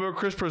 You don't remember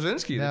Chris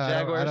Prozinski, no, the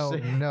Jaguars?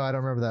 I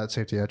don't remember that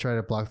safety. I try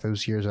to block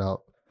those years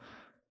out.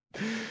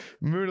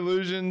 Moon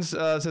Illusions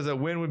says a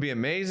win would be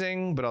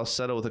amazing, but I'll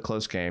settle with a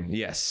close game.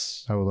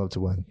 Yes. I would love to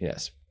win.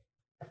 Yes.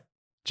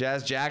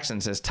 Jazz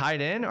Jackson says, tight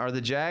end? Are the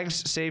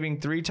Jags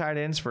saving 3 tight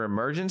ends for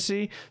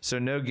emergency, so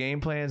no game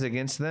plans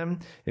against them?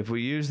 If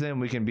we use them,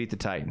 we can beat the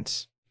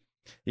Titans.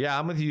 Yeah,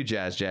 I'm with you,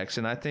 Jazz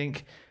Jackson. I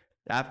think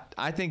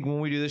when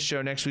we do this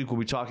show next week, we'll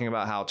be talking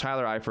about how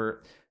Tyler Eifert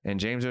and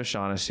James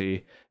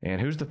O'Shaughnessy and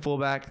who's the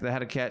fullback that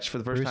had a catch for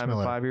the first time in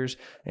 5 years,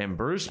 and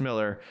Bruce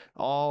Miller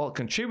all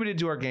contributed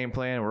to our game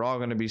plan. We're all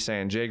going to be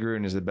saying Jay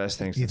Gruden is the best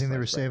thing. You think they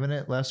were saving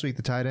it last week?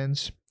 The tight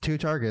ends, 2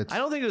 targets. I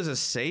don't think it was a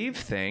save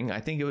thing. I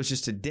think it was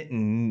just a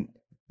didn't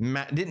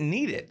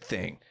need it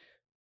thing.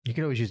 You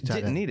could always use the tight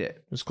end. Didn't need it.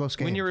 It was a close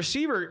game.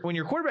 When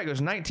your quarterback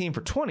goes 19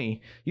 for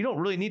 20, you don't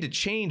really need to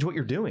change what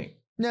you're doing.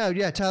 No,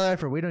 yeah, Tyler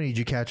Eifert, we don't need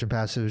you catching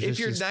passes. If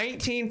you're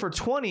 19 for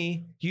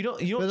 20, you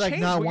don't like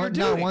change not what you're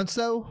doing. Not once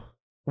though.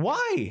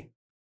 Why?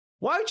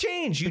 Why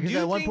change?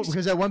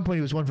 Because at one point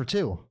he was 1 for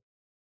 2.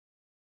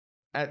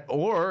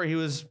 Or he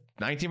was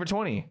 19 for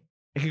 20.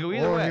 It could go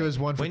either way. Or he was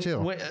 1 for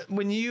 2.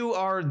 When you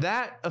are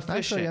that efficient,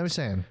 actually, I'm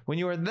saying when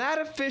you are that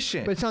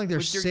efficient, but it's not like they're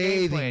with your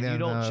saving game plan, them, you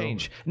don't though.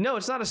 change. No,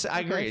 it's not I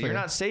agree. Exactly. You're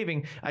not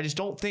saving. I just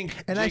don't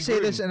think. And I say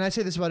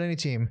this about any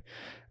team.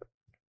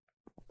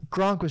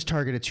 Gronk was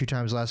targeted 2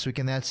 times last week,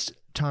 and that's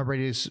Tom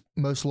Brady's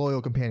most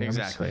loyal companion.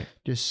 Exactly.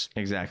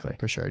 Exactly.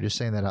 For sure. Just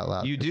saying that out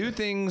loud. You do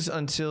things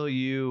until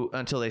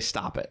they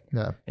stop it.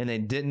 Yeah. And they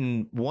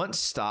didn't once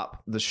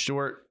stop the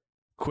short,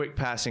 quick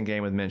passing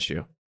game with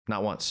Minshew.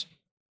 Not once.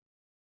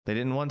 They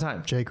didn't one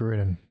time. Jay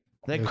Gruden.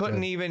 They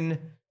couldn't even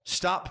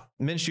stop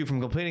Minshew from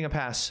completing a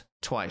pass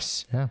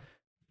twice. Yeah.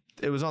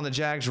 It was on the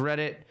Jags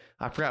Reddit.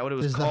 I forgot what it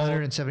was Does called. the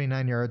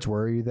 179 yards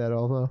worry you that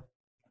all, though?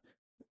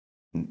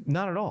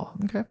 Not at all.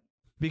 Okay.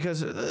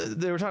 Because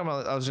they were talking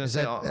about, I was going to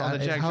say, on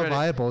the Jags how Reddit.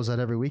 viable is that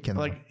every weekend?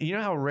 Like, you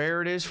know how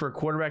rare it is for a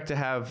quarterback to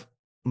have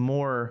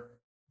more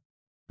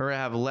or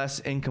have less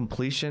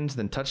incompletions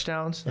than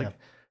touchdowns? Yeah.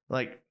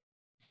 Like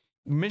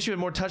Minshew had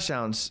more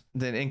touchdowns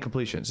than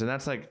incompletions. And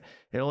that's like,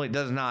 it only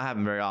does not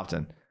happen very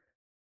often.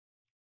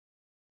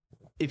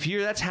 If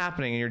that's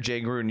happening and you're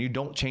Jay Gruden, you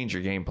don't change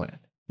your game plan.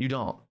 You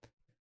don't.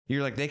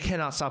 You're like, they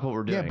cannot stop what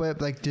we're doing. Yeah,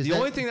 but like,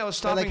 only thing that was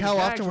stopping how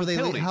the often Jags were they?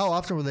 penalties. How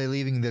often were they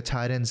leaving the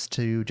tight ends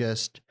to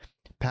just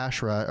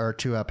pass rush or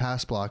to a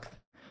pass block?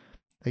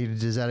 Like,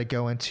 does that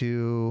go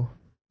into?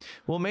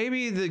 Well,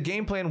 maybe the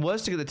game plan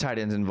was to get the tight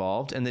ends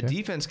involved, and the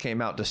defense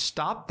came out to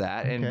stop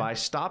that. And by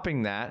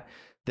stopping that,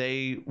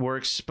 they were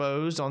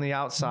exposed on the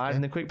outside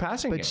in the quick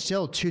passing game. But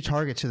still, 2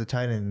 targets to the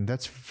tight end.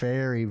 That's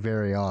very,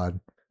 very odd.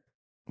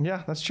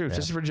 Yeah, that's true. This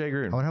is for Jay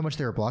Gruden. I wonder how much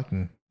they were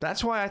blocking.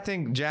 That's why I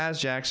think Jazz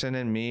Jackson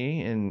and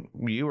me and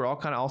you are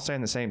all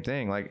saying the same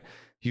thing. Like,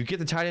 you get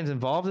the tight ends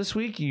involved this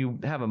week, you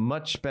have a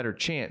much better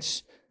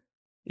chance,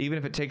 even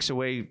if it takes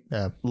away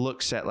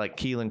looks at like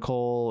Keelan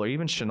Cole or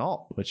even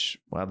Chenault, which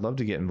I'd love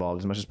to get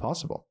involved as much as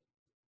possible.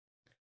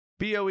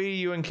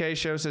 BOE UNK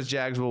show says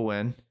Jags will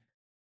win.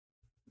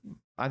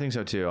 I think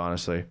so too,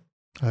 honestly.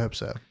 I hope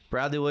so.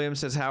 Bradley Williams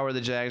says, how are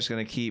the Jags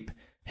going to keep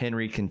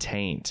Henry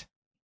contained?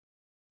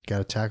 Got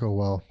to tackle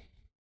well.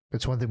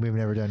 It's one thing we've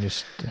never done.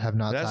 Just have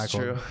not tackled. That's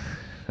true.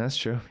 That's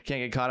true.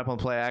 Can't get caught up on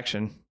play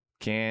action.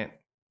 Can't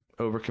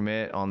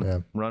overcommit on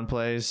the run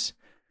plays.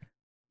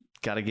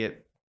 Got to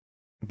get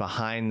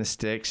behind the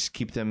sticks.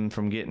 Keep them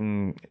from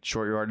getting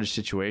short yardage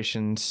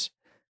situations.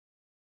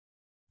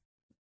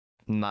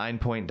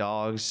 9-point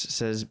dogs,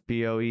 says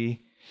BOE.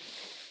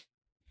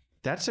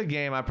 That's a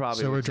game I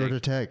probably. So we're Georgia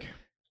Tech.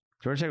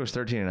 Georgia Tech was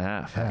 13.5.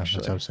 Yeah, that's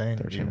what I'm saying.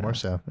 13 even more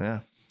so. Yeah.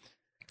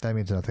 That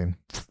means nothing.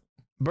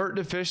 Bert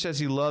DeFish says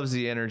he loves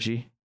the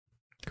energy.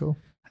 Cool.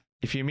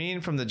 If you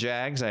mean from the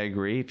Jags, I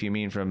agree. If you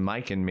mean from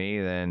Mike and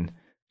me, then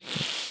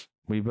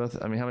we both.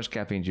 I mean, how much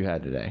caffeine did you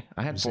had today?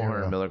 I had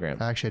 400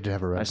 milligrams. Actually, I did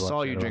have a Red Bull. I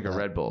saw you drink a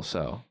Red Bull,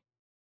 so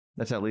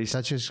that's at least.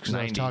 That's just because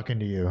I was talking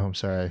to you. I'm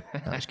sorry.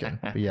 I was kidding.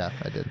 But yeah,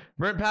 I did.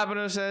 Brent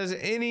Papano says,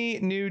 any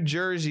new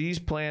jerseys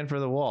planned for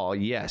the wall?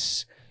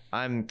 Yes.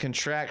 I'm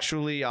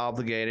contractually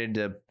obligated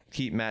to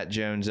keep Matt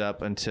Jones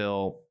up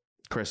until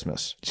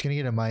Christmas. He's gonna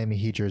get a Miami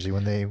Heat jersey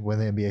when they win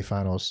the NBA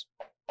Finals.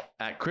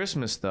 At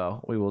Christmas,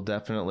 though, we will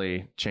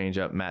definitely change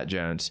up Matt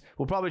Jones.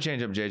 We'll probably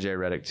change up JJ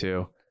Redick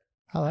too.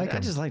 I like him. I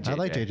just like JJ. I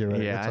like JJ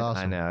Redick. Yeah, that's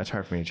awesome. I know. It's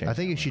hard for me to change. I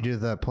think you should do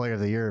the Player of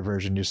the Year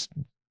version.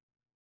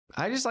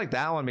 I just like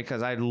that one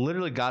because I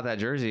literally got that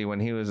jersey when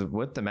he was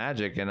with the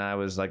Magic, and I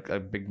was like a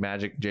big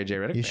Magic JJ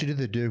Redick. You should do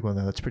the Duke one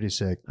though. That's pretty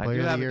sick. I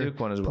do have a Duke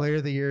one as well. Player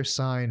of the Year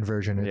signed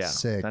version. It's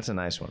sick. That's a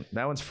nice one.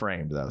 That one's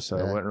framed though, so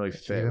it wouldn't really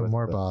fit. Even with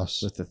more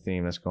boss with the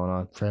theme that's going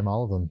on. Frame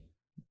all of them.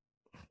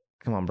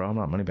 Come on, bro. I'm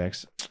not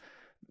moneybags.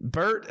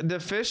 Bert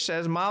the Fish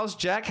says Miles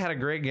Jack had a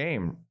great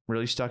game.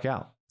 Really stuck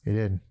out. He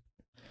did.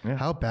 Yeah.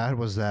 How bad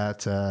was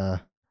that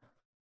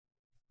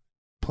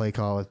play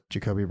call with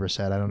Jacoby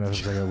Brissett. I don't know if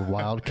it's like a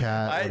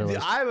wildcat.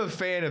 I'm a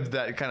fan of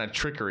that kind of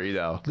trickery,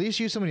 though. At least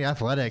use somebody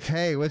athletic.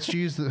 Hey, let's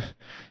use the.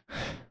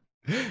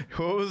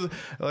 What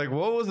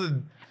was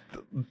the?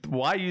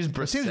 Why use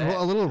Brissett? It seems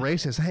a little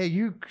racist. Hey,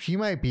 you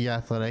might be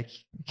athletic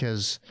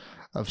because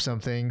of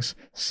some things,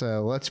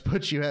 so let's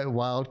put you at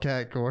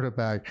wildcat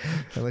quarterback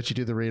and let you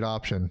do the read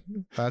option.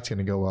 That's going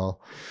to go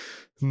well.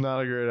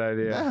 Not a great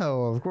idea.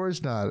 No, of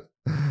course not.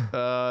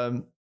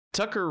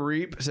 Tucker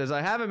Reap says,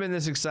 I haven't been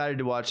this excited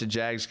to watch a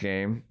Jags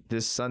game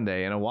this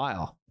Sunday in a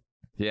while.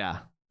 Yeah.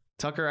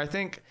 Tucker, I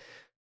think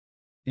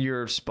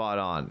you're spot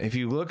on. If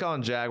you look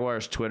on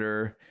Jaguars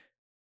Twitter,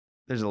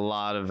 there's a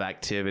lot of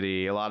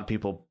activity, a lot of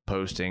people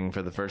posting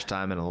for the first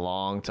time in a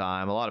long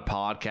time. A lot of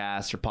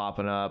podcasts are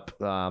popping up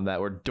that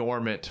were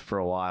dormant for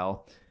a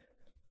while,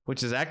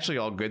 which is actually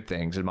all good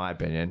things, in my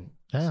opinion.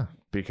 Yeah.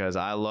 Because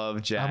I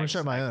love Jags. I'm going to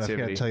start my own. I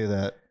forgot to tell you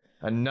that.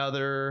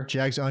 Another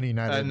Jags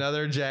United.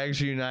 Another Jags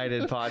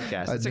United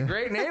podcast. It's a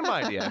great name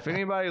idea. If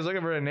anybody's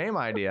looking for a name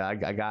idea, I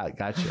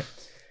got you.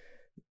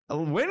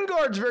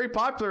 Wingard's very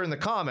popular in the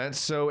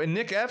comments. And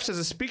Nick F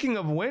says, speaking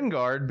of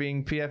Wingard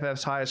being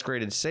PFF's highest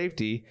graded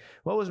safety,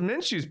 what was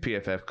Minshew's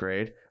PFF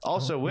grade?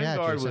 Also,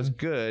 Wingard was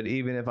good,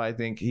 even if I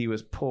think he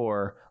was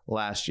poor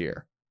last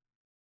year.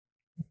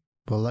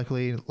 Well,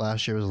 luckily,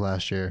 last year was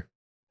last year.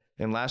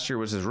 And last year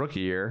was his rookie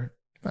year.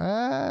 Is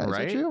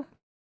that true?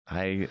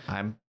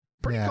 I'm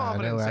pretty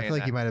confident. I feel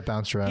like he might have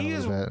bounced around a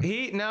little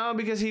bit.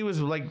 Because he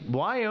was like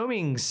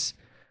Wyoming's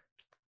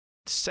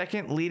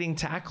second leading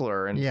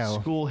tackler in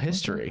school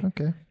history.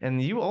 Okay.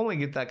 And you only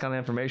get that kind of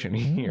information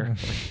here.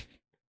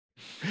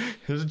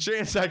 There's a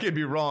chance I could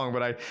be wrong,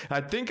 but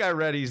I think I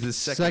read he's the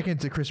second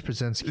to Chris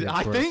Brzezinski.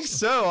 I think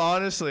so,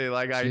 honestly.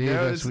 Like I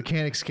know we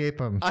can't escape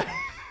him. I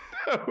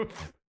know.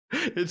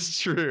 It's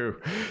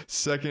true.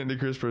 Second to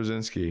Chris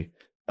Brzezinski.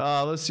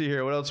 Let's see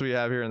here. What else we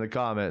have here in the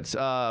comments?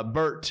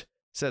 Bert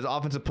says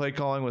offensive play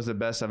calling was the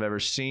best I've ever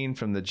seen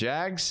from the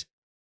Jags.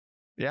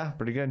 Yeah,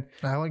 pretty good.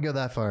 I wouldn't go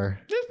that far.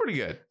 It's pretty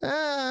good.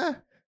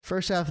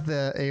 First half of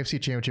the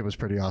AFC Championship was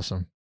pretty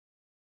awesome.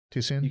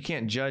 Too soon? You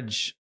can't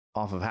judge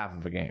off of half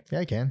of a game. Yeah,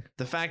 I can.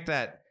 The fact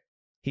that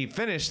he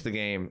finished the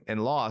game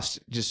and lost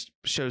just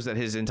shows that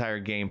his entire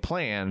game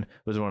plan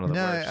was one of the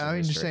worst. No, I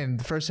mean, just saying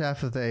the first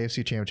half of the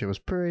AFC Championship was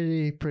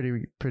pretty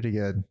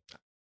good.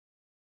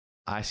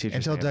 I see.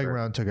 Until Doug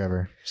Marrone took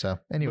over. So,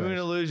 anyway. Moon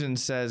Illusion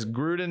says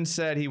Gruden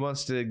said he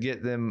wants to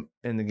get them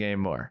in the game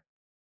more.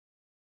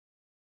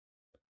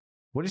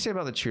 What do you say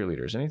about the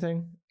cheerleaders?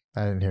 Anything?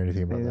 I didn't hear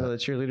anything about that. The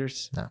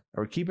cheerleaders? No.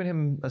 Are we keeping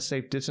him a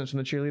safe distance from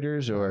the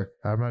cheerleaders, or?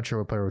 I'm not sure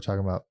what player we're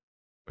talking about.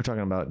 We're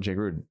talking about Jay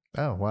Gruden.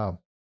 Oh, wow.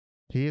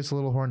 He is a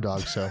little horn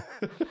dog, so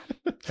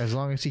as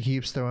long as he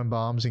keeps throwing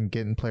bombs and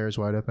getting players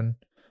wide open,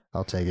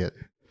 I'll take it.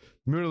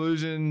 Moon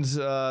Illusions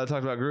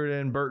talked about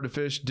Gruden. Bert the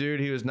Fish, dude,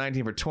 he was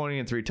 19 for 20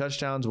 and 3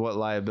 touchdowns. What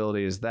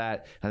liability is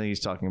that? I think he's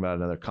talking about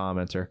another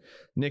commenter.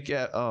 Nick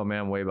F. Oh,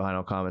 man, I'm way behind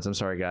on comments. I'm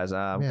sorry, guys.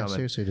 I'm coming.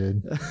 Seriously,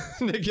 dude.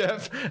 Nick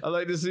F. I'd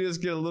like to see us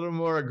get a little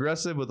more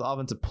aggressive with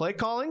offensive play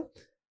calling.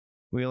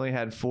 We only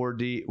had 4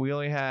 deep. We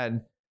only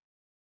had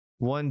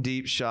 1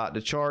 deep shot to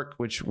Chark,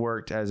 which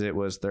worked as it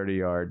was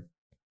 30-yard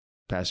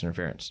pass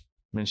interference.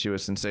 Minshew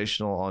was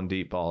sensational on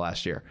deep ball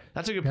last year.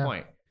 That's a good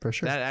point. For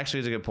sure. That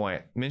actually is a good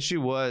point. Minshew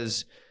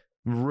was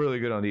really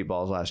good on deep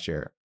balls last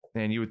year,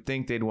 and you would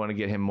think they'd want to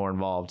get him more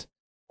involved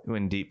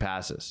in deep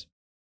passes.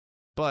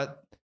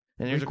 But,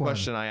 and here's a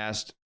question I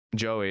asked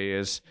Joey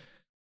is,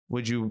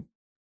 would you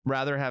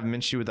rather have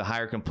Minshew with a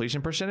higher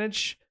completion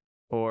percentage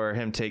or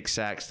him take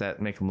sacks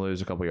that make him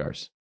lose a couple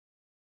yards?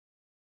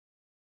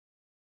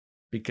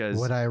 Because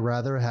would I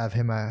rather have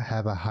him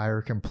have a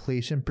higher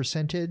completion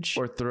percentage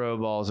or throw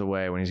balls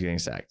away when he's getting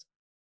sacked?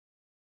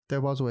 There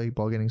was a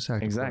ball getting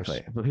sacked.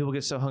 Exactly. But people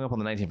get so hung up on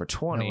the 19 for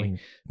 20,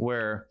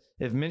 where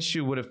if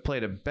Minshew would have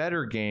played a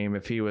better game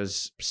if he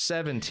was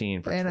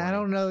 17 for 20. And I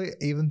don't know,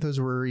 even those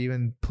were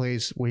even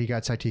plays where he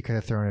got sacked, he could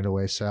have thrown it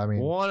away. So, I mean.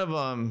 One of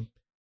them,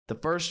 the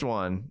first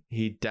one,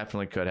 he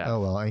definitely could have. Oh,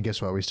 well, and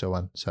guess what? We still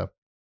won. So,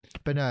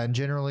 but no, in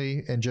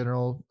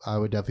general, I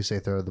would definitely say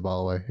throw the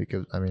ball away.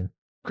 Because, I mean.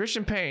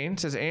 Christian Payne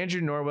says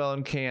Andrew Norwell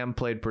and Cam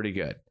played pretty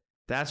good.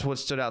 That's what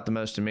stood out the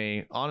most to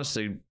me.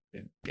 Honestly,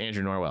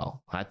 Andrew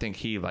Norwell. I think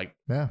he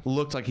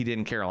looked like he did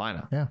in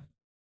Carolina. Yeah.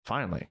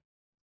 Finally.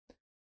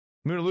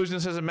 Moon Illusion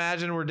says,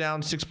 imagine we're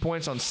down 6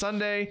 points on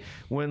Sunday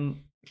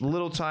when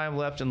little time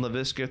left and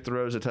LaVisca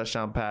throws a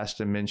touchdown pass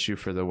to Minshew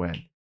for the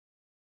win.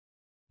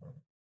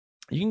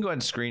 You can go ahead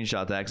and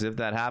screenshot that because if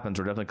that happens,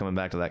 we're definitely coming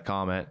back to that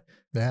comment.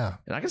 Yeah.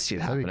 And I can see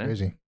it happening. That'd be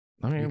crazy.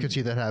 I mean, you could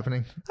see that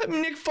happening. I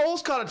mean, Nick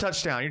Foles caught a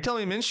touchdown. You're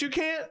telling me Minshew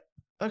can't?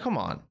 Oh, come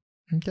on.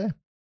 Okay.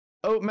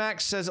 Oat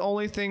Max says,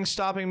 only thing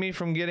stopping me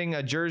from getting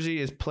a jersey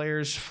is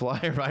players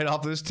fly right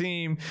off this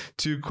team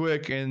too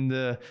quick, and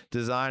the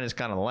design is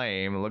kind of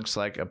lame. It looks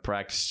like a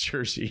practice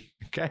jersey.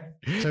 Okay.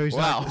 So he's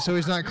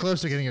not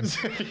close to getting it.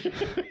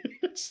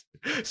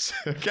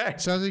 Okay.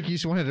 Sounds like you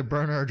just wanted to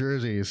burn our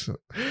jerseys.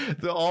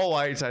 The all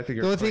whites, I think,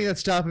 are the only thing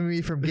that's stopping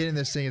me from getting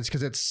this thing is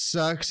because it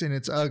sucks and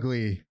it's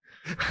ugly.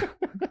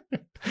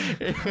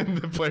 and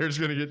the player's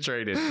going to get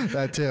traded.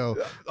 That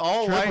too.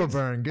 All Triple whites,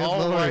 burn. Good all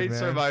Lord,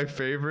 whites man. are my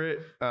favorite.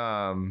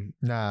 Nah,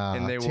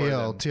 and they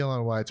teal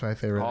and white's my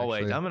favorite. All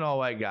actually. white. I'm an all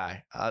white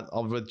guy.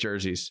 I'll with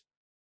jerseys.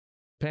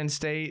 Penn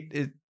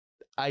State,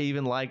 I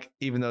even like,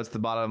 even though it's the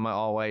bottom of my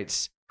all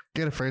whites.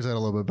 Gotta phrase that a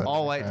little bit better.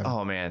 All white.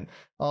 Oh man.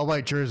 All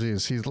white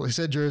jerseys. He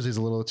said jerseys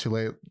a little too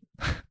late.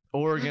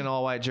 Oregon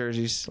all white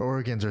jerseys.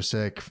 Oregon's are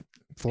sick.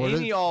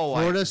 Any all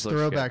white. Florida's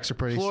throwbacks are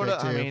pretty sick too.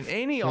 I mean,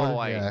 any all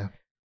white. Yeah.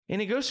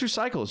 And it goes through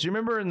cycles. Do you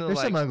remember in the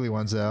There's some ugly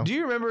ones though. Do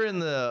you remember in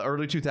the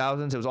early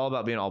 2000s it was all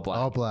about being all black?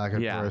 All black,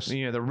 of course.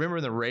 You know,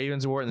 remember the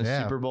Ravens wore it in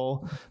the Super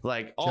Bowl?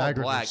 Like all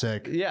Jaguars black. are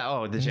sick.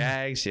 Yeah, the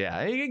Jags.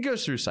 Yeah. It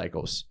goes through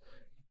cycles.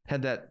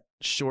 Had that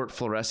short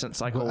fluorescent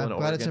cycle in Oregon. I'm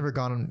glad it's never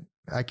gone.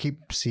 I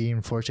keep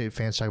seeing Florida State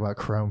fans talk about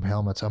chrome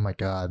helmets. Oh my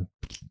god.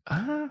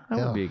 I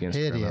would be against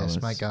hideous. chrome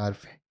helmets. My god,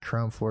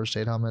 chrome Florida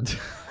State helmets.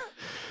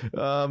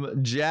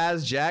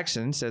 Jazz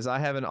Jackson says, I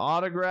have an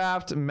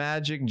autographed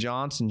Magic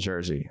Johnson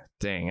jersey.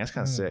 Dang, that's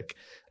kind of sick.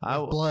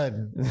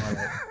 Blood.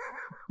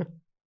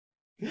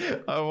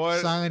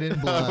 Signed in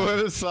blood. I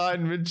want a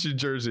signed Minshew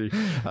jersey.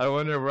 I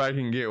wonder if I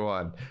can get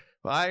one.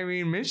 I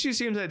mean, Minshew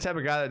seems like the type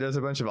of guy that does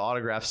a bunch of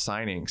autograph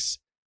signings.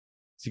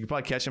 So you could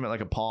probably catch him at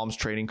like a Palms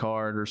trading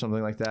card or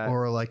something like that.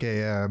 Or like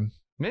a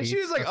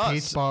Minshew's like us.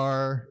 Pete's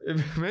bar.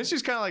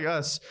 Minshew's kind of like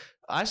us.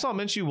 I saw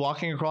Minshew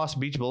walking across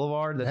Beach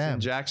Boulevard. That's in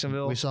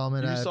Jacksonville. We saw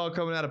him saw it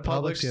coming out of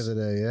Publix the other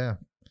day. Yeah.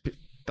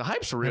 The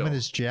hype's real. Him and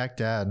his Jack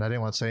dad, and I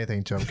didn't want to say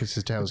anything to him because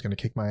his dad was going to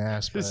kick my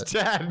ass. But. His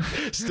dad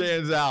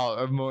stands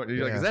out.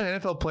 You're like, is that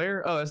an NFL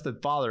player? Oh, that's the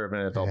father of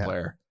an NFL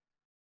player.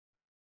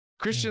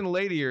 Christian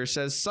Ladier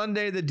says,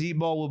 Sunday the deep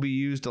ball will be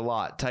used a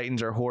lot.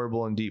 Titans are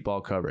horrible in deep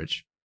ball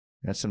coverage.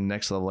 That's some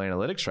next level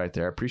analytics right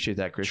there. I appreciate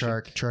that, Christian.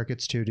 Chark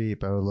gets too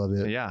deep. I would love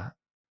it. Yeah.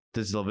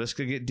 Does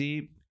Laviska get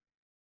deep?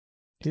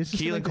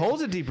 Keelan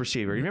Cole's a deep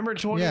receiver. You remember in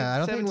 2017? Yeah, I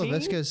don't think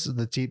Laviska's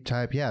the deep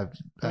type. Yeah.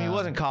 I mean, he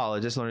wasn't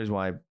college. That's the only reason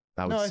why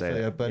I would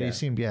say that. But he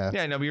seemed, Yeah,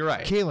 no, but you're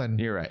right. Keelan.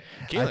 You're right.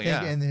 Keelan, I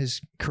think in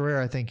his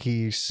career, I think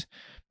he's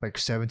like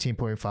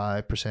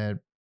 17.5%,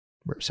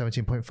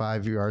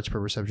 17.5 yards per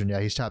reception.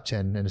 Yeah, he's top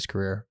 10 in his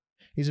career.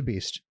 He's a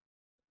beast.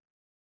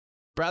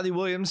 Bradley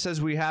Williams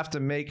says we have to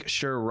make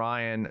sure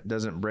Ryan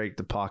doesn't break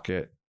the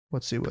pocket.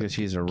 Let's see what because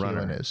he's a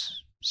runner. Keelan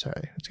is.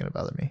 Sorry, it's going to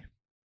bother me.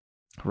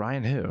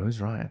 Ryan who? Who's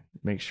Ryan?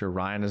 Make sure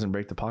Ryan doesn't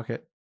break the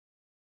pocket.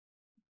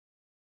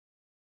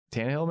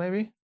 Tannehill,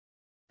 maybe?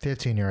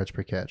 15 yards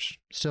per catch.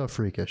 Still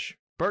freakish.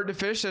 Bert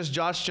DeFish says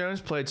Josh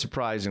Jones played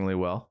surprisingly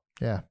well.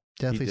 Yeah,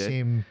 definitely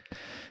seemed.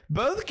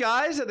 Both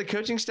guys that the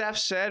coaching staff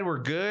said were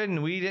good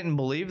and we didn't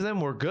believe them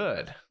were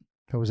good.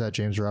 Who was that?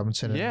 James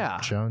Robinson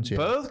and Jones? Yeah.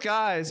 Both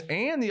guys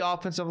and the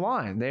offensive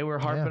line. They were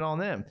harping on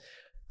them.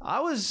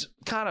 I was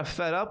kind of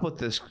fed up with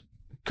this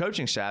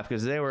coaching staff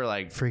because they were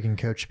like... Freaking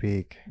coach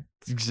speak.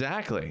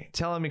 Exactly.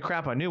 Telling me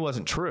crap I knew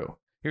wasn't true.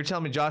 You're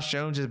telling me Josh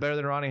Jones is better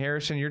than Ronnie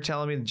Harrison. You're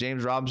telling me that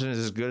James Robinson is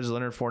as good as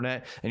Leonard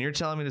Fournette. And you're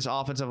telling me this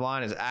offensive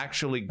line is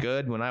actually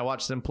good when I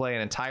watch them play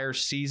an entire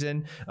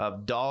season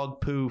of dog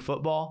poo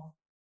football.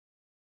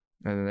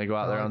 And then they go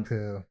out there on...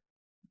 Poo.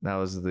 That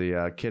was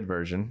the kid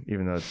version,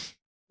 even though it's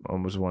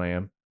almost 1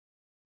 a.m.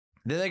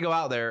 Then they go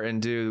out there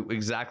and do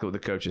exactly what the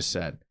coaches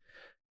said.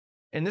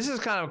 And this is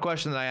kind of a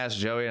question that I asked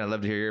Joey, and I'd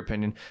love to hear your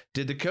opinion.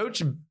 Did the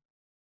coach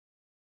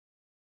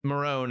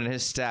Marone and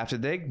his staff,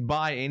 did they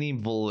buy any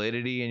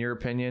validity in your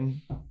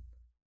opinion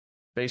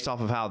based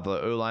off of how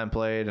the O-line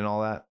played and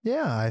all that?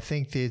 Yeah, I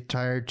think the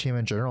entire team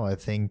in general, I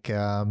think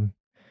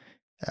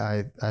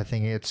I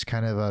think it's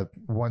kind of a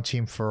one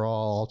team for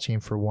all team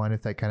for one,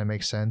 if that kind of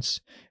makes sense.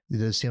 It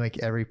does seem like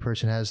every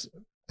person has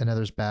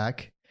another's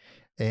back.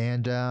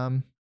 And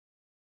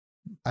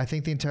I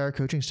think the entire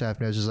coaching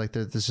staff knows is like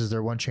this is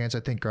their one chance. I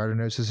think Gardner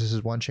knows this is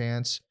his one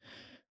chance.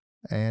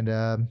 And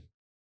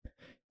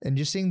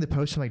just seeing the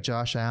post from like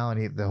Josh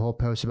Allen, the whole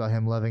post about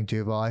him loving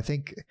Duval, I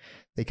think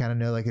they kind of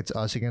know like it's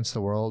us against the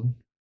world.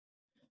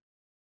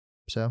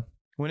 So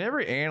when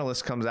every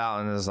analyst comes out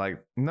and is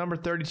like number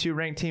 32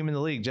 ranked team in the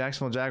league,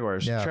 Jacksonville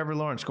Jaguars, Trevor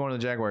Lawrence going to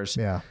the Jaguars.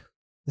 Yeah.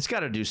 It's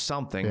got to do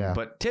something,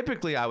 but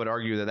typically I would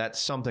argue that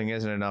something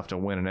isn't enough to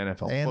win an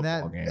NFL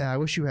football game. I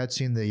wish you had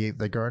seen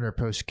the Gardner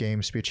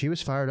post-game speech. He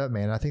was fired up,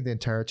 man. I think the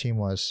entire team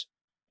was.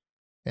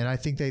 And I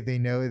think they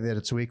know that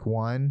it's week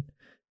one.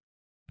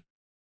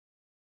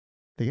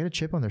 They get a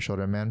chip on their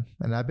shoulder, man.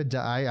 And I admit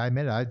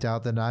it, I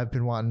doubt that I've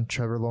been wanting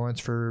Trevor Lawrence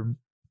for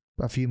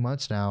a few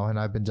months now, and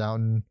I've been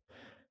doubting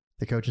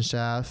the coaching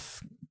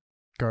staff,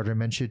 Gardner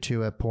Minshew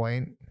to a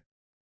point.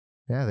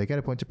 Yeah, they got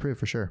a point to prove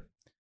for sure.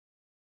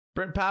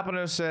 Brent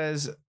Papano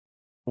says,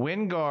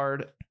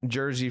 Wingard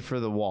jersey for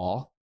the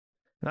wall.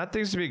 And I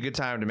think this would be a good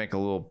time to make a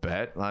little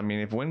bet. I mean,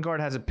 if Wingard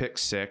has a pick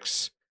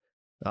six,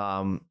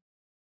 a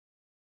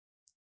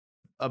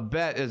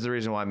bet is the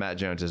reason why Matt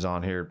Jones is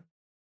on here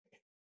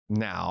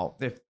now.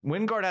 If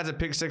Wingard has a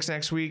pick six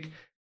next week,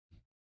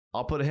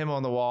 I'll put him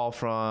on the wall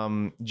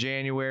from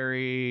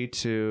January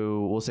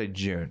to, we'll say,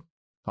 June.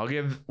 I'll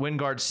give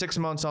Wingard 6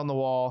 months on the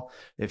wall.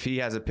 If he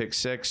has a pick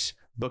six,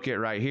 book it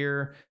right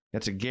here.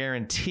 That's a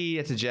guarantee.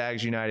 It's a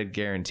Jags United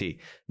guarantee.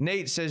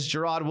 Nate says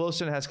Gerard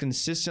Wilson has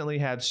consistently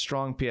had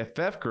strong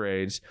PFF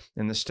grades,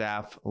 and the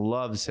staff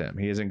loves him.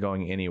 He isn't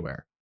going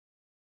anywhere.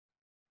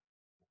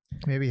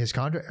 Maybe his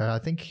contract. I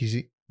think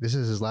this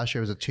is his last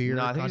year. It was a 2-year.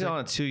 No, I think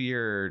contract? he's on a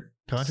 2-year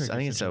contract. I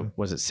think it's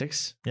was it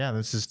 6? Yeah,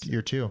 this is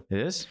year 2. It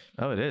is?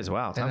 Oh, it is.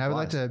 Wow. And I would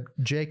like to.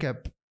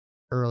 Jacob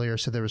earlier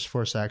said there was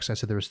 4 sacks. I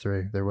said there was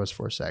 3. There was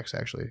 4 sacks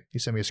actually. He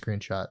sent me a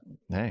screenshot.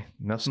 Hey,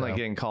 nothing like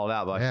getting called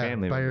out by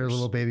family by members. your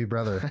little baby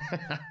brother.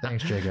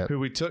 Thanks, Jacob. Who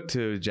we took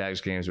to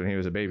Jags games when he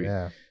was a baby.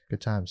 Yeah, good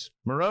times.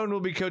 Marone will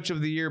be coach of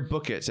the year.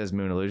 Book it, says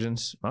Moon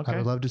Illusions. Okay, I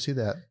would love to see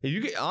that. If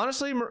you get,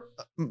 honestly,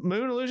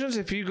 Moon Illusions,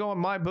 if you go on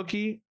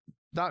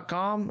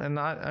mybookie.com and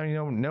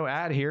no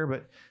ad here,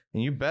 but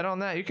and you bet on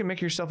that, you can make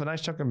yourself a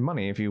nice chunk of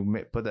money if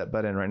you put that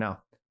bet in right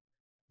now.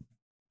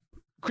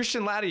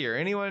 Christian Latier,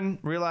 anyone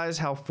realize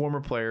how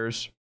former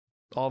players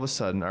all of a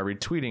sudden are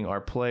retweeting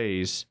our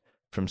plays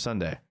from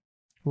Sunday?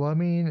 Well, I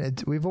mean,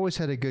 we've always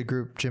had a good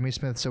group. Jimmy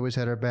Smith's always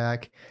had our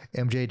back.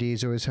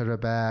 MJD's always had our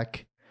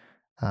back.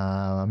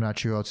 I'm not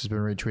sure who else has been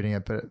retweeting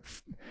it, but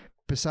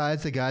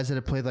besides the guys that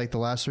have played like the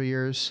last 3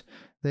 years,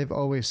 they've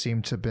always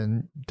seemed to have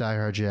been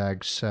diehard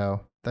Jags. So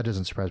that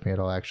doesn't surprise me at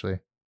all, actually.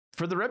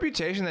 For the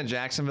reputation that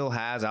Jacksonville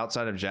has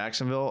outside of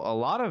Jacksonville, a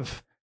lot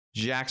of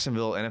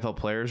Jacksonville NFL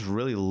players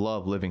really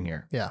love living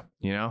here. Yeah.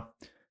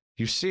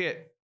 You see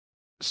it.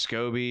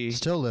 Scobie.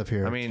 Still live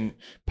here. I mean,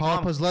 Paul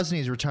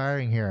Posluszny's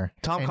retiring here.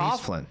 Tom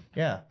Coughlin.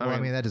 Yeah. I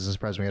mean, that doesn't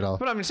surprise me at all.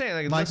 But I'm saying,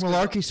 like, Mike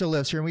Mularkey still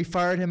lives here, and we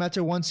fired him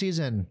after 1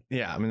 season.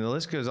 Yeah. I mean, the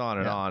list goes on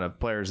and on of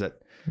players that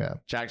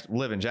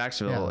live in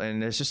Jacksonville. Yeah.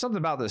 And there's just something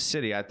about the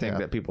city, I think,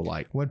 that people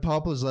like. When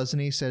Paul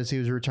Posluszny says he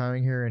was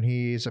retiring here and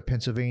he's a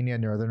Pennsylvania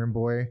Northern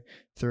boy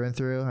through and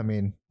through, I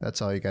mean,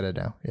 that's all you got to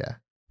know. Yeah.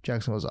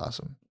 Jacksonville's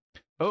awesome.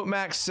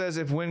 Oatmax says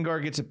if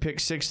Wingard gets a pick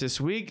 6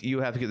 this week,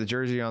 you have to get the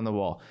jersey on the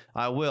wall.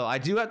 I will. I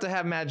do have to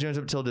have Matt Jones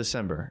up till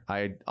December.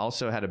 I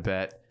also had a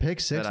bet.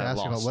 Pick 6?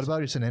 What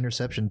about just an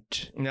interception?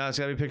 No, it's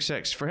got to be pick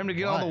 6. For him to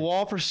get on the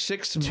wall for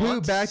 6 months. 2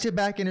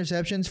 back-to-back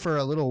interceptions for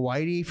a little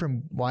whitey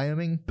from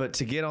Wyoming. But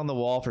to get on the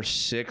wall for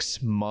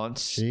 6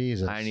 months,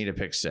 Jesus. I need a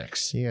pick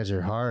 6. You guys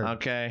are hard.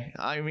 Okay.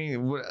 I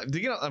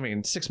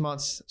mean, 6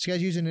 months. This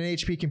guy's using an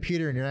HP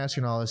computer and you're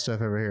asking all this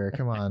stuff over here.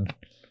 Come on.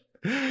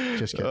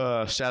 Just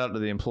kidding. Shout out to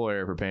the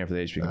employer for paying for the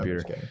HP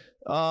computer.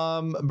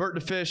 Bert the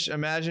Fish,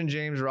 imagine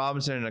James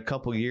Robinson in a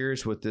couple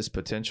years with this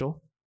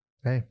potential.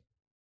 Hey.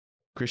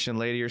 Christian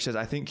Ladier says,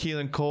 I think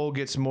Keelan Cole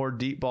gets more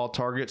deep ball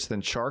targets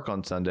than Chark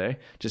on Sunday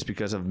just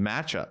because of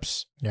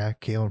matchups. Yeah,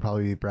 Keelan will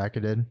probably be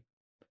bracketed.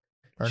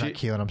 Or not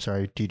Keelan, I'm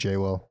sorry, DJ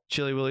will.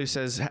 Chili Willie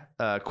says,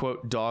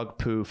 quote, dog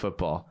poo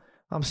football.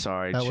 I'm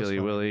sorry, Chili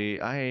Willie.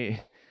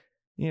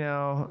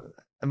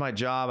 My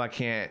job, I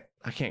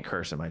can't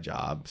curse at my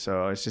job,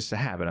 so it's just a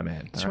habit I'm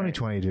in. It's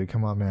 2020, dude.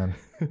 Come on,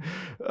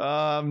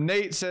 man.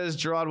 Nate says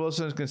Gerard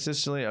Wilson is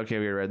consistently... Okay,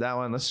 we read that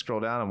one. Let's scroll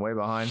down. I'm way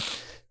behind.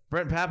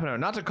 Brent Papino,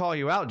 not to call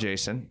you out,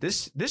 Jason.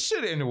 This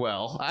should end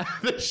well.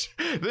 This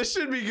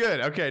should be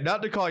good. Okay,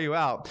 not to call you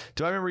out.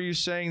 Do I remember you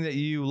saying that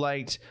you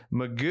liked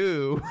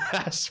Magoo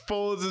as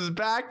Foles'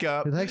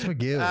 backup? He likes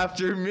Magoo.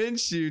 After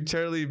Minshew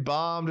totally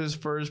bombed his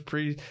first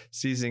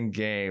preseason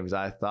games.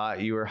 I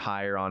thought you were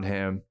higher on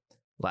him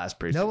last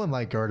preseason. No one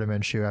liked Gardner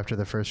Minshew after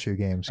the first few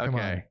games. Come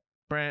on.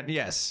 Brent,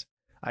 yes.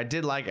 I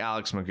did like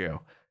Alex Magoo.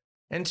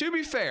 And to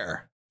be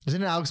fair...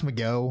 Isn't it Alex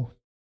Magoo?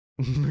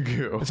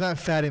 Magoo. It's not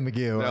Fatty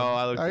Magoo. No,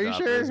 I looked Are it you up.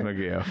 sure? It was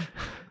Magoo.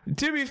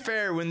 To be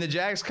fair, when the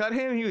Jags cut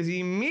him, he was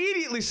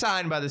immediately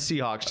signed by the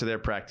Seahawks to their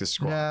practice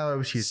squad. No, it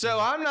was Houston. So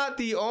I'm not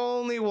the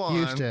only one.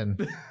 Houston.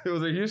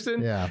 Was it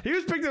Houston? Yeah. He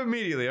was picked up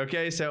immediately,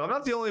 okay? So I'm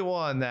not the only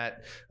one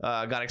that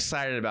got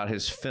excited about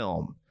his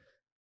film.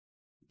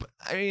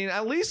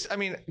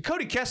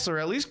 Cody Kessler,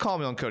 at least call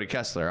me on Cody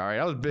Kessler. All right.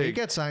 I was big. He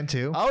got signed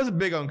too. I was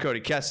big on Cody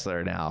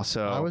Kessler now.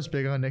 So I wasn't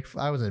big on Nick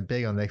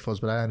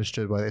Foles, but I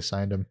understood why they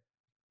signed him.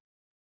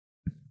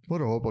 What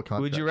a horrible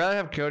contract. Would you rather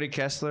have Cody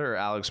Kessler or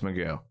Alex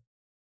Magoo?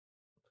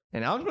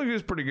 And Alex Magoo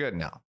is pretty good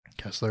now.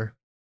 Kessler.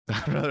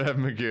 I'd rather have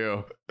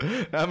Magoo.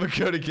 I'm a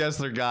Cody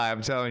Kessler guy.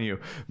 I'm telling you.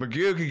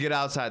 Magoo can get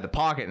outside the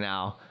pocket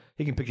now.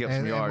 He can pick up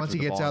some yards. And once he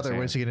gets out there,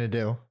 what is he going to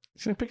do?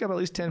 He's going to pick up at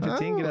least 10,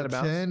 15, get out of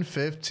bounds. 10,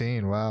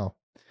 15. Wow.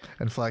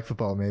 And flag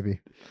football,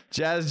 maybe.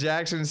 Jazz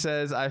Jackson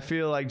says, I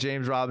feel like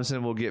James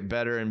Robinson will get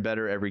better and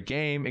better every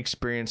game.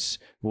 Experience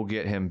will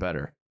get him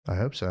better. I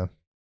hope so.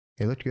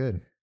 He looked good.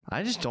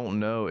 I just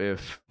don't know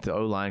if the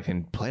O-line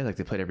can play like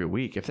they played every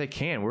week. If they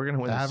can, we're going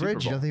to win the Super Bowl.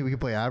 Average? You don't think we can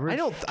play average?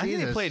 I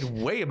think they played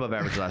way above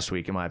average last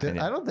week, in my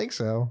opinion. I don't think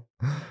so.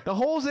 The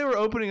holes they were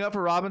opening up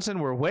for Robinson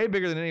were way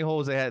bigger than any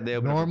holes they opened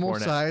up for Fournette. Normal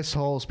size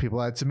holes, people.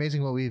 It's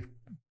amazing what we've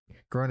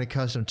grown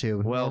accustomed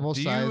to. Well,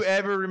 do you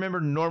ever remember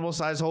normal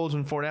size holes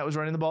when Fournette was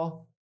running the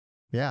ball?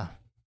 Yeah.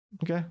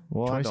 Okay.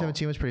 Well,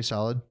 2017 was pretty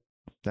solid.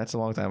 That's a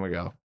long time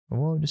ago.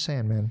 Well, I'm just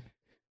saying, man.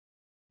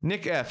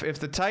 Nick F. If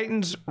the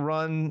Titans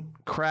run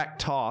crack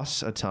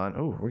toss a ton.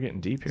 Oh, we're getting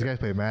deep here. These guys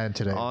play Madden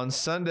today. On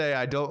Sunday,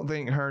 I don't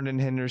think Herndon,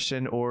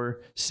 Henderson,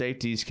 or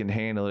safeties can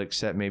handle it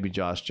except maybe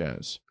Josh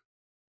Jones.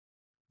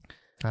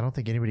 I don't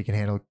think anybody can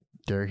handle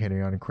Derrick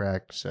Henry on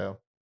crack. So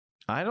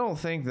I don't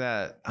think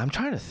that. I'm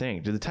trying to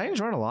think. Do the Titans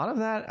run a lot of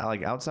that,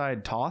 like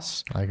outside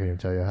toss? I couldn't even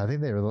tell you. I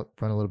think they run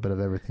a little bit of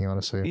everything,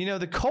 honestly. You know,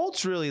 the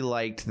Colts really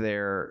liked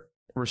their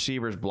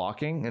receivers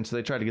blocking, and so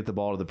they tried to get the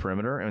ball to the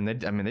perimeter, and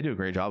they do a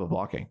great job of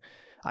blocking.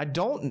 I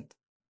don't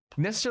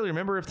necessarily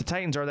remember if the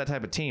Titans are that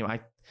type of team.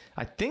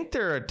 I think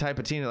they're a type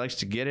of team that likes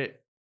to get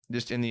it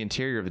just in the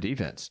interior of the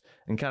defense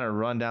and kind of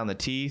run down the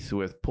teeth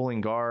with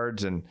pulling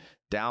guards and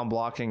down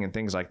blocking and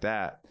things like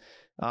that.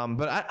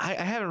 But I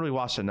haven't really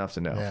watched enough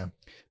to know. Yeah.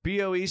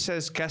 BOE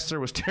says Kessler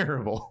was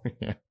terrible.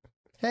 Yeah.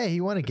 Hey,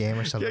 he won a game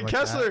or something. Yeah,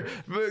 Kessler.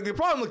 The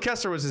problem with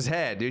Kessler was his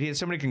head, dude. He had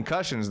so many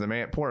concussions. The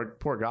man,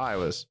 poor guy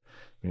was.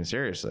 I mean,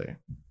 seriously.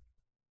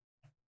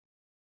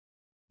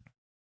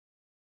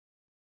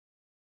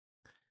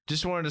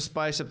 Just wanted to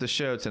spice up the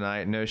show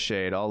tonight. No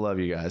shade. I'll love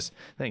you guys.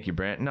 Thank you,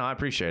 Brent. No, I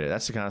appreciate it.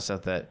 That's the kind of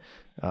stuff that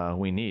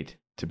we need,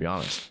 to be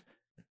honest.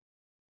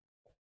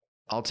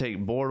 I'll take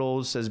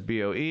Bortles, says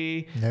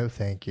BOE. No,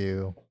 thank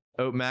you.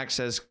 Oat Max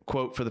says,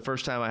 quote, for the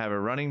first time I have a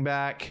running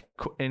back,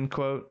 end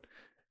quote.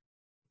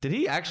 Did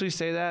he actually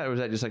say that, or was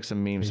that just like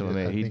some meme someone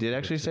made? He did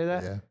actually say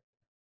that? Yeah.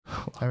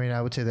 I mean,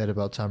 I would say that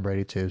about Tom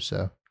Brady too,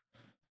 so.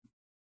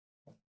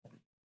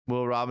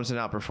 Will Robinson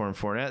outperform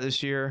Fournette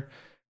this year?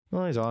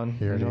 Well, he's on.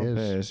 Here it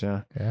is.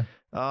 Yeah. Yeah.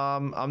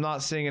 I'm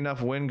not seeing enough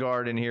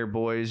Wingard in here,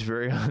 boys.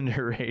 Very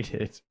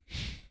underrated.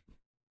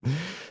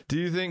 Do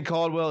you think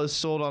Caldwell is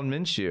sold on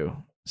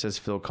Minshew? Says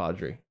Phil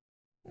Caudry.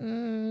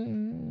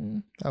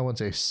 I wouldn't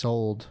say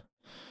sold.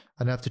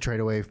 Enough to trade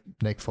away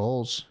Nick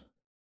Foles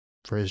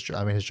for his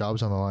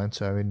job's on the line.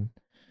 So, I mean,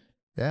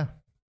 yeah.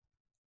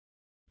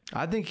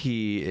 I think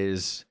he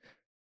is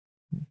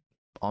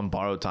on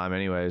borrowed time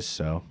anyways,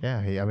 so.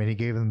 Yeah, he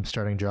gave them the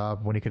starting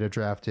job when he could have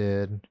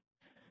drafted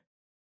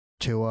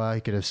Tua.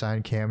 He could have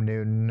signed Cam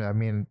Newton. I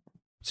mean,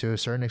 to a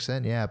certain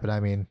extent, yeah, but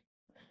I mean.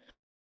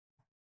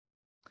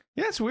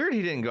 Yeah, it's weird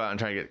he didn't go out and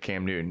try to get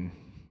Cam Newton.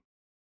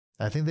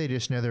 I think they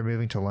just know they're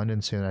moving to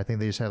London soon. I think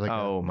they just have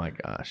my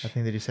gosh. I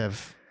think they just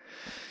have.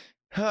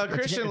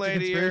 Christian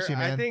Lady here.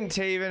 I think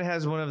Taven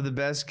has one of the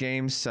best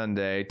games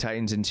Sunday.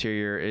 Titans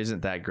interior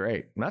isn't that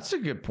great. That's a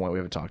good point we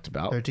haven't talked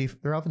about.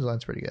 Their offensive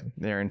line's pretty good.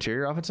 Their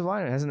interior offensive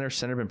line, hasn't their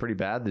center been pretty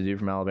bad? The dude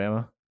from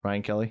Alabama,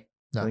 Ryan Kelly.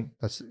 No,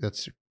 that's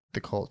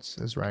the Colts.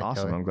 Is Ryan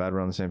awesome. Kelly. I'm glad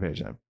we're on the same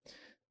page now.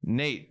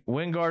 Nate,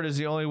 Wingard is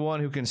the only one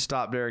who can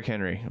stop Derrick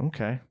Henry.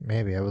 Okay.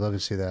 Maybe. I would love to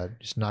see that.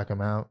 Just knock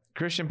him out.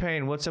 Christian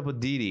Payne, what's up with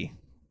Dede?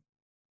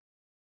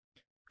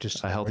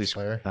 Just a healthy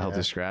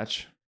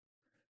scratch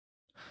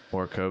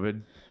or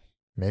COVID.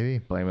 Maybe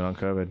blame it on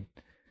COVID.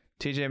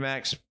 TJ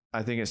Maxx,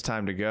 I think it's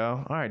time to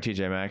go. All right,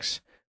 TJ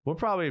Maxx, we're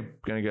probably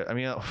gonna go. I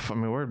mean,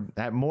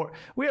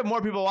 we have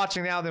more people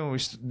watching now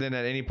than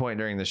at any point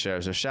during the show.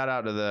 So shout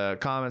out to the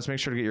comments. Make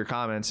sure to get your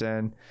comments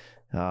in.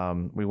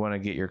 We want to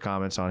get your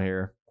comments on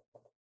here.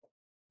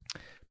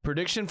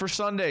 Prediction for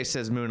Sunday,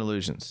 says Moon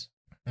Illusions.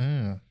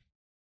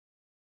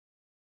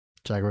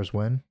 Jaguars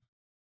win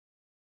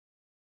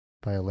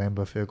by a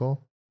Lambeau field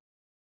goal.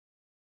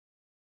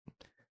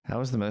 That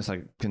was the most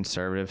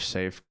conservative,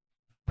 safe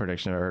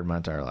prediction I've heard in my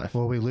entire life.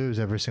 Well, we lose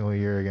every single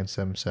year against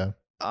them, so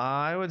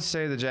I would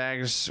say the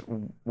Jags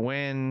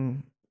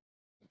win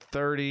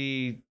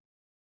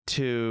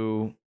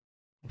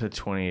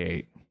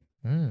 32-28.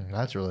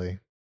 That's really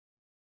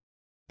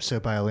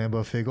so by a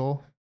Lambeau field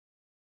goal.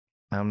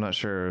 I'm not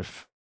sure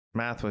if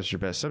math was your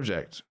best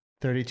subject.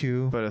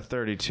 32, but a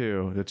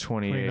 32-28.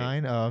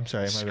 29. Oh, I'm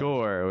sorry.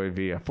 Score would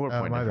be a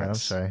 4-point difference. Bad. I'm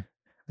sorry.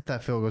 I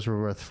thought field goals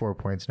were worth 4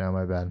 points now.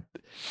 My bad.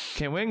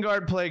 Can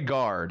Wingard play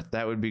guard?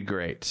 That would be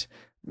great.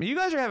 You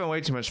guys are having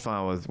way too much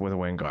fun with a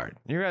Wingard.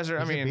 You guys are.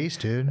 He's a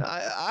beast, dude.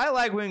 I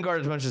like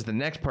Wingard as much as the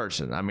next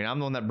person. I mean, I'm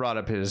the one that brought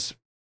up his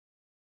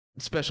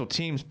special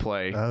teams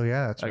play. Oh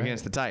yeah, that's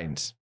against the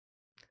Titans.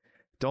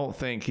 Don't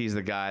think he's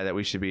the guy that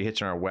we should be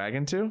hitching our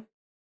wagon to.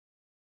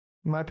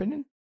 In my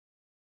opinion.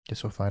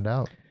 Guess we'll find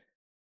out.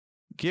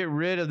 Get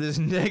rid of this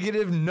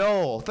negative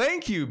Noel.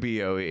 Thank you,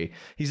 BOE.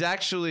 He's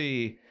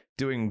actually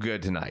doing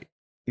good tonight.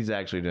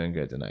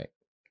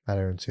 I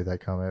didn't see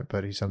that comment,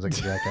 but he sounds like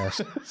a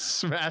jackass.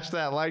 Smash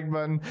that like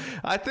button.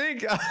 I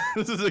think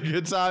this is a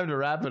good time to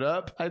wrap it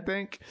up. I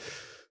think.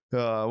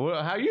 How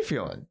are you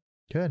feeling?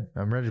 Good.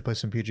 I'm ready to play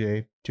some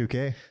PGA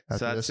 2K. So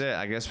that's it.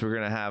 I guess we're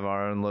going to have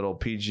our own little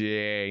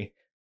PGA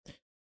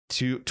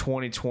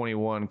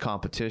 2021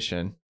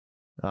 competition.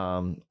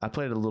 I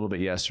played a little bit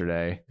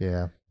yesterday.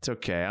 Yeah. It's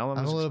okay. I'm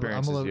a little bit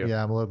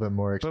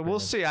more experienced. But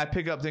we'll see. I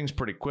pick up things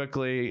pretty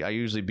quickly. I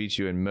usually beat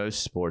you in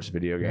most sports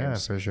video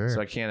games. Yeah, for sure.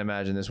 So I can't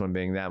imagine this one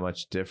being that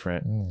much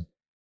different.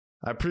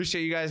 I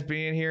appreciate you guys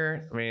being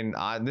here. I mean,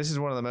 this is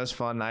one of the most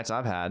fun nights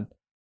I've had.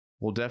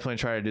 We'll definitely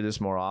try to do this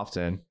more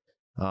often.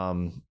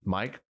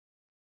 Mike,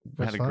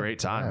 had a great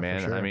time, man.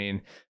 Sure. I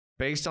mean,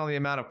 based on the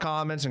amount of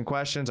comments and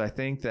questions, I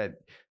think that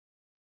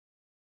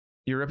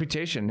your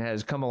reputation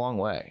has come a long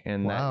way,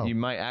 and that you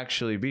might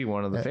actually be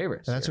one of the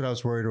favorites. And that's what I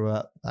was worried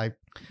about. I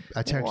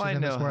texted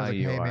him this morning. I was like,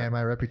 hey, man,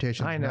 my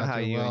reputation. I know how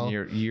you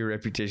and your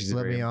reputation is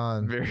very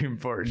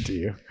important to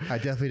you. I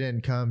definitely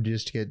didn't come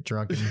just to get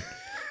drunk and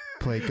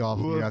play golf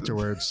with you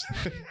afterwards.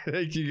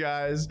 Thank you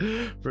guys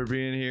for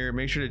being here.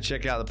 Make sure to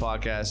check out the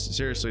podcast.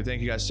 Seriously,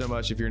 thank you guys so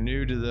much. If you're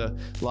new to the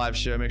live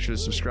show, make sure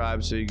to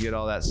subscribe so you get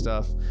all that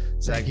stuff.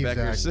 Zach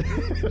Becker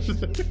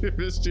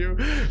missed you.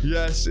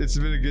 Yes, it's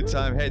been a good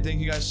time. Hey, thank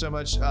you guys so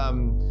much.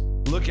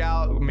 Look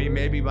out.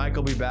 Maybe Mike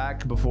will be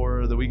back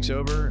before the week's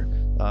over.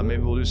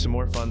 Maybe we'll do some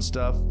more fun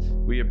stuff.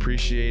 We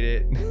appreciate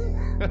it.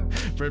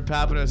 Fred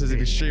Papano says if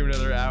you stream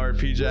another hour,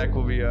 P-Jack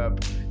will be up.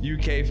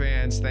 UK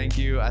fans, thank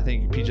you. I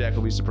think P-Jack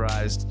will be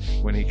surprised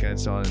when he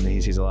gets on and he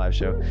sees a live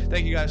show.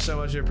 Thank you guys so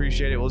much. I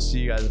appreciate it. We'll see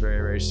you guys very,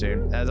 very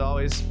soon. As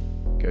always,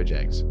 go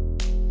Jags.